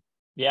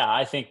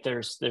 I think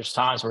there's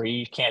times where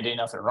you can't do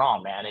nothing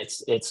wrong, man.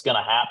 It's going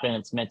to happen.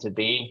 It's meant to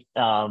be.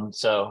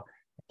 So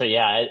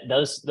yeah,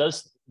 those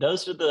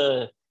are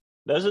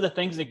the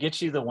things that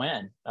get you the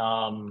win.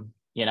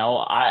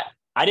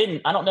 I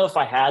don't know if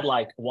I had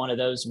like one of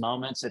those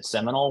moments at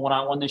Seminole when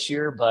I won this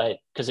year, but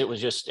because it was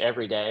just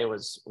every day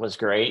was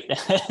great.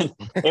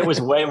 It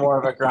was way more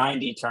of a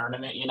grindy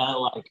tournament,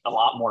 like a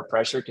lot more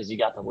pressure because you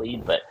got the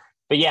lead. But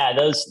yeah,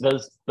 those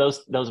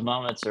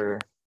moments are,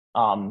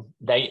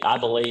 I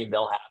believe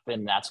they'll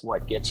happen. That's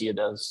what gets you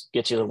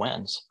the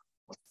wins.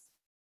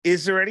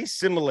 Is there any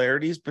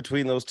similarities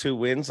between those two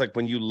wins? Like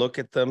when you look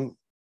at them,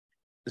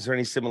 is there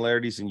any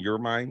similarities in your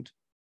mind?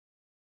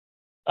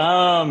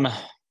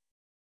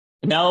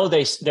 No,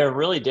 they're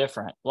really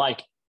different.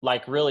 Like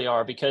really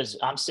are, because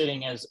I'm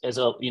sitting as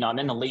a, I'm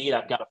in the lead.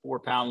 I've got a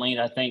 4-pound lead,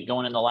 I think,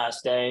 going in the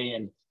last day,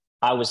 and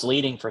I was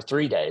leading for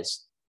 3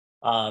 days.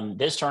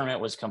 This tournament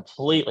was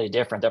completely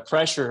different. The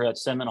pressure at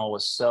Seminole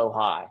was so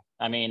high.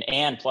 I mean,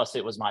 and plus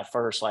it was my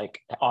first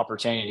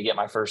opportunity to get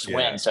my first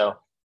win. So,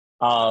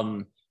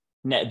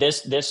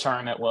 this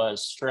tournament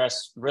was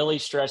really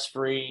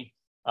stress-free.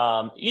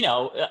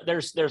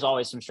 There's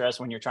always some stress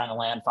when you're trying to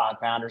land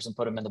 5-pounders and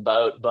put them in the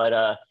boat,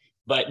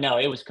 but no,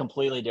 it was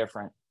completely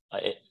different.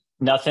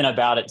 Nothing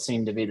about it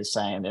seemed to be the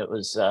same. It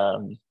was,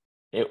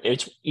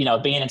 it's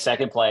being in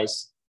second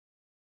place,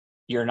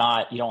 you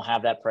don't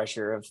have that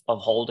pressure of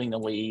holding the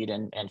lead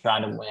and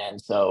trying to win.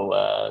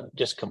 So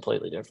just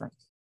completely different.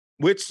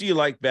 Which do you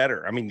like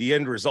better? I mean, the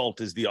end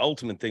result is the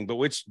ultimate thing, but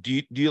which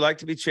do you like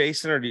to be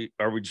chasing,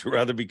 or would you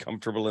rather be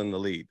comfortable in the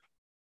lead?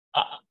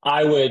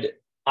 I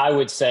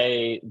would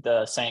say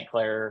the St.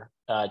 Clair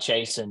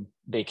chasing,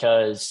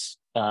 because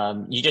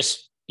you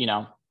just,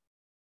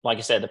 like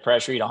I said, the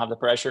pressure, you don't have the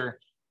pressure,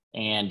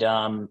 and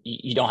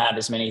you don't have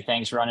as many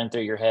things running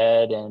through your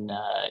head. And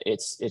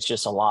it's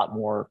just a lot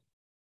more,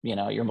 you're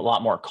a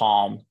lot more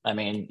calm. I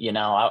mean,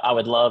 I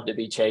would love to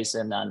be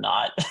chasing and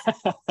not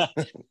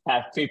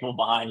have people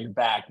behind your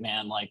back,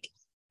 man. Like,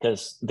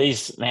 because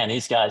these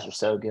guys are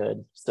so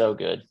good. So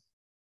good.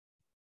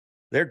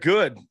 They're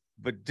good,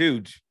 but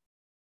dude,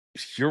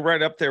 you're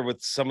right up there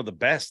with some of the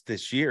best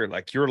this year.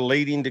 Like, you're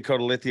leading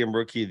Dakota Lithium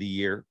Rookie of the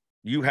Year.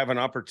 You have an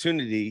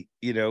opportunity,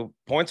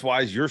 points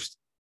wise, you're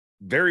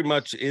very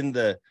much in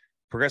the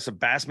Progressive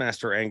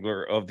Bassmaster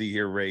Angler of the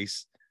Year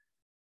race.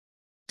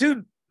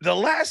 Dude, the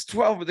last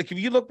 12, if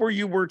you look where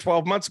you were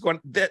 12 months ago,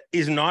 that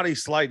is not a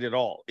slight at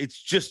all.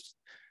 It's just,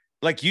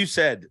 like you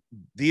said,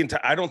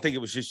 I don't think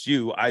it was just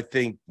you. I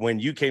think when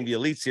you came to the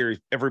Elite Series,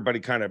 everybody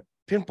kind of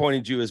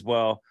pinpointed you as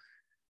well.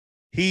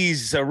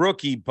 He's a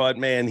rookie, but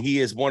man, he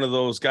is one of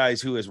those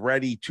guys who is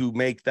ready to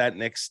make that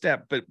next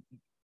step. But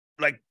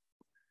like,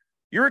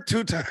 you're a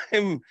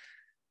 2-time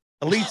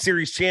Elite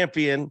Series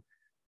champion.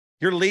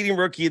 You're leading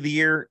Rookie of the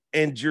Year,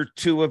 and you're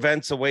 2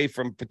 events away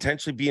from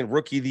potentially being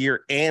Rookie of the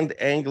Year and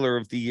Angler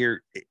of the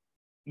Year.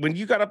 When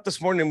you got up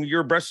this morning and you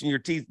were brushing your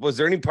teeth, was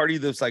there any part of you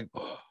that's like,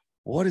 oh,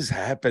 what is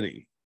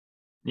happening?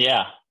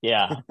 Yeah,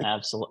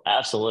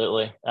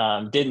 absolutely.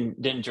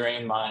 Didn't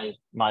dream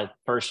my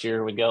first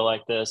year would go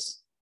like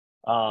this.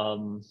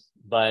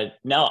 But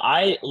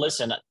no,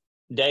 listen,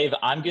 Dave,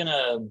 I've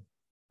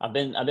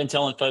been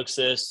telling folks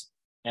this,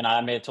 and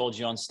I may have told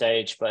you on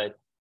stage, but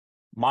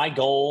my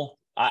goal,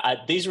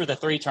 these were the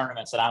 3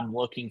 tournaments that I'm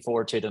looking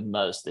forward to the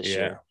most this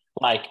year.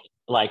 Like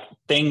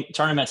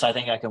tournaments I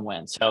think I can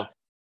win. So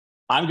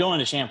I'm going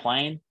to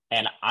Champlain,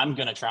 and I'm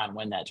going to try and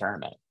win that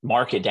tournament.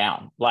 Mark it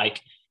down.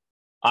 Like,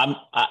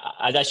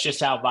 that's just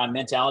how my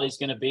mentality is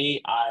going to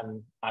be.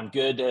 I'm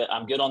good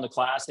on the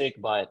classic,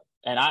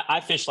 and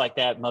I fish like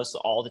that most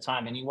all the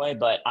time anyway,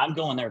 but I'm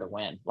going there to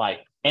win.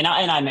 Like, and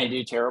I may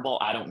do terrible.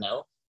 I don't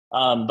know.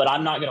 But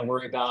I'm not going to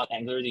worry about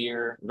Angler of the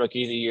Year,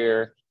 Rookie of the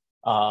Year.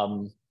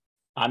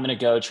 I'm going to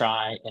go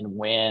try and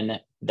win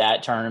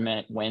that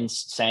tournament, win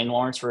St.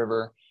 Lawrence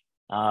River.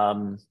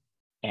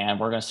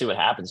 we're going to see what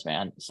happens,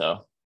 man.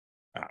 So,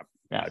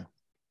 yeah,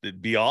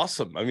 it'd be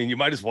awesome. I mean, you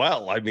might as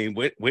well. I mean,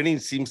 winning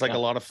seems like a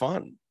lot of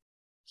fun.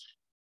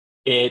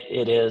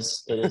 It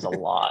is a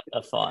lot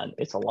of fun.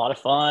 It's a lot of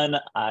fun.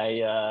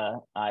 I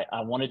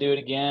want to do it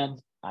again.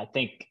 I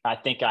think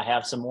I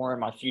have some more in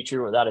my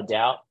future without a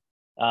doubt.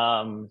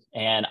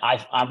 And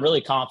I'm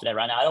really confident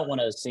right now. I don't want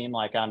to seem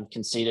like I'm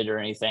conceited or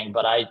anything,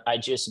 but I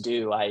just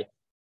do.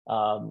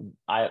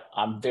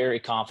 I'm very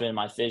confident in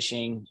my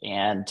fishing,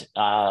 and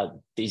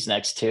these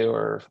next two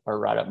are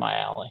right up my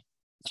alley.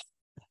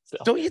 So.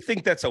 Don't you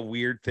think that's a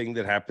weird thing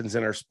that happens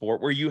in our sport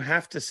where you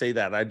have to say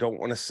that? I don't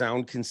want to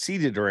sound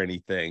conceited or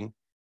anything,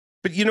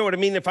 but you know what I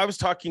mean? If I was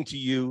talking to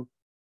you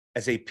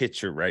as a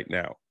pitcher right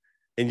now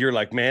and you're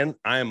like, man,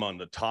 I am on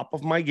the top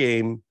of my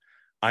game.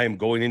 I am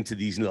going into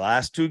these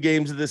last 2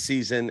 games of the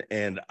season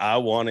and I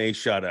want a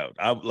shutout.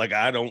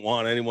 I don't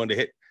want anyone to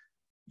hit.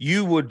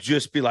 You would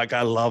just be like,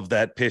 I love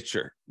that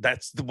pitcher.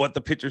 That's what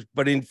the pitchers,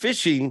 but in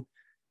fishing,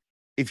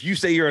 if you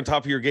say you're on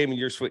top of your game and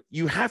you're sweet,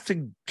 you have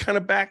to kind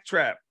of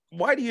backtrack.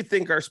 Why do you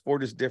think our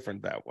sport is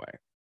different that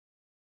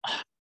way?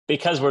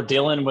 Because we're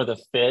dealing with a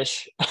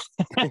fish,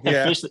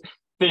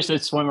 fish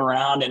that swim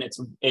around, and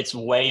it's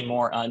way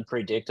more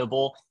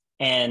unpredictable.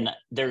 And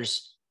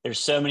there's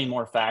so many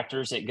more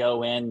factors that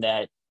go in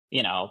that,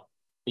 you know,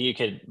 you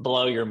could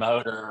blow your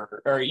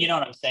motor or you know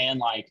what I'm saying?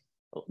 Like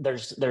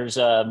there's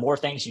more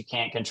things you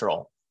can't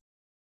control.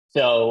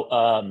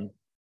 So,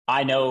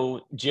 I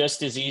know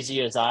just as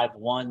easy as I've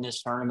won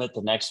this tournament,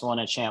 the next one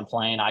at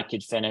Champlain, I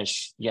could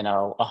finish,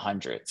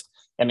 100th.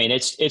 I mean,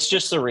 it's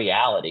just the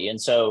reality. And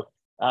so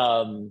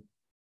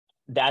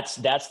that's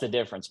the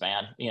difference,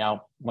 man.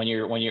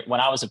 When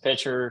I was a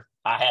pitcher,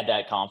 I had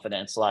that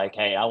confidence, like,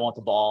 hey, I want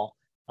the ball.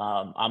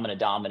 I'm going to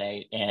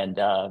dominate. And,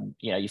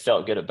 you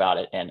felt good about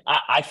it. And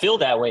I feel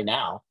that way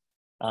now.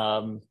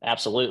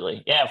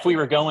 Absolutely. Yeah. If we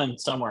were going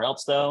somewhere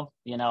else though,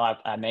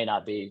 I may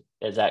not be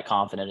as that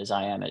confident as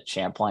I am at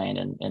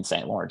Champlain and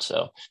St. Lawrence.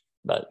 So,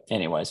 but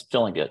anyways,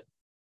 feeling good.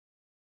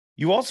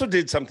 You also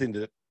did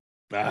something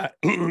that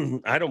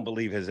I don't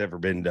believe has ever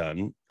been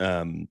done.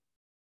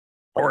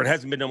 Or it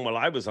hasn't been done while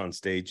I was on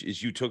stage,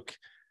 is you took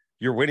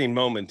your winning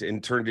moment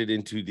and turned it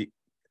into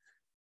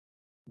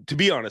to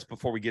be honest,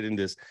 before we get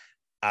into this,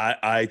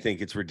 I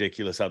think it's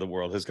ridiculous how the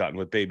world has gotten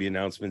with baby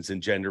announcements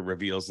and gender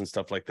reveals and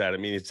stuff like that. I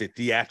mean, it's a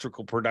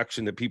theatrical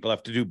production that people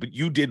have to do, but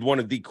you did one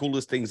of the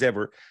coolest things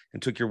ever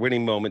and took your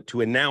winning moment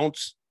to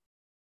announce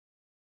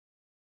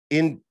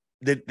that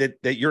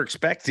you're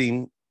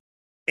expecting,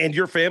 and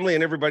your family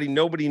and everybody,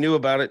 nobody knew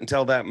about it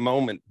until that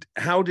moment.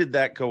 How did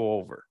that go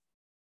over?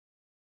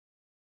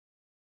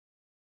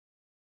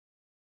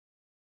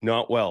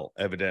 Not well,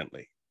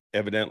 evidently.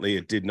 Evidently,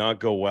 it did not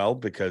go well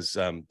because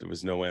there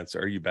was no answer.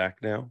 Are you back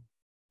now?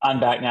 I'm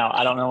back now.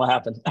 I don't know what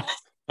happened.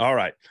 All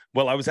right.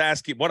 Well, I was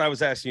asking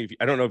you,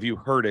 I don't know if you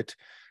heard it,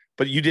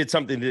 but you did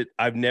something that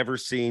I've never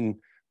seen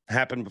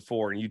happen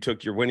before. And you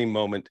took your winning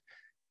moment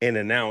and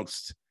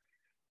announced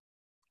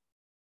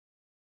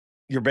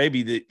your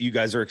baby that you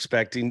guys are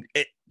expecting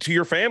to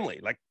your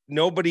family. Like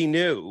nobody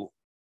knew.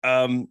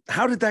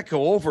 How did that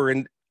go over?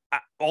 And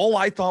all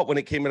I thought when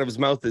it came out of his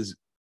mouth is,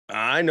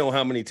 I know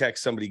how many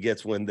texts somebody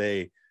gets when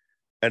they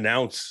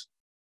announce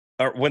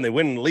or when they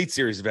win an Elite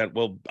Series event.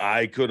 Well,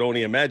 I could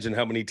only imagine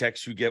how many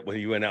texts you get when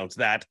you announce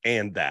that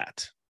and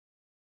that.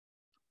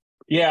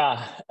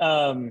 Yeah.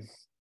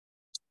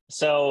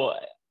 So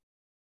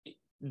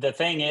the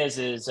thing is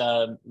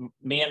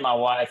me and my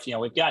wife,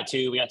 we got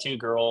two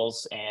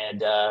girls,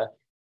 and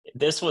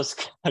this was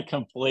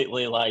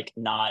completely like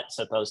not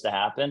supposed to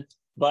happen,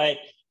 but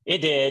it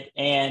did.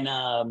 And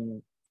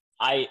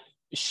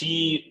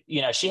she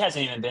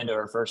hasn't even been to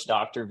her first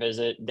doctor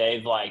visit.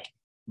 They've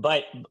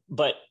but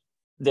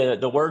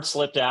the word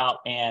slipped out,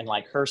 and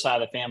like her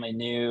side of the family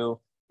knew.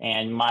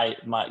 And my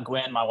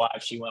Gwen, my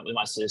wife, she went with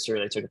my sister.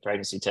 They took a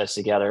pregnancy test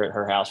together at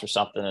her house or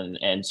something,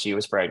 and she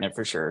was pregnant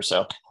for sure.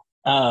 So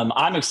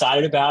I'm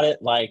excited about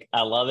it. Like,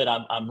 I love it.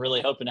 I'm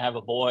really hoping to have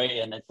a boy,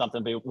 and it's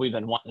something we've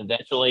been wanting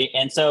eventually.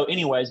 And so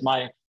anyways,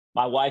 my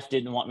wife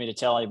didn't want me to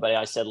tell anybody.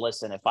 I said,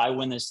 listen, if I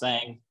win this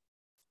thing,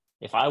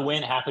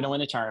 happen to win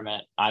the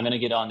tournament, I'm going to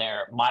get on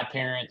there. My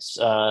parents,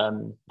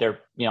 they're,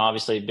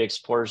 obviously big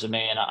supporters of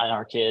me and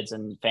our kids,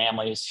 and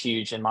family is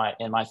huge in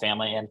my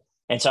family.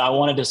 And so I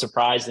wanted to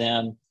surprise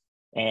them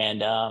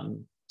and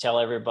tell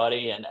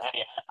everybody. And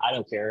I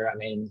don't care. I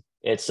mean,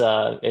 it's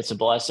a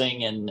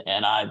blessing, and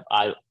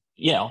I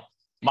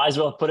might as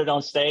well put it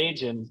on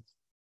stage and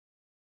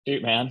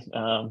shoot, man.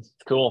 It's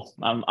cool.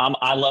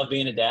 I love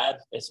being a dad.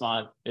 It's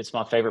my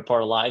favorite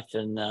part of life,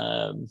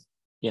 and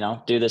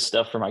do this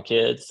stuff for my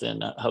kids,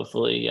 and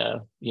hopefully,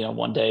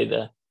 one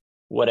day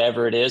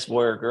whatever it is,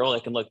 boy or girl, they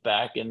can look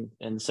back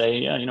and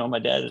say, my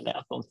dad is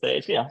now on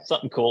stage. Yeah,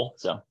 something cool.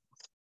 So.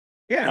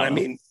 Yeah, I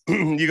mean,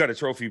 you got a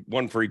trophy,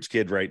 one for each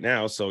kid right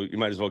now, so you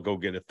might as well go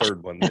get a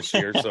third one this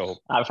year. So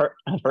I've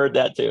heard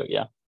that too.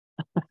 Yeah.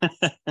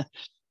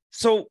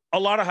 So a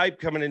lot of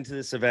hype coming into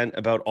this event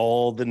about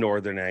all the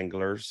northern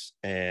anglers,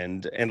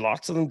 and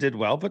lots of them did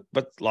well, but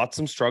lots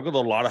of them struggled. A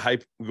lot of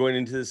hype going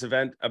into this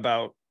event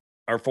about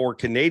are for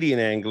Canadian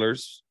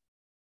anglers,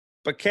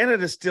 but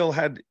Canada still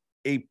had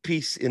a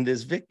piece in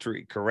this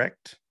victory,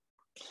 correct?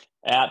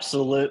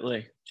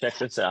 Absolutely. Check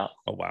this out.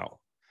 Oh, wow.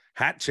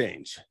 Hat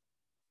change.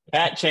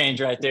 Hat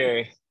change right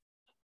there.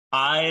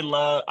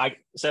 The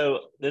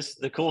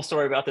cool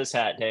story about this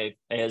hat, Dave,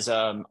 is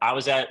I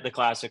was at the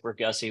Classic where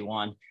Gussie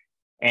won,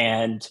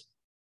 and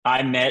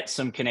I met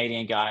some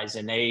Canadian guys,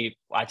 and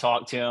I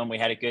talked to them. We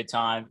had a good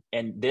time.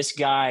 And this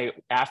guy,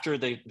 after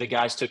the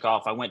guys took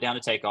off, I went down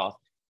to take off.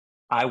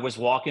 I was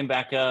walking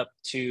back up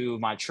to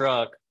my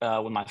truck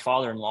with my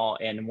father-in-law,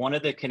 and one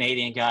of the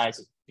Canadian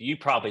guys, you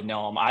probably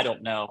know him. I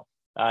don't know.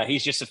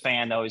 He's just a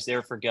fan, though. He's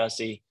there for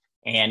Gussie,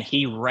 and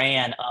he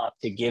ran up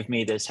to give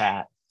me this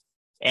hat.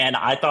 And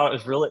I thought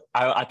it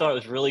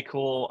was really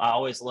cool. I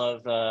always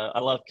love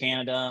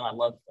Canada. I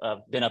love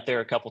been up there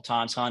a couple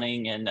times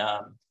hunting, and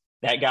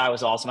that guy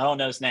was awesome. I don't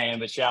know his name,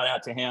 but shout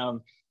out to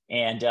him.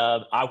 And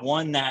I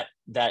won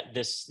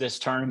this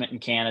tournament in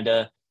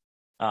Canada.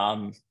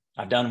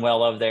 I've done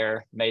well over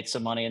there, made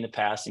some money in the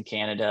past in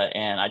Canada,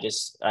 and I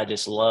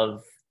just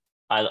love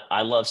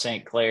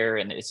St. Clair,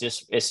 and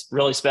it's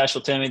really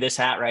special to me. This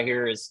hat right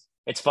here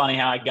it's funny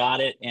how I got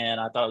it, and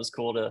I thought it was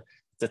cool to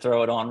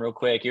throw it on real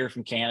quick. You're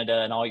from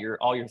Canada, and all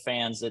your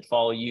fans that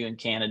follow you in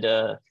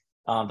Canada.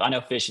 I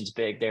know fishing's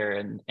big there,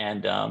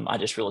 and I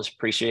just really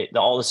appreciate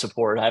all the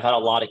support. I've had a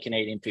lot of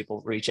Canadian people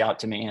reach out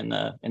to me in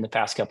the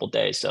past couple of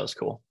days, so it's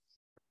cool.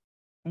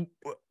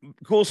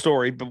 Cool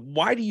story, but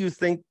why do you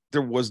think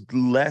there was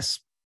less?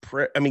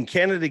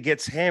 Canada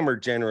gets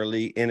hammered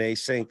generally in a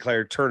St.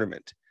 Clair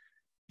tournament.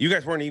 You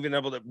guys weren't even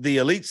able to the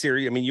Elite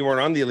Series. You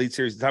weren't on the Elite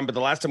Series at the time, but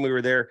the last time we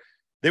were there,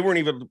 they weren't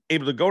even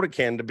able to go to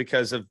Canada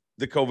because of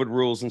the COVID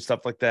rules and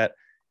stuff like that.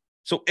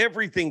 So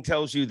everything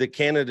tells you that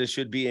Canada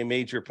should be a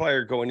major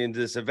player going into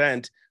this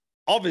event.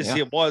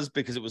 Obviously, It was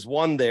because it was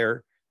won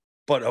there,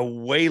 but a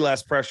way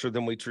less pressure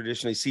than we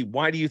traditionally see.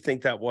 Why do you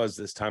think that was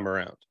this time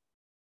around?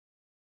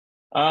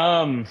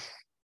 I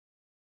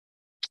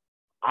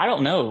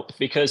don't know,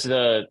 because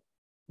that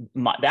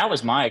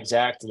was my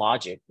exact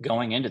logic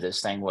going into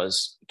this thing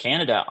was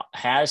Canada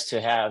has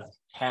to have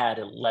had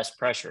less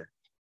pressure,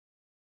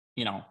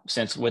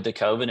 since with the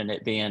COVID and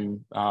it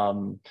being,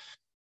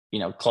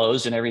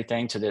 closed and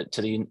everything to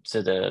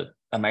the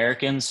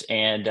Americans.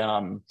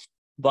 And,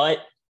 but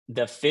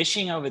the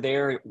fishing over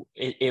there,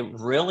 it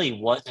really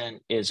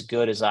wasn't as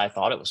good as I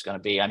thought it was going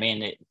to be.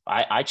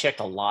 I checked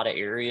a lot of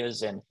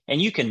areas, and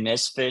you can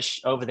miss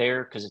fish over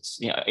there because it's,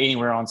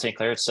 anywhere on St.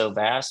 Clair, it's so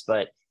vast,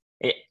 but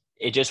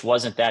it just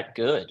wasn't that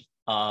good.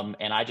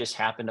 And I just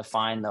happened to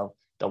find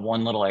the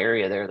one little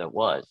area there that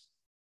was.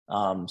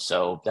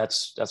 So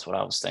that's what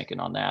I was thinking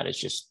on that.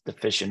 It's just the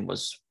fishing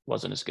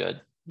wasn't as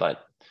good,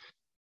 but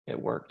it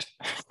worked.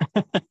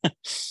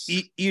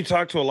 You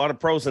talk to a lot of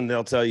pros, and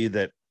they'll tell you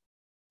that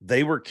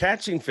they were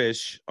catching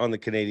fish on the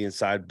Canadian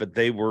side, but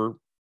they were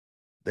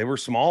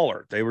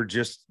smaller. They were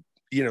just,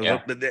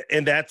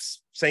 and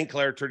that's St.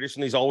 Clair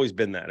traditionally has always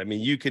been that.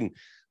 You can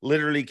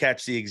literally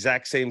catch the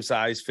exact same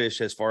size fish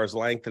as far as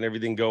length and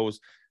everything goes.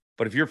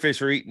 But if your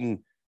fish are eating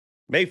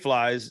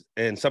mayflies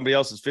and somebody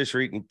else's fish are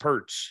eating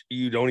perch,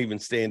 you don't even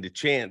stand a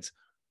chance.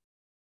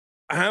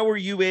 How were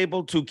you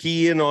able to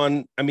key in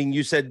on,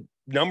 you said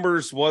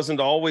numbers wasn't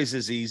always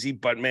as easy,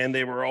 but man,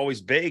 they were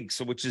always big.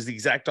 So, which is the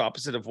exact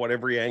opposite of what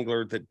every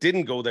angler that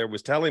didn't go there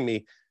was telling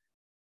me.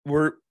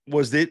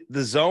 Was it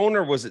the zone,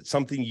 or was it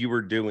something you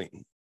were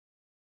doing?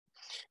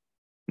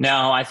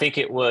 No, I think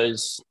it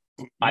was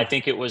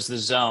the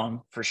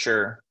zone for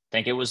sure. I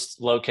think it was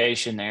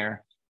location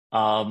there.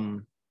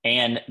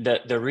 And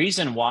the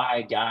reason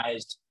why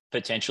guys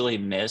potentially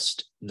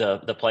missed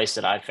the place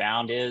that I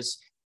found is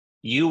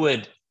you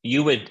would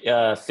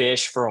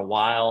fish for a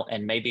while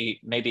and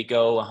maybe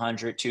go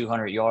 100,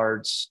 200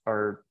 yards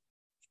or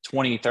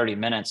 20, 30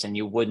 minutes, and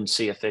you wouldn't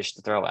see a fish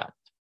to throw at.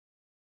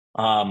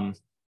 And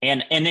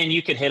then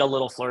you could hit a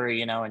little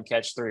flurry, and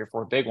catch 3 or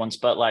 4 big ones,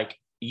 but like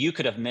you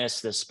could have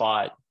missed this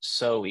spot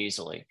so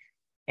easily.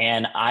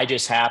 And I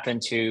just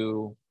happened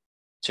to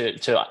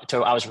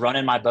I was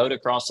running my boat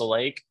across the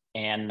lake,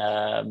 and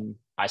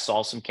I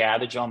saw some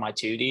cabbage on my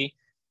 2D.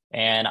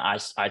 And I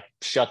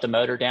shut the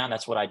motor down.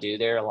 That's what I do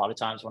there a lot of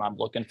times when I'm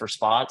looking for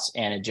spots.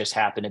 And it just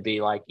happened to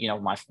be like,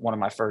 one of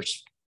my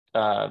first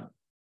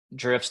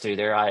drifts through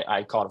there.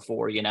 I caught a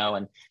 4,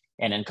 and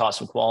then caught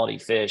some quality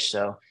fish.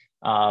 So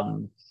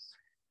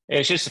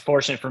it's just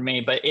fortunate for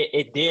me. But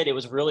it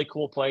was a really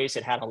cool place.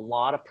 It had a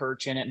lot of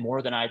perch in it,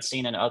 more than I'd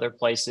seen in other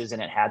places.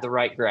 And it had the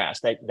right grass,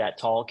 that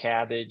tall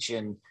cabbage.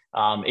 And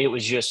it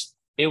was just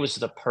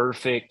the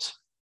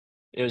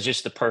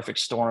perfect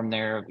storm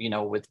there,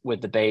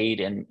 with the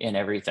bait and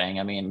everything.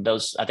 I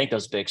think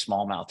those big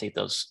smallmouth eat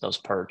those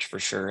perch for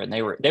sure. And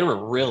they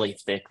were really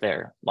thick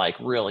there, like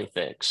really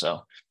thick.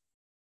 So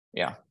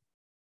yeah.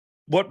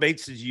 What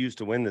baits did you use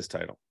to win this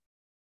title?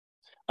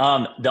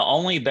 The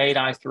only bait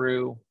I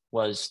threw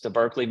was the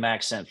Berkeley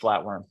Max Scent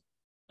Flatworm,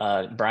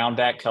 brown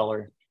back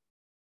color.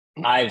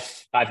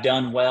 I've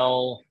done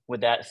well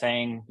with that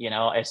thing.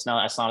 It's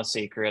not a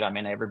secret.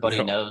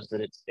 Everybody knows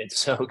that it's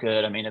so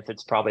good. If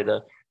it's probably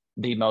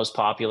the most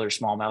popular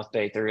smallmouth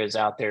bait there is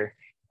out there.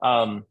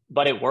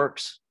 But it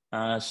works.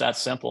 It's that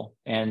simple.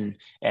 And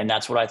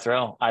that's what I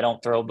throw. I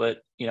don't throw but,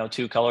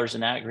 2 colors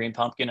in that, green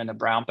pumpkin and the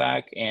brown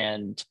back.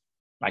 And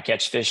I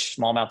catch fish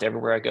smallmouth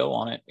everywhere I go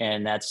on it.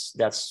 And that's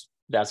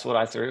what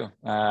I threw.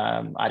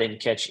 I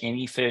didn't catch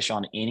any fish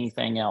on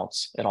anything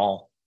else at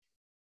all.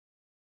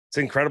 It's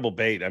incredible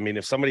bait. I mean,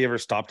 if somebody ever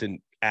stopped and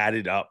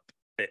added up,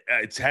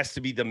 it has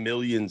to be the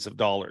millions of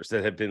dollars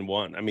that have been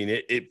won. I mean,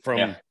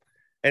 and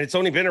it's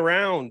only been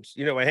around,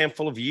 a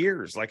handful of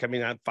years,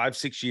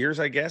 5-6 years,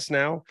 I guess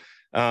now.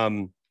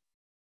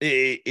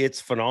 It's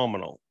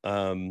phenomenal.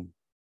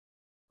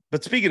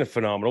 But speaking of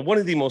phenomenal, one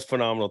of the most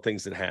phenomenal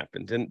things that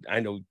happened, and I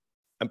know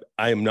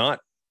I am not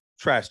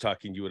trash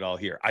talking you at all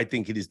here. I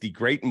think it is the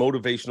great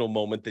motivational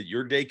moment that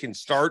your day can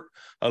start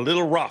a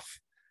little rough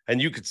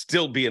and you could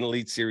still be an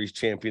Elite Series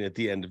champion at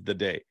the end of the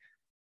day.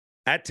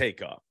 At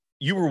takeoff,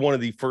 you were one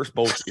of the first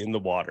boats in the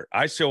water.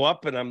 I show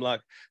up and I'm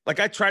like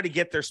I try to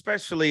get there,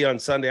 especially on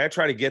Sunday. I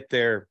try to get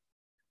there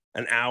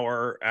an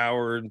hour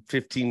and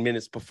 15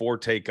 minutes before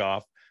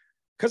takeoff,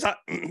 because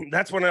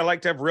that's when I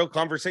like to have real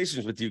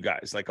conversations with you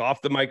guys, like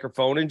off the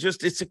microphone, and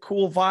just, it's a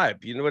cool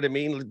vibe. You know what I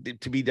mean?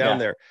 To be down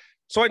there.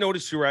 So I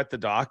noticed you were at the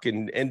dock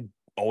and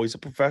always a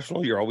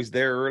professional. You're always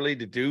there early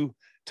to do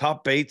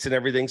top baits and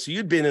everything. So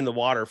you'd been in the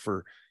water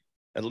for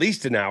at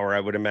least an hour, I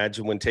would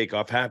imagine, when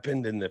takeoff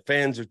happened, and the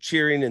fans are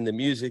cheering and the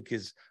music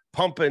is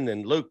pumping,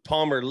 and Luke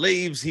Palmer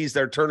leaves. He's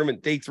their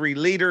tournament day 3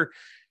 leader,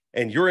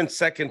 and you're in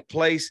second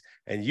place,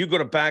 and you go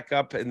to back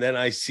up. And then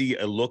I see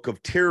a look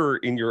of terror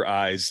in your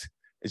eyes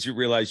as you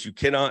realize you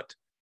cannot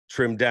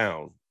trim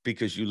down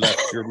because you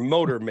left your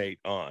motor mate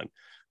on.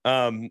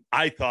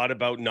 I thought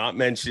about not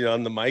mentioning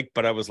on the mic,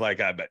 but I was like,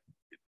 I bet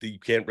you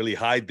can't really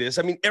hide this.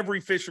 I mean,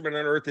 every fisherman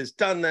on earth has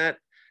done that.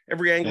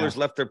 Every angler's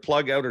left their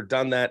plug out or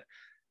done that,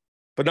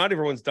 but not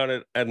everyone's done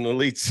it at an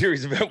Elite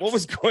Series event. What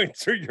was going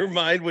through your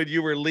mind when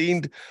you were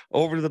leaned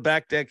over to the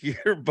back deck of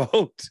your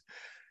boat,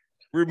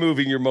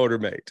 removing your motor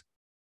mate?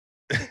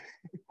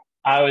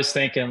 I was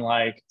thinking,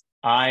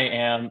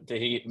 I'm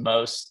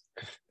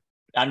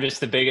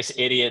just the biggest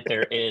idiot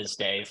there is,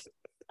 Dave.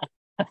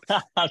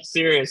 I'm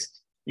serious.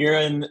 You're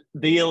in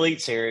the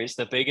Elite Series,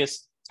 the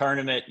biggest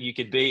tournament you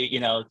could be,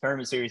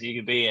 tournament series you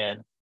could be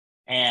in.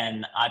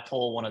 And I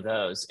pull one of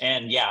those.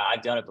 And yeah,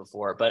 I've done it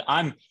before, but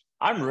I'm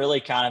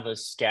really kind of a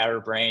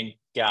scatterbrained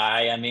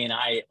guy. I mean,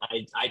 I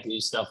do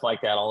stuff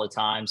like that all the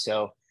time.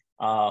 So,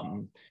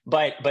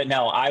 but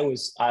no, I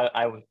was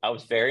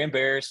very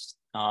embarrassed.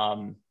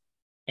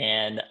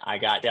 And I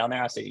got down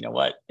there. I said, you know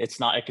what? It's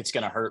not like it's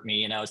going to hurt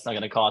me. It's not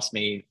going to cost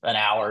me an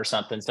hour or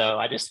something. So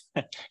I just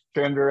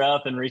trimmed her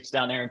up and reached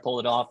down there and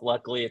pulled it off.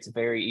 Luckily, it's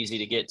very easy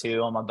to get to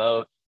on my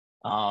boat.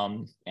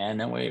 And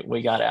then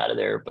we got out of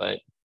there. But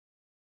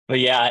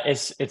yeah,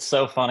 it's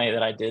so funny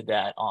that I did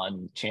that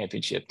on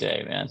championship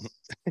day, man.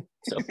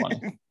 So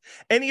funny.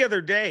 Any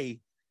other day,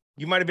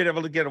 you might have been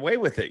able to get away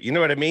with it. You know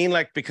what I mean?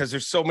 Because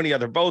there's so many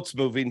other boats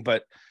moving,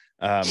 but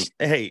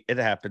hey, it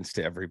happens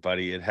to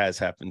everybody. It has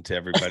happened to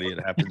everybody. It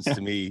happens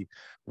to me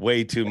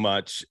way too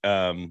much.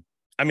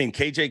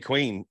 KJ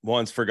Queen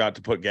once forgot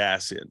to put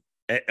gas in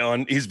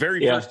on his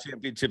very first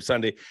championship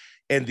Sunday.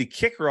 And the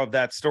kicker of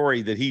that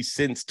story that he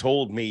since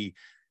told me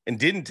and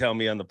didn't tell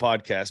me on the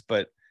podcast,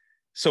 but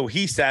so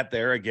he sat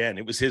there again.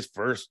 It was his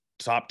first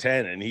top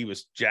 10 and he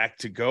was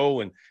jacked to go.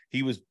 And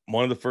he was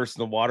one of the first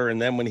in the water.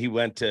 And then when he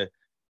went to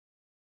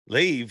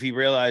leave, he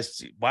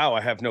realized, wow,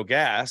 I have no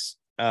gas.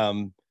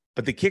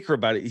 But the kicker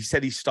about it, he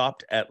said he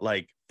stopped at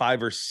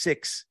 5 or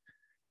 6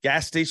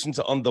 gas stations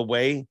on the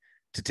way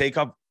to take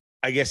off.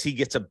 I guess he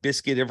gets a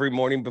biscuit every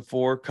morning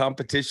before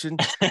competition,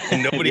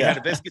 and nobody had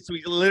a biscuit. So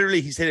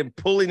he said him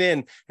pulling in,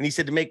 and he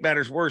said, to make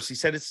matters worse, he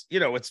said, it's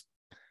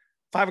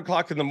 5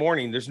 o'clock in the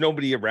morning. There's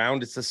nobody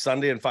around. It's a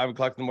Sunday and 5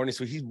 o'clock in the morning.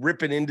 So he's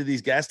ripping into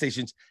these gas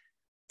stations,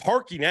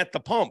 parking at the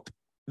pump.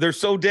 They're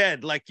so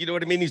dead. You know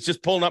what I mean? He's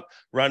just pulling up,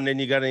 running in.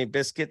 You got any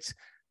biscuits?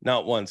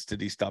 Not once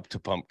did he stop to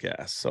pump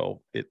gas.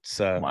 So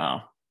it's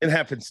wow. It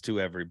happens to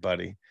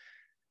everybody.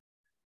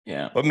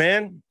 Yeah. But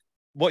man,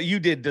 what you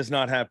did does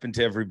not happen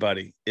to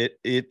everybody.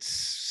 It's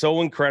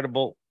so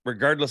incredible,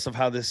 regardless of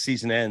how this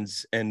season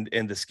ends. And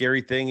the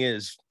scary thing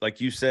is,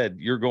 like you said,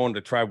 you're going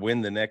to try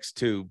win the next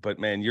 2, but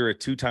man, you're a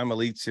 2-time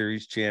Elite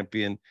Series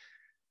champion.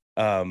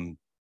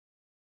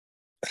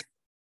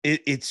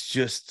 It's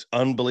just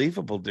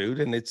unbelievable, dude.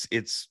 And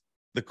it's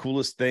the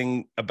coolest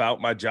thing about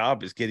my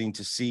job is getting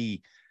to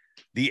see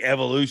the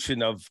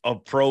evolution of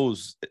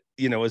pros,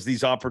 as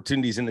these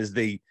opportunities and as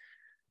they,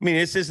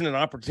 this isn't an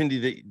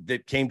opportunity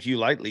that came to you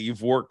lightly.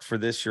 You've worked for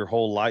this your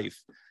whole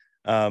life.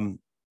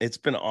 It's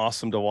been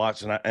awesome to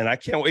watch. And I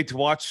can't wait to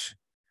watch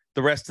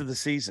the rest of the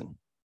season.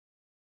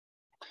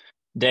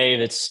 Dave,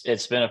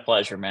 it's been a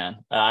pleasure, man.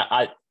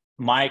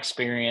 My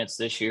experience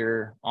this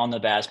year on the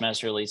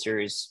Bassmaster Elite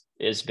Series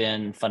has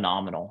been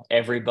phenomenal.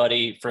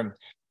 Everybody from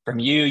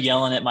you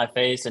yelling at my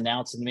face,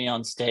 announcing me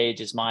on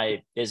stage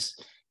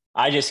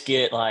I just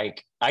get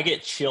I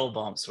get chill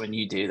bumps when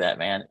you do that,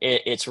 man.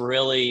 It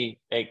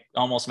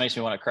almost makes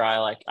me want to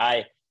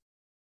cry.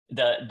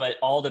 but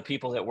all the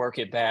people that work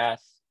at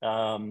Bath,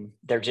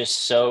 they're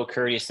just so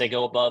courteous. They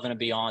go above and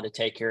beyond to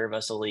take care of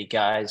us elite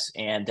guys.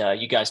 And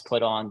you guys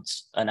put on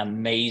an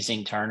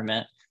amazing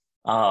tournament.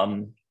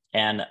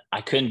 And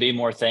I couldn't be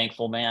more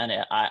thankful, man.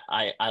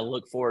 I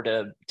look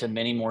forward to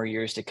many more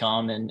years to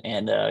come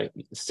and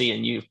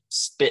seeing you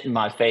spit in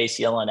my face,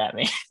 yelling at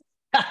me.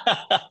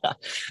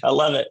 I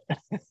love it.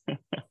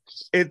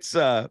 It's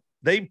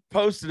they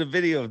posted a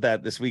video of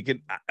that this week.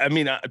 And I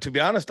mean, to be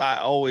honest, I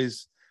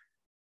always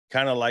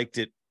kind of liked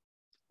it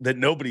that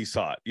nobody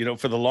saw it. You know,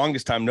 for the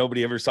longest time,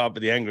 nobody ever saw it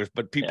but the anglers,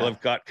 but people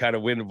have got kind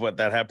of wind of what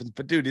that happens.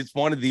 But dude, it's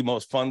one of the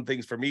most fun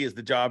things for me is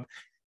the job.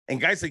 And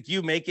guys like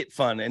you make it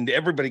fun. And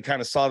everybody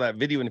kind of saw that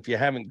video. And if you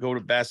haven't, go to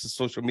Bass's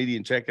social media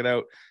and check it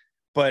out.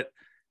 But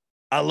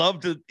I love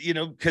to, you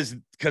know, because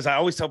I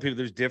always tell people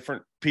there's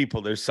different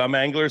people. There's some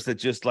anglers that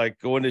just like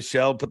go into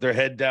shell, put their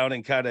head down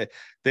and kind of,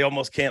 they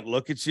almost can't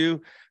look at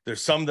you.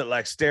 There's some that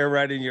like stare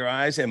right in your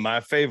eyes. And my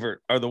favorite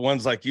are the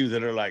ones like you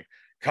that are like,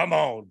 come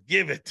on,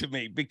 give it to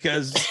me,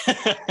 because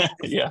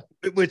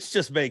which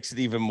just makes it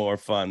even more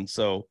fun.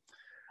 So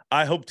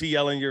I hope to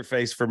yell in your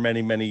face for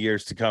many, many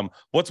years to come.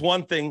 What's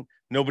one thing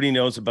nobody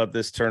knows about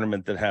this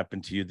tournament that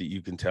happened to you that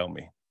you can tell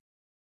me?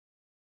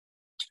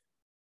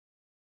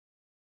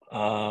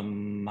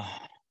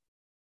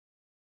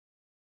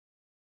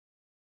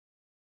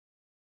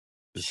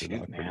 This is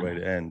an awkward way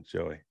to end,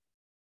 Joey.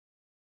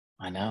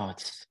 I know,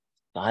 it's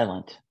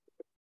silent.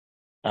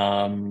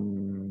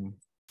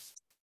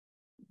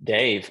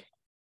 Dave,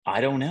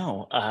 I don't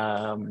know.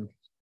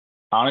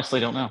 Honestly,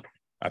 don't know.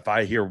 If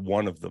I hear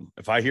one of them,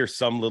 if I hear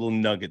some little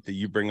nugget that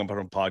you bring up on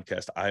a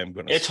podcast, I am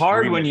going to. It's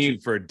hard when you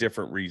for a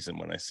different reason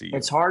when I see you.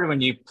 It's hard when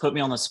you put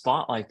me on the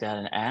spot like that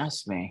and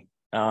ask me.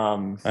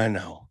 I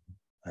know.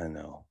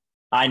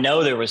 I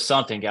know there was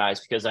something, guys,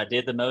 because I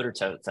did the motor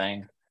tote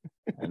thing.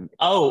 And,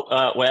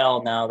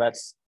 well, no,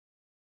 that's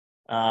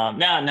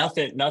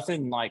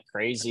nothing like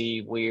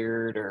crazy,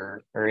 weird,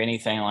 or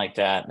anything like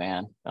that,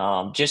 man.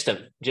 Just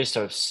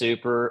a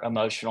super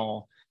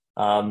emotional.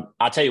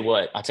 I'll tell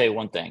you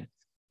one thing.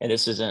 And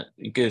this isn't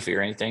goofy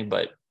or anything,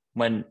 but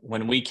when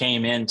we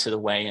came into the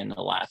weigh-in the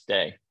last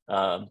day,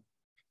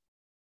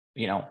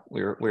 you know,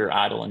 we were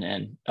idling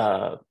in.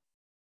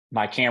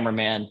 My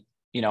cameraman,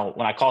 you know,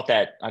 when I caught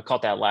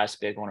that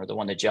last big one, or the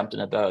one that jumped in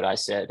the boat, I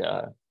said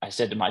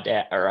to my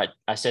dad, or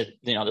I said,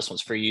 you know, this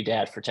one's for you,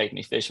 Dad, for taking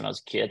me fishing when I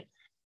was a kid.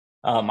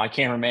 My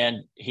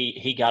cameraman,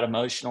 he got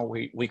emotional.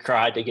 We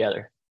cried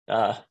together.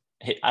 I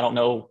don't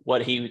know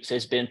what he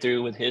has been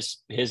through with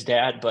his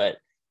dad, but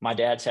my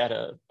dad's had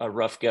a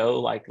rough go,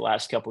 like the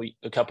last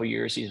couple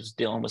years. He was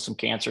dealing with some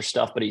cancer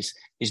stuff, but he's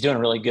doing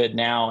really good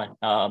now.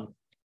 And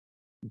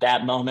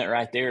that moment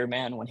right there,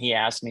 man, when he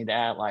asked me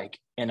that, like,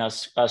 and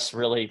us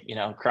really, you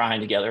know,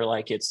 crying together,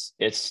 like it's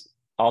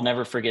I'll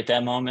never forget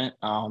that moment.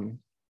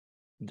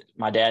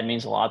 My dad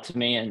means a lot to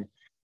me,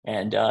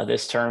 and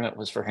this tournament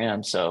was for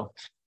him. So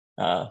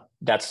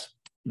that's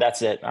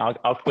it.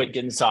 I'll quit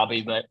getting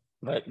sobby, but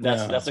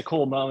that's a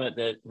cool moment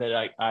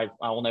that I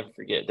will never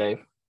forget, Dave.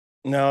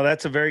 No,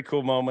 that's a very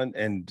cool moment,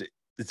 and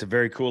it's a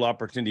very cool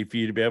opportunity for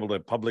you to be able to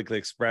publicly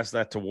express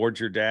that towards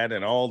your dad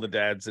and all the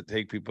dads that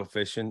take people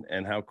fishing.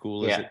 And how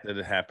cool is it that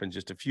it happened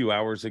just a few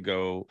hours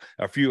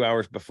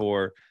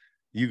before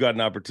you got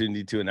an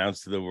opportunity to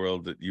announce to the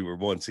world that you were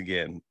once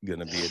again going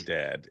to be a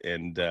dad.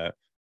 And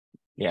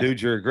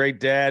dude, you're a great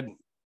dad,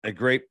 a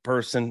great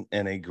person,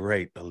 and a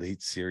great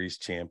Elite Series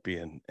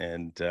champion.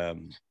 And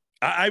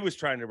I was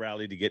trying to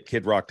rally to get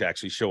Kid Rock to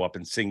actually show up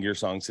and sing your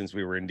song since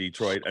we were in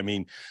Detroit. I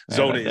mean,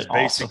 Zona is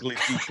basically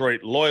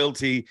Detroit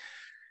loyalty.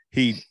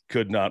 He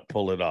could not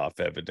pull it off,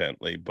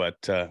 evidently,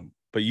 but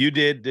you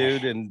did,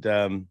 dude.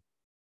 And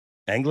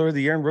Angler of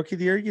the Year and Rookie of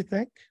the Year, you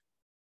think?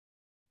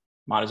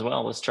 Might as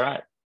well. Let's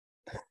try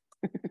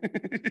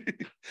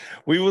it.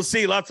 We will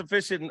see. Lots of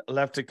fishing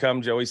left to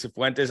come, Joey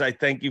Cifuentes. I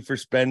thank you for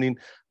spending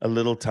a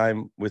little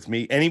time with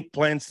me. Any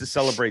plans to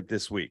celebrate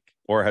this week,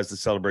 or has the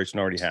celebration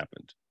already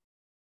happened?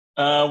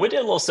 We did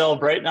a little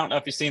celebrating. I don't know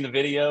if you've seen the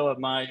video of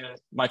my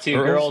two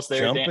girls.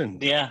 They were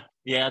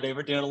they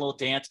were doing a little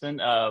dancing.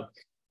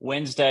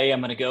 Wednesday,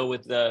 I'm going to go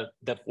with the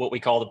what we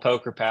call the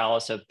Poker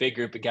Palace, a big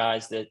group of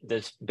guys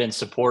that's been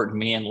supporting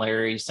me and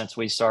Larry since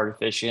we started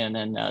fishing,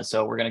 and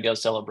so we're going to go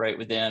celebrate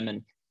with them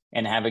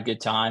and have a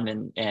good time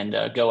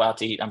and go out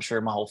to eat. I'm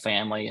sure my whole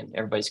family and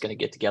everybody's going to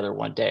get together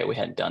one day. We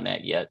hadn't done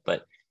that yet,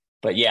 but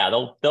yeah,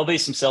 there'll be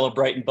some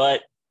celebrating.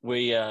 But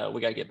we got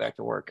to get back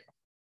to work.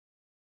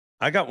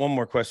 I got one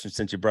more question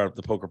since you brought up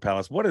the Poker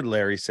Palace. What did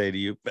Larry say to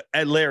you?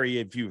 And Larry,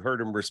 if you heard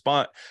him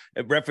respond,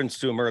 in reference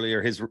to him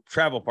earlier, his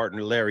travel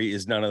partner, Larry,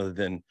 is none other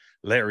than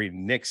Larry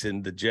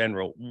Nixon, the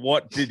general.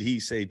 What did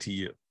he say to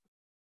you?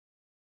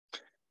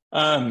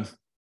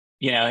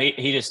 You know,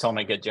 he just told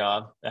me good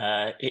job.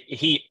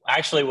 He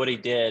actually, what he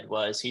did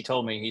was he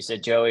told me, he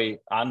said, Joey,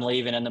 I'm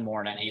leaving in the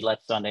morning. He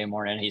left Sunday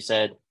morning. He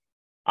said,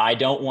 I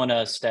don't want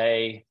to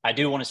stay. I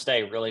do want to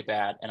stay really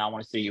bad. And I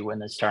want to see you win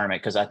this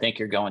tournament because I think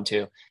you're going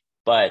to.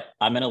 but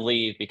I'm going to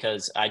leave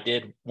because I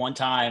did one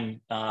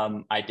time.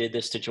 I did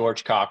this to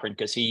George Cochran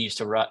because he used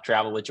to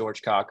travel with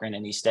George Cochran,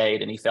 and he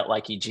stayed, and he felt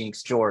like he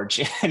jinxed George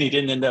and he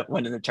didn't end up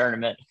winning the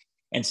tournament.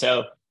 And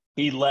so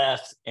he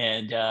left,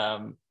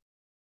 but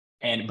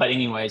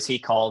anyways, he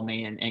called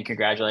me and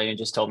congratulated and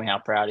just told me how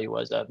proud he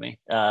was of me.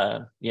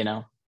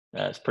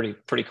 It's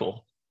pretty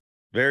cool.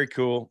 Very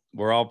cool.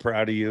 We're all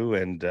proud of you,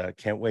 and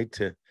can't wait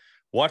to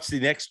watch the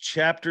next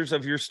chapters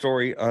of your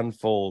story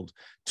unfold.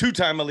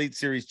 Two-time Elite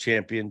Series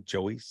champion,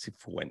 Joey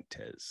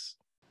Cifuentes.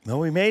 No,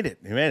 we made it.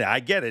 I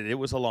get it. It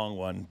was a long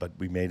one, but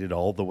we made it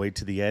all the way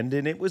to the end,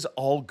 and it was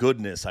all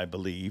goodness, I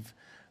believe.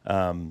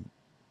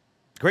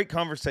 Great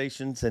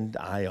conversations, and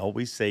I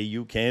always say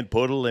you can't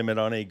put a limit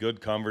on a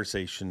good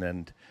conversation.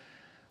 And,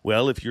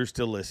 well, if you're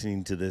still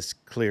listening to this,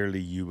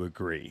 clearly you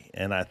agree.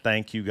 And I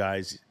thank you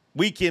guys.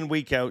 Week in,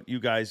 week out, you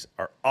guys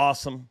are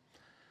awesome.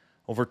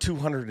 Over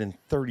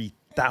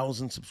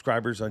 230,000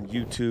 subscribers on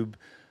YouTube.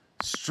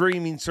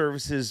 Streaming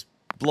services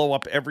blow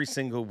up every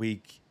single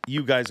week.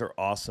 You guys are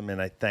awesome, and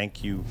I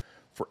thank you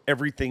for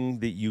everything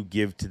that you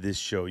give to this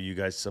show. You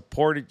guys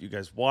support it. You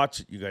guys watch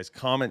it. You guys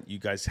comment. You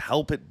guys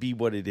help it be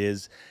what it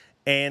is.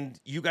 And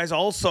you guys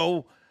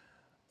also,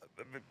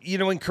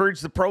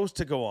 encourage the pros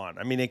to go on.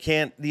 I mean,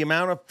 the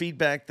amount of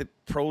feedback that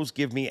pros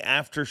give me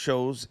after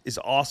shows is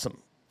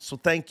awesome. So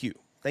thank you.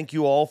 Thank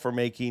you all for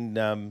making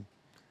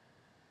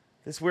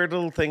this weird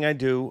little thing I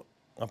do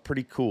a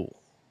pretty cool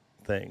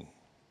thing.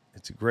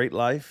 It's a great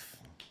life,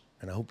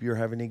 and I hope you're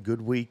having a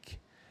good week.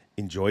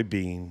 Enjoy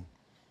being.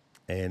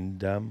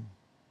 And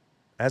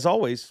as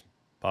always,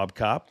 Bob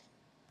Kopp,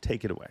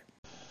 take it away.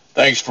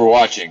 Thanks for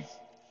watching.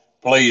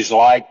 Please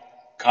like,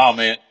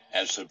 comment,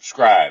 and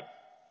subscribe,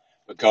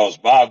 because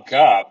Bob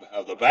Cobb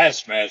of the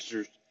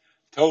Bassmasters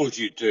told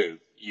you to.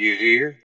 You hear?